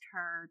asked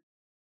her,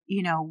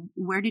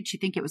 where did she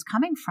think it was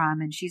coming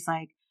from? And she's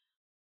like,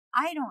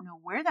 I don't know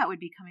where that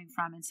would be coming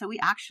from. And so we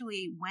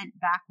actually went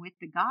back with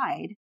the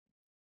guide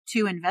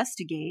to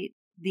investigate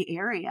the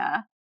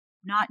area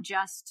not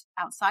just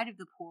outside of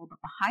the pool, but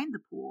behind the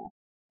pool.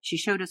 She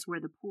showed us where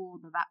the pool,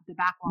 the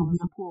back wall of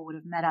the pool would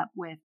have met up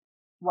with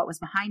what was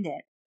behind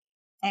it.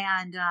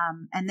 And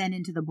then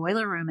into the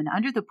boiler room and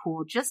under the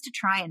pool, just to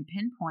try and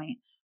pinpoint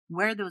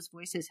where those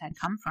voices had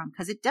come from.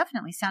 Because it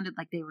definitely sounded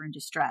like they were in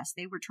distress.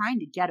 They were trying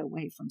to get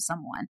away from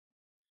someone.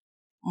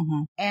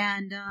 Mm-hmm.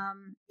 And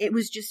it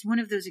was just one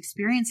of those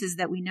experiences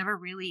that we never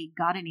really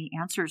got any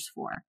answers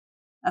for.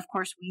 Of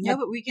course,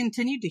 but we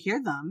continued to hear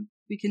them.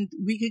 We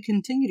could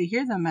continue to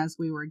hear them as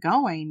we were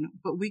going,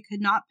 but we could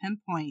not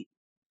pinpoint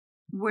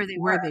where they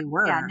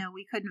were. Yeah, no,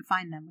 we couldn't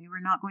find them. We were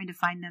not going to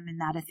find them in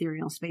that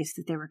ethereal space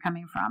that they were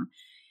coming from.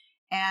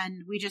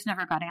 And we just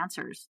never got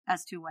answers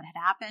as to what had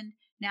happened.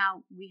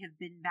 Now, we have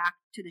been back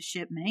to the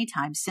ship many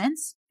times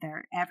since.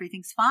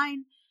 Everything's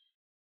fine.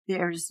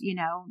 There's,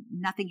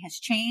 nothing has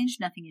changed.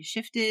 Nothing has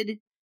shifted.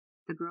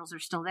 The girls are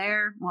still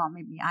there. Well,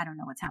 maybe, I don't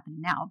know what's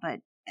happening now, but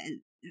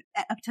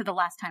up to the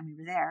last time we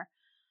were there,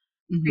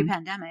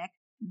 pre-pandemic,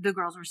 the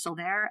girls were still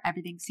there.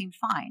 Everything seemed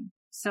fine.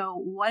 So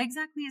what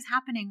exactly is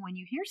happening when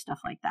you hear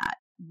stuff like that?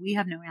 We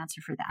have no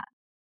answer for that.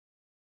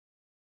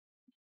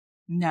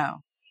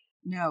 No,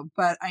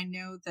 but I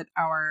know that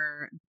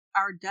our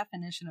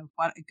definition of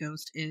what a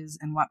ghost is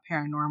and what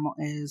paranormal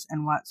is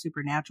and what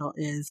supernatural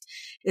is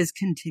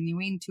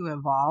continuing to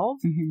evolve.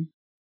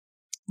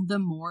 Mm-hmm. The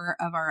more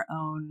of our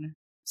own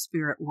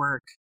spirit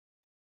work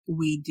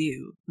we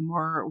do, the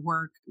more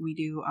work we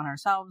do on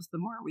ourselves, the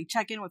more we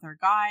check in with our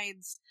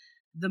guides,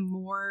 the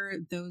more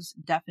those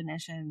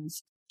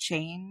definitions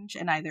change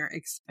and either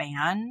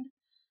expand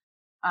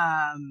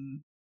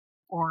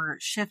or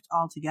shift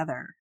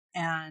altogether.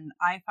 And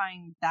I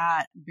find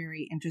that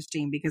very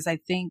interesting because I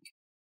think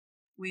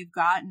we've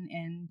gotten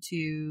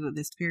into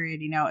this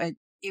period,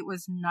 it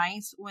was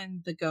nice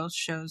when the ghost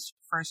shows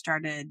first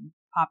started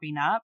popping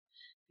up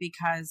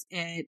because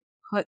it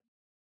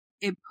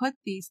put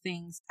these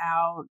things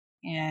out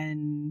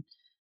in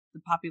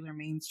the popular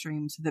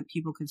mainstream so that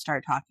people could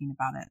start talking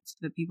about it, so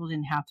that people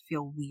didn't have to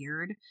feel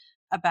weird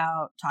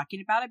about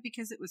talking about it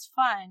because it was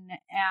fun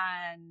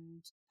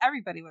and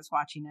everybody was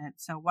watching it.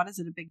 So what is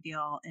it a big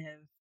deal if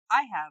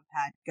I have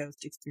had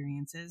ghost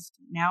experiences?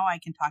 Now I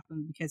can talk to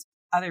them because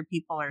other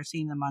people are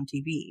seeing them on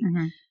TV.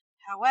 Mm-hmm.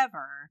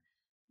 However,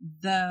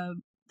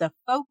 the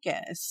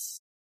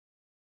focus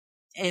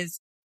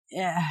is,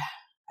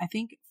 I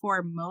think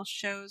for most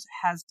shows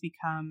has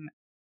become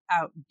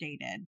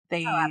outdated.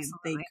 They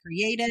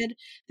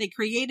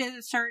created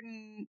a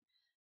certain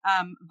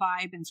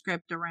vibe and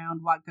script around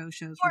what ghost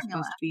shows were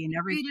supposed to be, and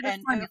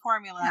a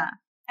formula, yeah.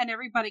 And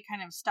everybody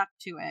kind of stuck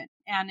to it.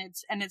 And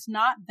it's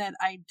not that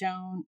I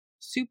don't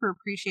super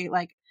appreciate,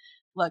 like,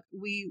 look,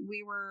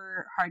 we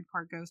were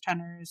hardcore ghost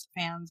hunters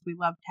fans. We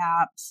loved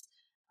Taps.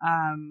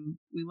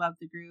 We loved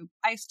the group.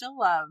 I still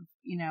love,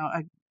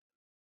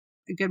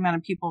 a good amount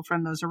of people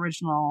from those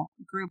original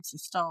groups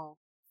still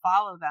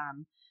follow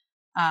them.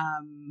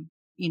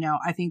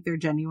 I think they're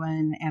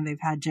genuine and they've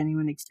had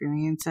genuine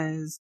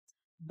experiences,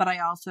 but I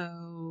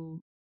also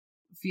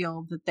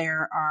feel that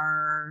there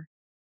are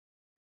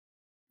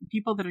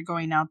people that are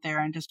going out there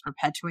and just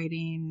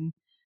perpetuating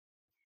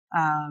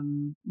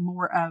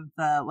more of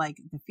the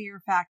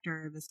fear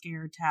factor, the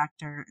scare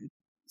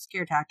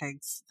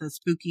tactics, the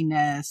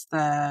spookiness,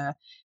 the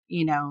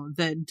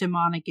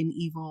demonic and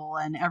evil,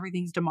 and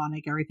everything's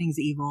demonic, everything's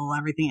evil,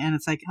 everything. And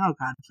it's like, oh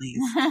God,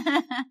 please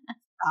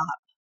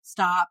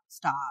stop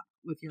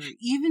with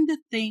even the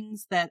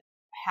things that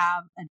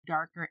have a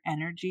darker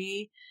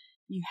energy.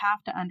 You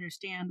have to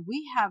understand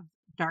we have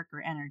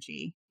darker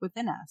energy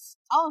within us.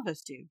 All of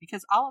us do,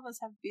 because all of us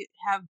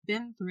have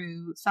been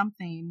through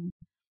something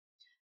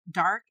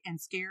dark and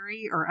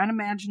scary or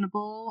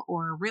unimaginable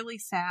or really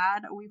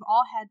sad. We've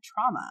all had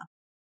trauma.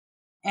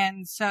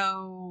 And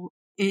so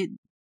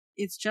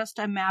it's just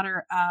a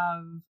matter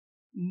of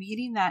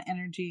meeting that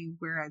energy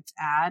where it's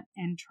at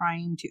and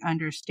trying to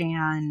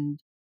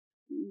understand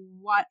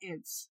what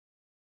it's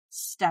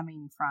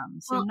stemming from.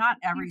 So not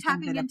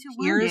everything that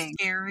appears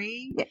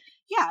scary.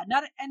 Yeah,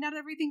 not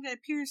everything that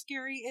appears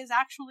scary is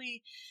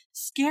actually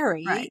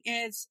scary. Right.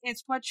 It's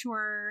what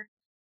you're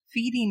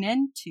feeding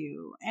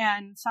into.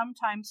 And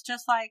sometimes,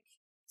 just like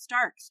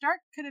Stark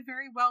could have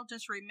very well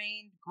just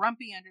remained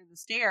grumpy under the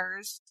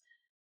stairs,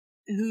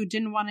 who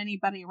didn't want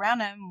anybody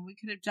around him. We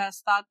could have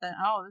just thought that,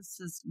 oh, this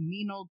is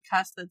mean old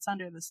cuss that's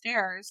under the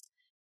stairs.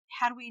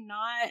 Had we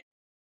not,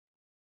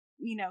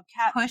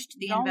 pushed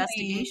the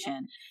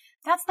investigation.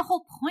 That's the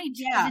whole point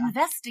of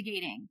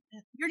investigating.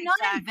 You're not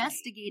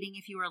investigating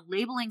if you are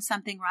labeling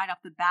something right off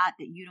the bat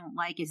that you don't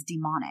like as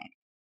demonic.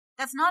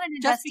 That's not an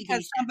investigation.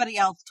 Just because somebody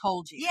else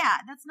told you. Yeah,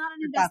 that's not an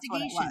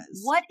investigation. That's what it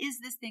was. What is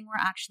this thing we're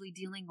actually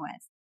dealing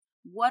with?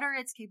 What are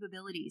its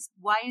capabilities?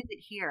 Why is it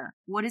here?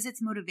 What is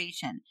its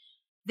motivation?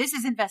 This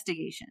is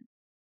investigation.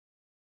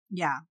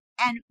 Yeah.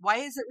 And why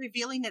is it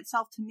revealing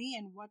itself to me?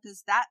 And what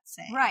does that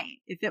say?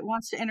 right. If it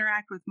wants to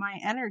interact with my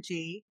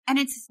energy, And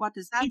what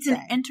does that it's say?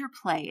 an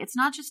interplay. It's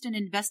not just an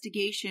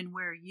investigation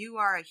where you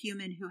are a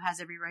human who has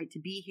every right to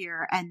be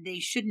here and they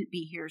shouldn't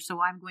be here,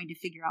 so I'm going to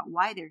figure out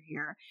why they're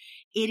here.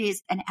 It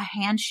is a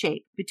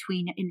handshake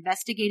between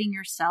investigating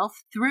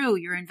yourself through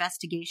your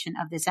investigation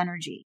of this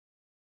energy.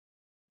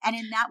 And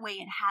in that way,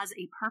 it has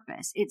a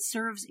purpose. It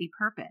serves a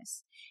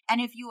purpose. And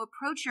if you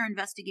approach your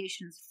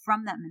investigations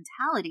from that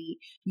mentality,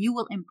 you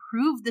will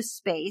improve the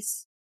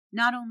space,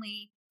 not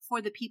only for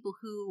the people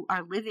who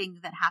are living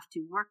that have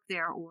to work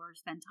there or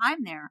spend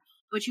time there,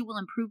 but you will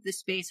improve the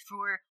space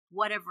for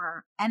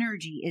whatever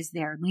energy is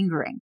there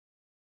lingering.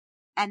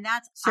 And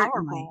that's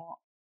our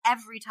goal.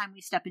 Every time we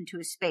step into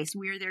a space,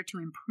 we are there to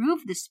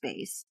improve the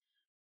space,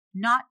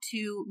 not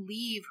to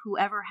leave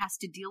whoever has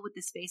to deal with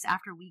the space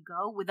after we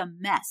go with a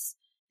mess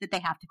that they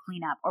have to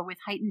clean up, or with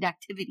heightened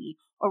activity,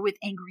 or with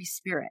angry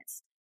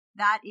spirits.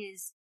 That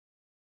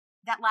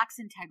lacks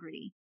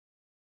integrity,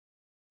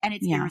 and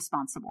it's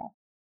irresponsible.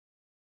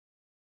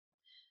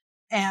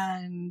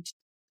 And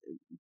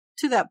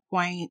to that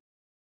point,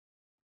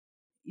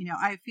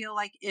 I feel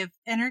like if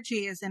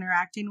energy is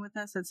interacting with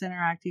us, it's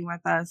interacting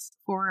with us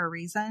for a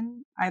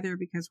reason, either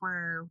because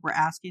we're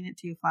asking it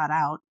to flat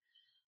out,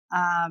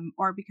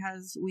 or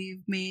because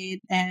we've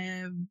made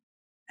a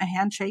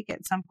handshake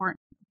at some point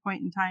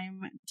in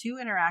time to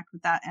interact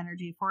with that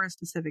energy for a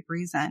specific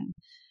reason.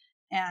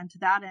 And to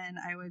that end,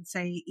 I would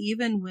say,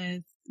 even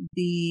with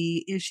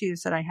the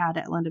issues that I had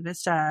at Linda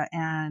Vista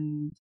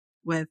and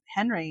with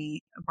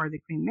Henry for the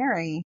Queen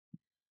Mary,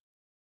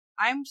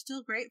 I'm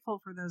still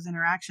grateful for those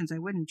interactions. I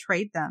wouldn't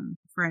trade them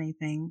for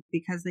anything,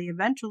 because they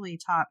eventually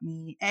taught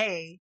me,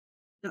 A,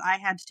 that I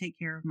had to take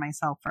care of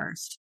myself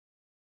first,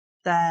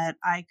 that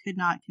I could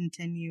not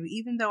continue,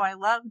 even though I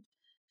loved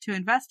to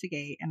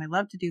investigate and I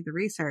loved to do the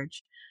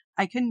research,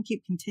 I couldn't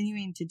keep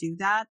continuing to do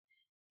that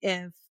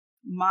if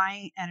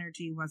my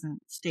energy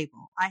wasn't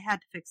stable. I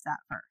had to fix that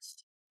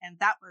first. And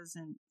that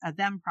wasn't a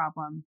them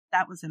problem.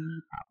 That was a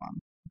me problem.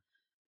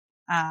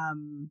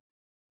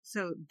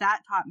 So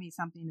that taught me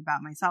something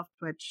about myself,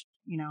 which,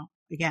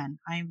 again,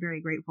 I am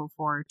very grateful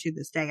for to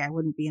this day. I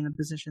wouldn't be in the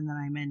position that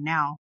I'm in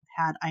now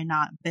had I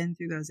not been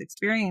through those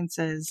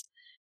experiences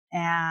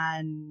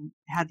and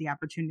had the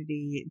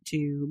opportunity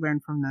to learn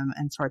from them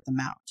and sort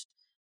them out.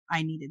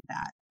 I needed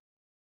that.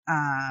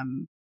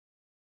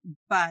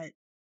 But,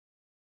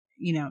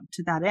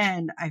 to that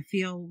end, I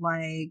feel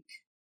like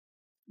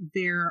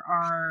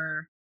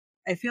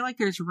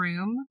there's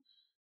room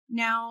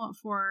now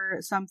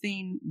for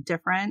something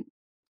different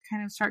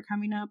kind of start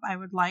coming up. I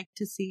would love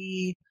to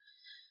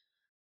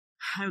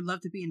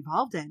be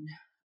involved in,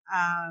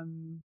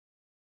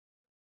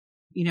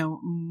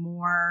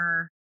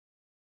 more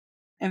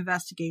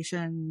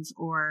investigations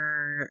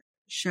or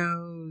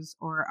shows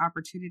or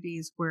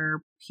opportunities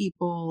where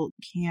people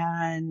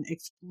can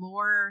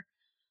explore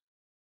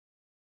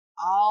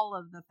all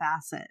of the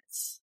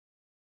facets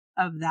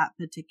of that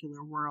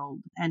particular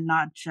world and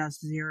not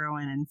just zero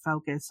in and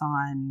focus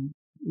on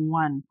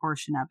one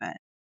portion of it,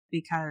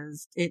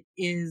 because it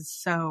is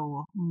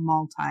so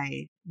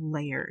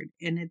multi-layered,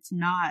 and it's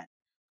not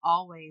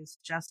always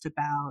just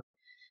about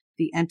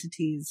the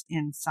entities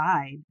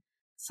inside.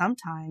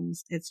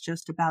 Sometimes it's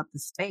just about the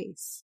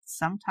space.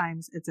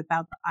 Sometimes it's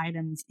about the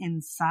items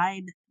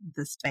inside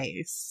the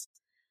space.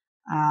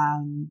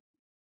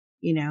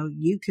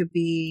 You could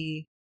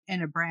be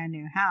in a brand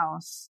new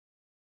house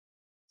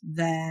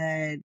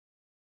that,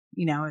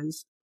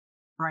 is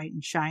bright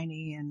and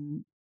shiny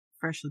and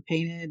freshly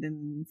painted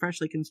and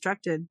freshly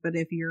constructed. But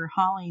if you're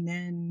hauling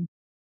in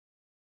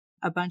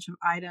a bunch of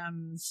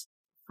items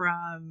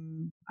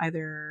from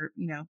either,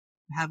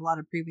 have a lot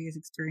of previous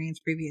experience,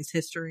 previous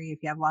history,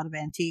 if you have a lot of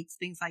antiques,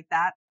 things like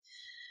that,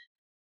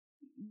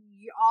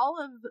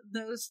 all of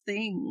those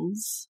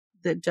things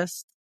that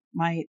just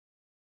might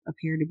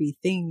appear to be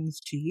things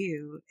to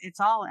you, it's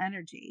all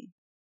energy.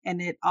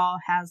 And it all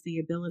has the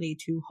ability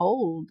to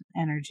hold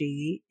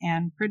energy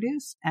and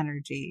produce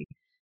energy.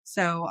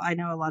 So I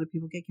know a lot of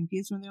people get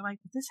confused when they're like,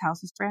 but this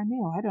house is brand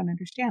new. I don't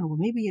understand. Well,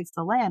 maybe it's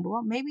the land.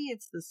 Well, maybe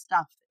it's the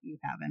stuff that you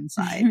have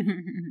inside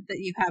that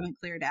you haven't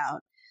cleared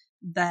out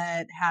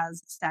that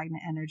has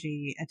stagnant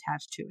energy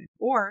attached to it.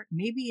 Or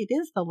maybe it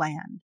is the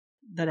land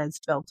that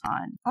it's built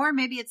on. Or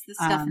maybe it's the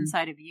stuff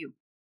inside of you.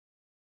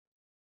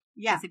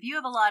 Yeah. Because if you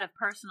have a lot of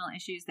personal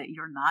issues that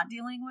you're not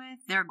dealing with,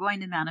 they're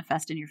going to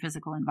manifest in your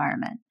physical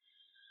environment.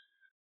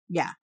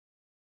 Yeah.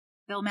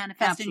 They'll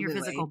manifest in your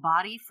physical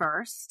body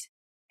first,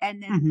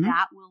 and then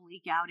that will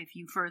leak out. If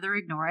you further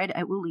ignore it,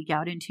 it will leak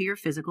out into your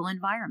physical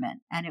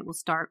environment, and it will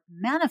start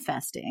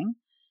manifesting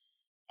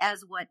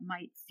as what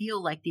might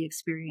feel like the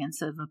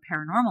experience of a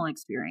paranormal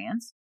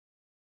experience,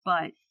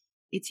 but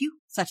it's you.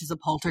 Such as a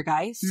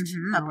poltergeist.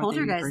 Mm-hmm. A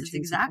poltergeist is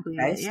exactly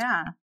it,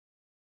 yeah.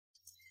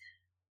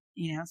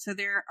 So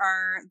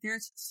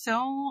there's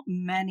so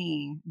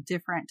many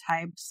different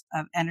types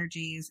of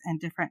energies and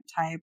different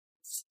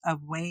types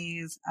of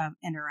ways of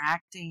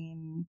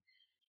interacting.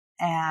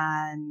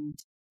 And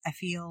I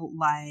feel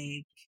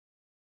like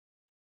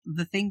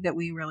the thing that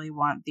we really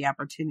want the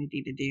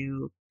opportunity to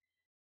do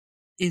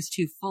is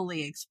to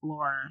fully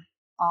explore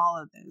all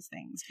of those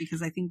things,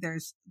 because I think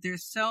there's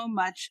so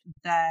much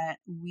that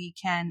we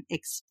can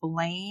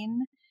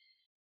explain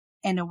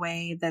in a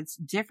way that's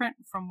different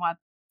from what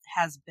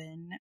has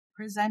been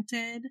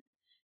presented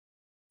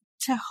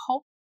to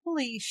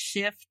hopefully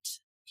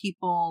shift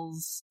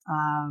people's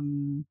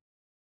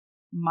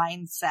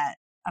mindset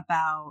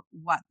about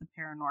what the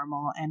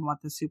paranormal and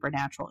what the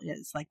supernatural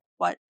is. Like,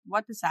 what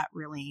does that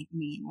really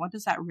mean? What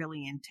does that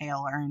really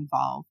entail or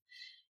involve?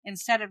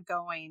 Instead of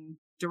going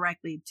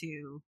directly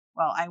to,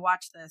 well, I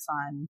watched this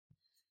on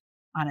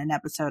an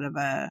episode of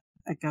a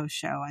ghost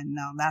show, and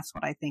no, that's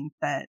what I think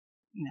that,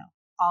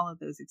 all of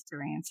those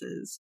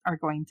experiences are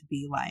going to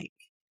be like.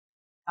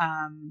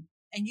 And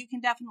you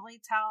can definitely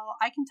tell,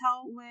 I can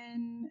tell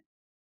when,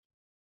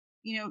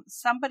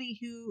 somebody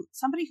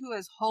who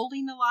is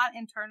holding a lot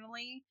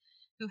internally,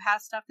 who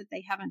has stuff that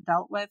they haven't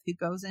dealt with, who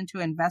goes in to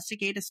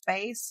investigate a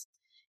space,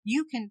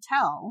 you can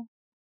tell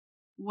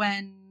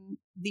when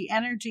the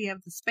energy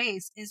of the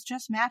space is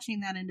just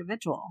matching that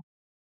individual.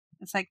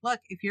 It's like,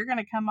 look, if you're going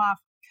to come off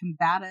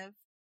combative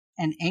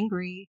and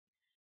angry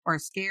or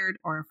scared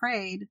or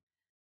afraid,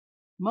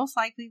 most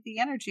likely the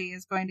energy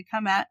is going to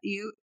come at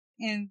you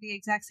in the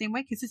exact same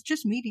way, because it's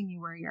just meeting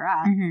you where you're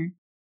at. Mm-hmm.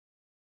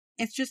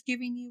 It's just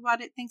giving you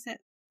what it thinks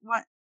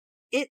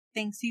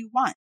you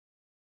want.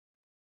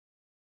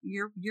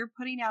 You're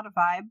putting out a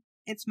vibe.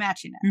 It's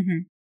matching it, mm-hmm.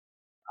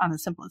 on the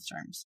simplest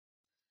terms.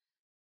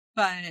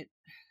 But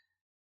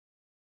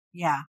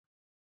yeah,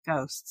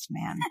 ghosts,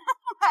 man.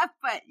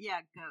 But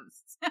yeah,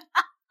 ghosts.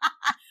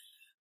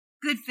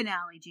 Good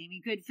finale,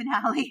 Jamie. Good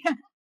finale.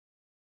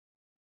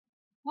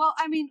 Well,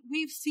 I mean,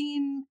 we've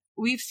seen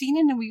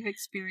it and we've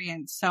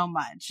experienced so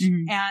much.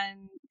 Mm-hmm.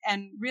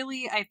 And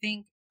really, I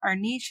think our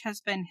niche has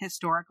been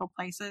historical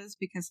places,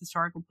 because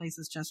historical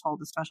places just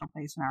hold a special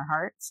place in our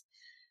hearts.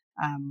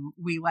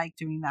 We like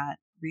doing that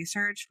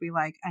research. We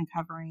like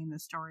uncovering the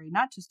story,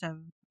 not just of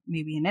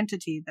maybe an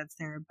entity that's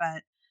there,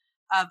 but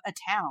of a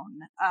town,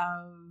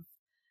 of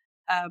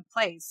a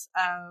place,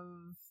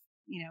 of,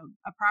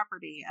 a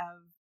property,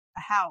 of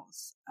a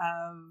house,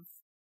 of,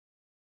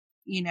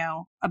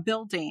 a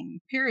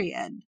building,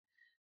 period.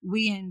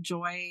 We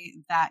enjoy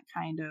that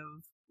kind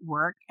of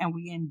work, and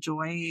we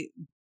enjoy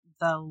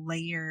the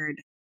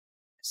layered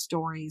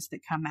stories that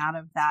come out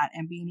of that,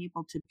 and being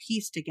able to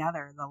piece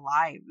together the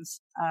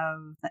lives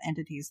of the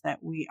entities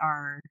that we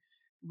are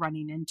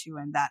running into,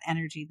 and that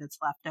energy that's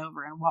left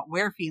over, and what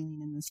we're feeling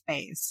in the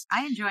space.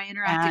 I enjoy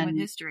interacting with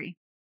history.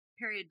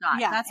 Period.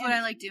 Yeah, that's what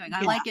I like doing.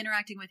 I like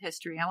interacting with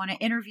history. I want to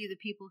interview the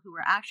people who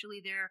were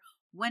actually there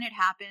when it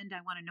happened.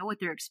 I want to know what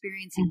they're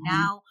experiencing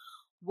now.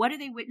 What do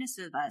they witness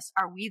of us?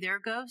 Are we their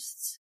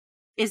ghosts?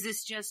 Is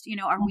this just,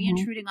 are we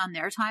intruding on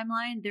their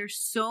timeline? There's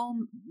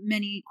so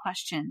many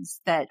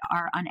questions that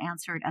are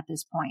unanswered at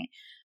this point.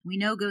 We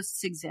know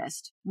ghosts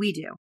exist. We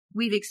do.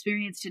 We've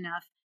experienced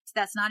enough. So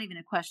that's not even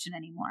a question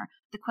anymore.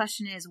 The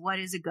question is, what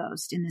is a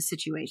ghost in this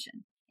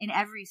situation? In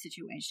every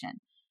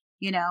situation,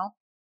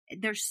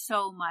 there's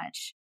so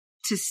much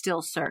to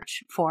still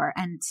search for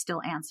and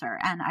still answer.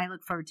 And I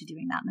look forward to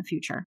doing that in the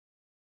future.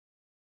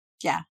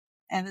 Yeah.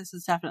 And this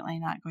is definitely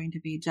not going to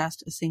be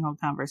just a single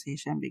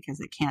conversation, because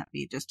it can't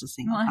be just a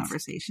single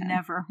conversation.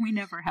 We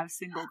never have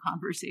single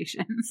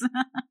conversations.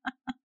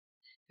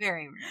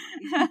 Very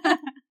rarely.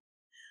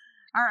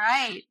 All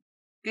right.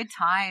 Good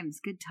times.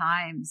 Good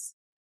times.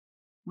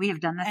 We have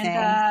done the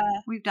thing.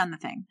 We've done the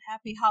thing.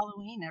 Happy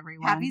Halloween,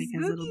 everyone. Happy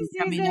because spooky it'll be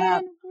season. coming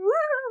up. Woo!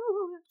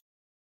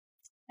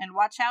 And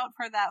watch out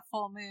for that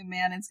full moon,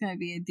 man. It's going to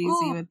be a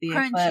doozy with the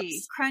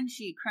eclipse.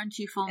 Crunchy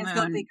full moon. It's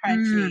going to be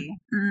crunchy.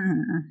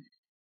 Mm.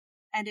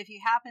 And if you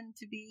happen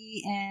to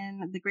be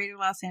in the greater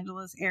Los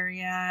Angeles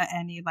area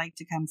and you'd like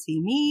to come see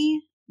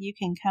me, you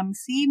can come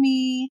see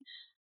me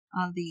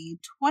on the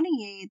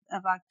 28th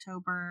of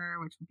October,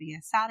 which will be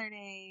a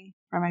Saturday,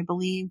 from, I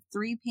believe,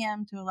 3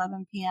 p.m. to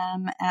 11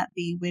 p.m. at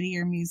the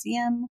Whittier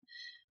Museum.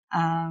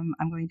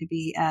 I'm going to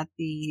be at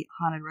the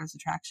Haunted Rose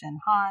Attraction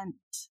Haunt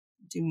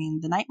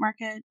doing the night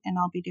market, and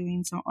I'll be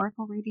doing some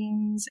oracle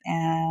readings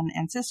and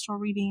ancestral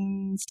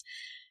readings,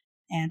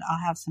 and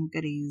I'll have some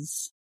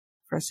goodies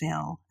for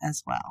sale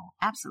as well.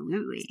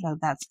 Absolutely. So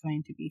that's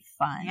going to be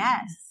fun.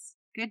 Yes.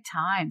 Good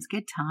times.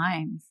 Good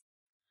times.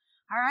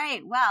 All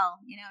right. Well,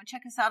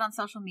 check us out on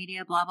social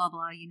media, blah, blah,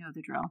 blah. You know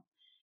the drill.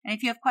 And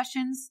if you have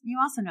questions, you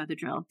also know the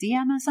drill.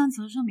 DM us on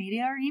social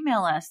media or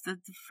email us. The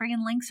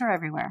friggin' links are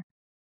everywhere.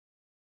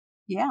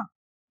 Yeah.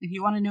 If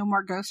you want to know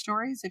more ghost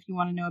stories, if you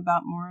want to know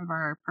about more of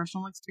our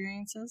personal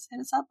experiences, hit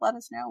us up. Let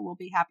us know. We'll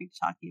be happy to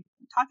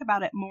talk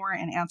about it more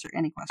and answer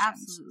any questions.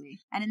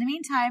 Absolutely. And in the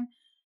meantime,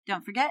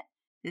 don't forget,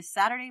 this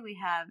Saturday we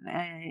have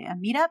a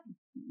meetup.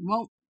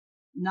 Well,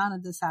 none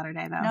of this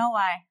Saturday, though. No,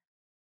 why?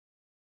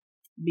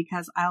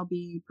 Because I'll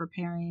be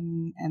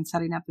preparing and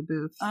setting up the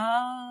booth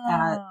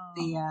at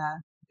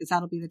because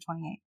that'll be the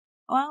 28th.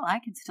 Well, I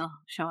can still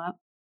show up.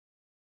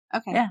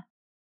 Okay. Yeah.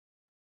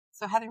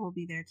 So Heather will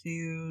be there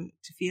to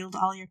field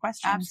all your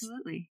questions.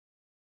 Absolutely.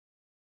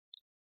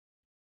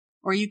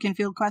 Or you can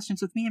field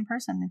questions with me in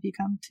person if you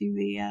come to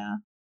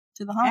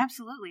the haunt.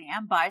 Absolutely.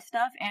 And buy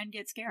stuff and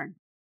get scared.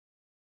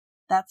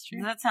 That's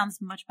true. That sounds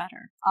much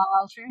better.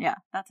 All true. Yeah,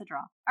 that's a draw.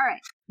 All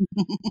right.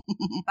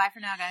 Bye for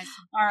now, guys.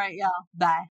 All right, y'all. Bye.